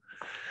 Thank you.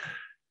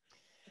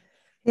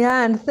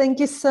 Yeah, and thank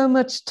you so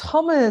much,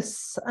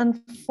 Thomas.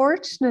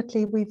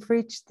 Unfortunately, we've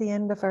reached the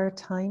end of our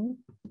time.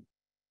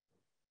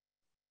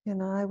 You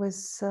know, I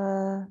was,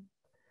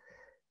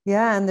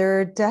 yeah, and there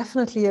are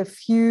definitely a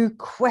few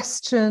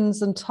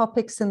questions and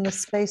topics in the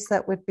space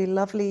that would be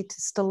lovely to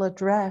still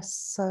address.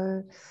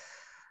 So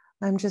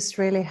I'm just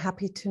really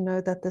happy to know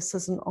that this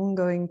is an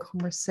ongoing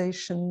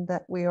conversation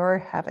that we are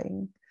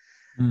having.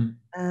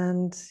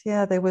 And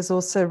yeah, there was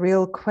also a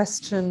real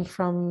question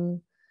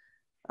from,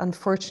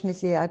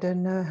 unfortunately, I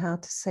don't know how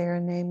to say her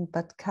name,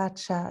 but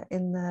Katja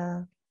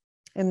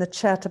in the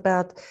chat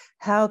about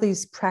how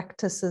these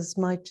practices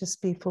might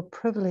just be for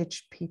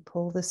privileged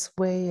people, this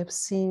way of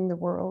seeing the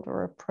world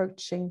or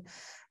approaching,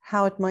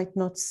 how it might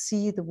not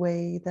see the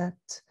way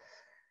that,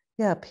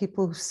 yeah,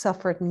 people who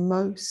suffered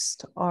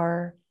most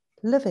are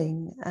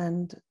living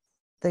and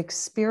the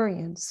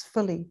experience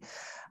fully.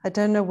 I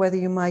don't know whether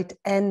you might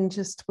end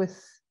just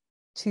with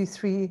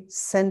 2-3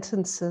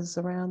 sentences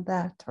around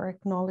that or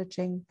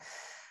acknowledging,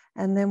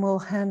 and then we'll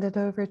hand it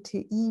over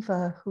to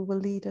Eva, who will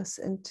lead us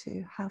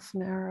into half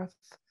an hour of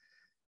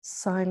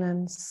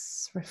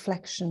silence,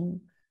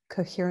 reflection,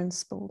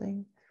 coherence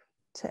building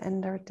to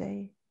end our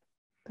day.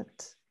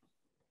 But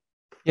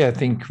yeah, I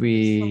think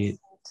we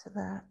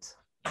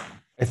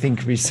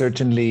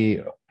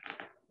certainly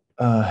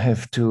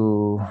have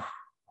to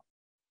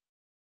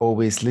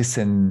always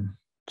listen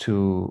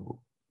to,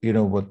 you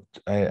know, what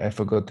I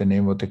forgot the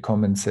name, what the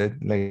comment said,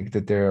 like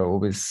that there are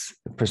always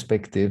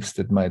perspectives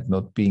that might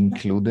not be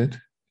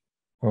included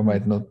or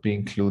might not be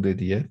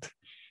included yet.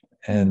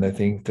 And I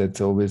think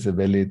that's always a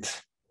valid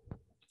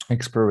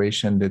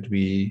exploration, that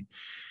we,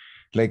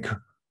 like,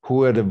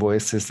 who are the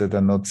voices that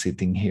are not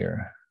sitting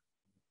here?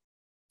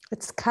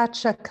 It's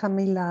Katja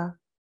Camilla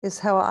is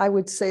how I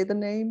would say the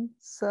name.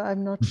 So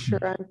I'm not sure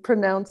I'm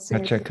pronouncing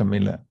Katja it.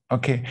 Camilla.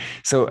 Okay.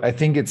 So I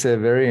think it's a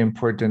very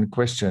important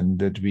question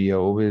that we are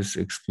always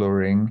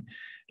exploring,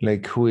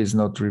 like who is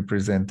not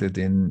represented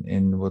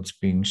in what's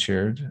being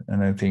shared.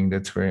 And I think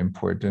that's very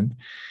important.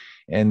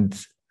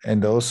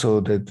 And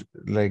also that,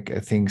 like, I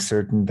think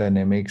certain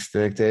dynamics,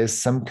 like there is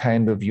some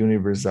kind of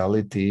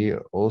universality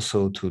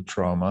also to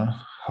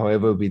trauma,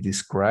 however we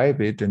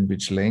describe it and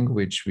which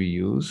language we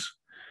use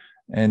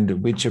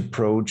and which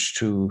approach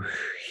to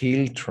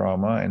heal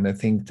trauma. And I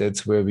think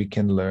that's where we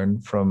can learn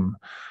from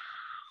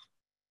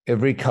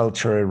every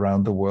culture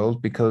around the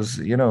world, because,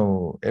 you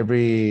know,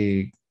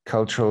 every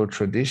cultural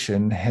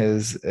tradition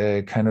has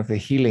a kind of a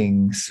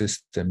healing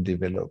system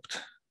developed.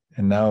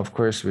 And now, of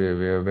course, we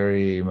are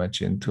very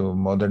much into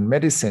modern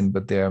medicine,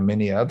 but there are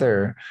many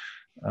other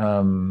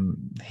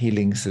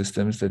healing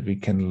systems that we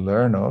can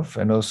learn of,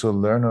 and also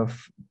learn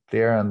of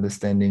their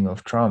understanding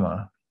of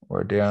trauma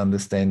or their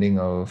understanding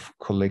of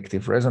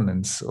collective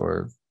resonance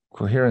or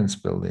coherence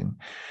building.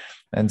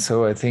 And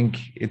so I think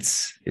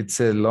it's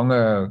a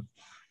longer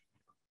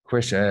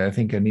question. I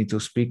think I need to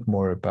speak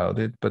more about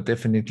it, but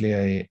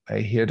definitely I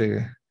hear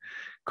the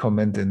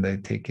comment and I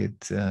take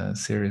it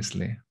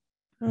seriously.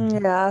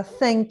 Yeah,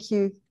 thank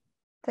you.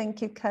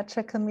 Thank you,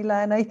 Katja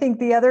Camilla. And I think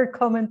the other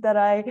comment that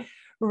I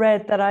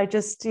read that I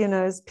just, you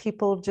know, is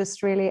people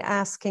just really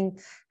asking,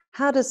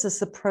 how does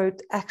this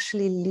approach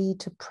actually lead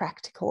to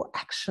practical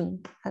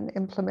action and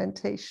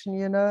implementation,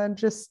 you know, and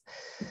just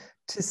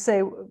to say,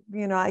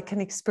 you know, I can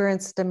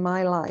experience it in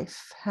my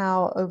life,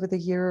 how over the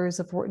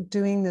years of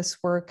doing this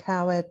work,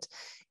 how it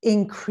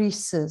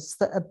increases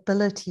the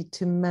ability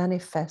to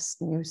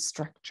manifest new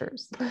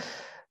structures.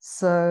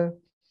 So,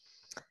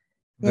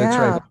 that's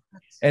yeah. right.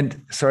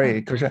 And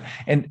sorry, Kosha,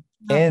 and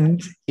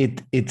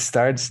it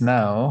starts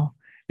now,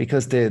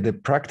 because the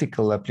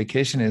practical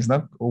application is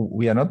not,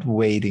 we are not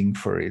waiting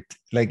for it.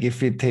 Like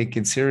if we take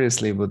it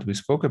seriously, what we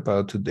spoke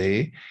about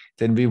today,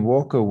 then we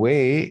walk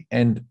away,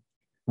 and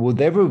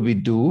whatever we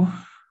do,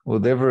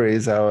 whatever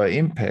is our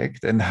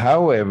impact and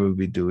however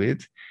we do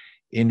it,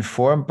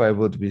 informed by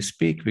what we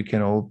speak, we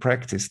can all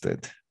practice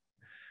that.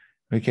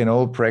 We can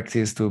all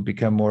practice to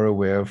become more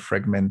aware of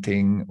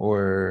fragmenting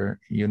or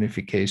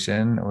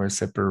unification or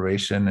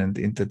separation and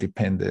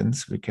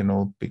interdependence. We can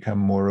all become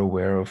more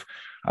aware of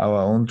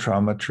our own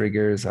trauma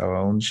triggers, our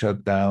own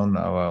shutdown,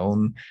 our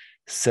own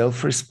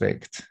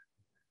self-respect.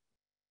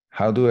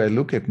 How do I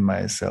look at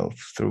myself?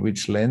 Through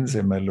which lens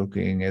am I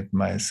looking at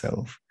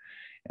myself?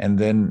 And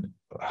then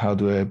how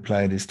do I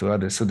apply this to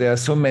others? So there are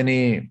so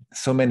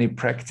many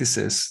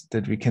practices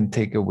that we can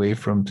take away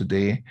from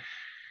today,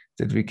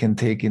 that we can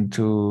take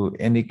into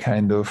any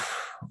kind of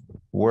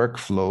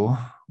workflow,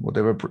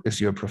 whatever is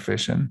your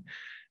profession.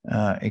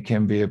 It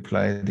can be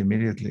applied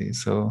immediately.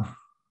 So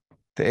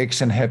the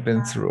action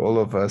happens through all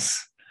of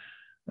us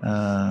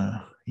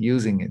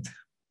using it.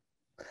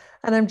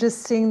 And I'm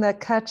just seeing that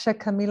Katja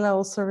Camilla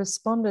also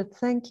responded.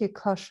 Thank you,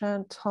 Kosha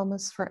and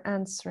Thomas, for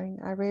answering.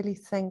 I really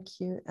thank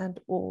you and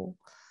all.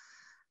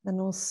 And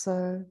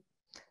also,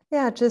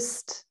 yeah,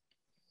 just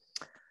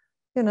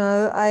You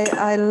know,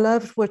 I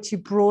loved what you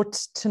brought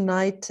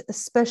tonight,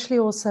 especially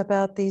also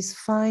about these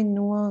fine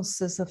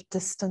nuances of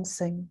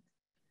distancing.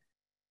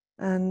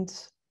 And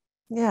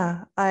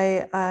yeah,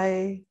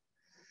 I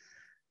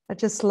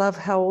just love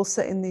how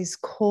also in these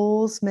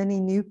calls, many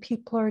new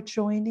people are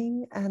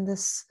joining, and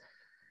this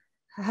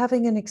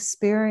having an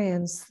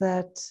experience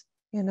that,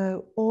 you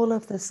know, all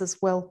of this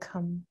is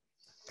welcome.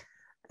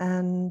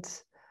 And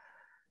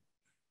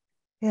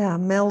yeah,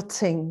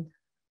 melting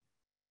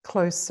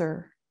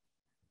closer.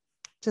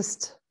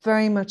 Just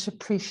very much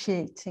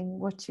appreciating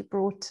what you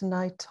brought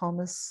tonight,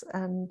 Thomas,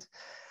 and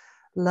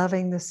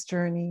loving this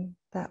journey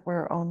that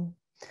we're on.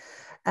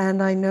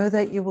 And I know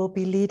that you will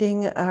be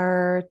leading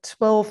our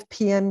 12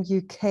 p.m.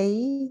 UK,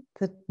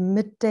 the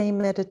midday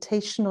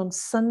meditation on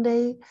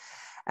Sunday.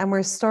 And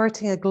we're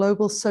starting a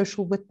global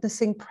social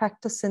witnessing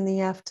practice in the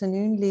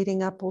afternoon,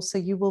 leading up also,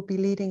 you will be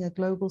leading a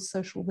global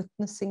social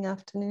witnessing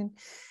afternoon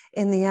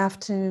in the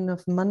afternoon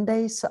of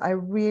Monday. So I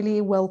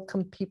really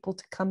welcome people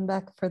to come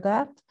back for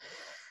that.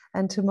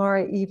 And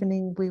tomorrow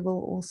evening, we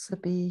will also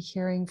be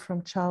hearing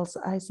from Charles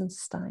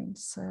Eisenstein.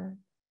 So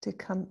to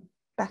come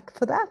back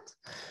for that.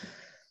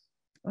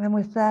 And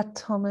with that,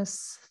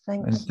 Thomas,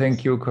 thank you. And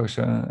thank you,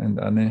 Kosha and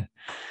Anne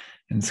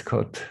and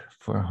Scott,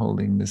 for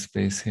holding the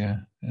space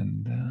here.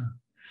 And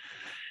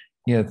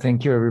yeah,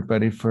 thank you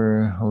everybody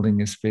for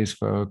holding a space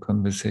for our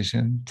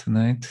conversation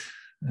tonight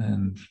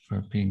and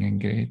for being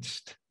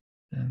engaged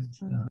and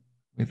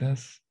with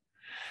us.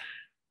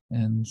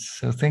 And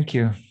so thank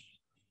you.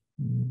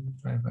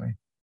 Bye-bye.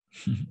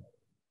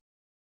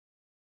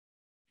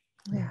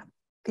 Yeah,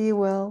 be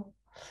well.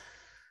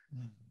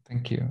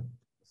 Thank you.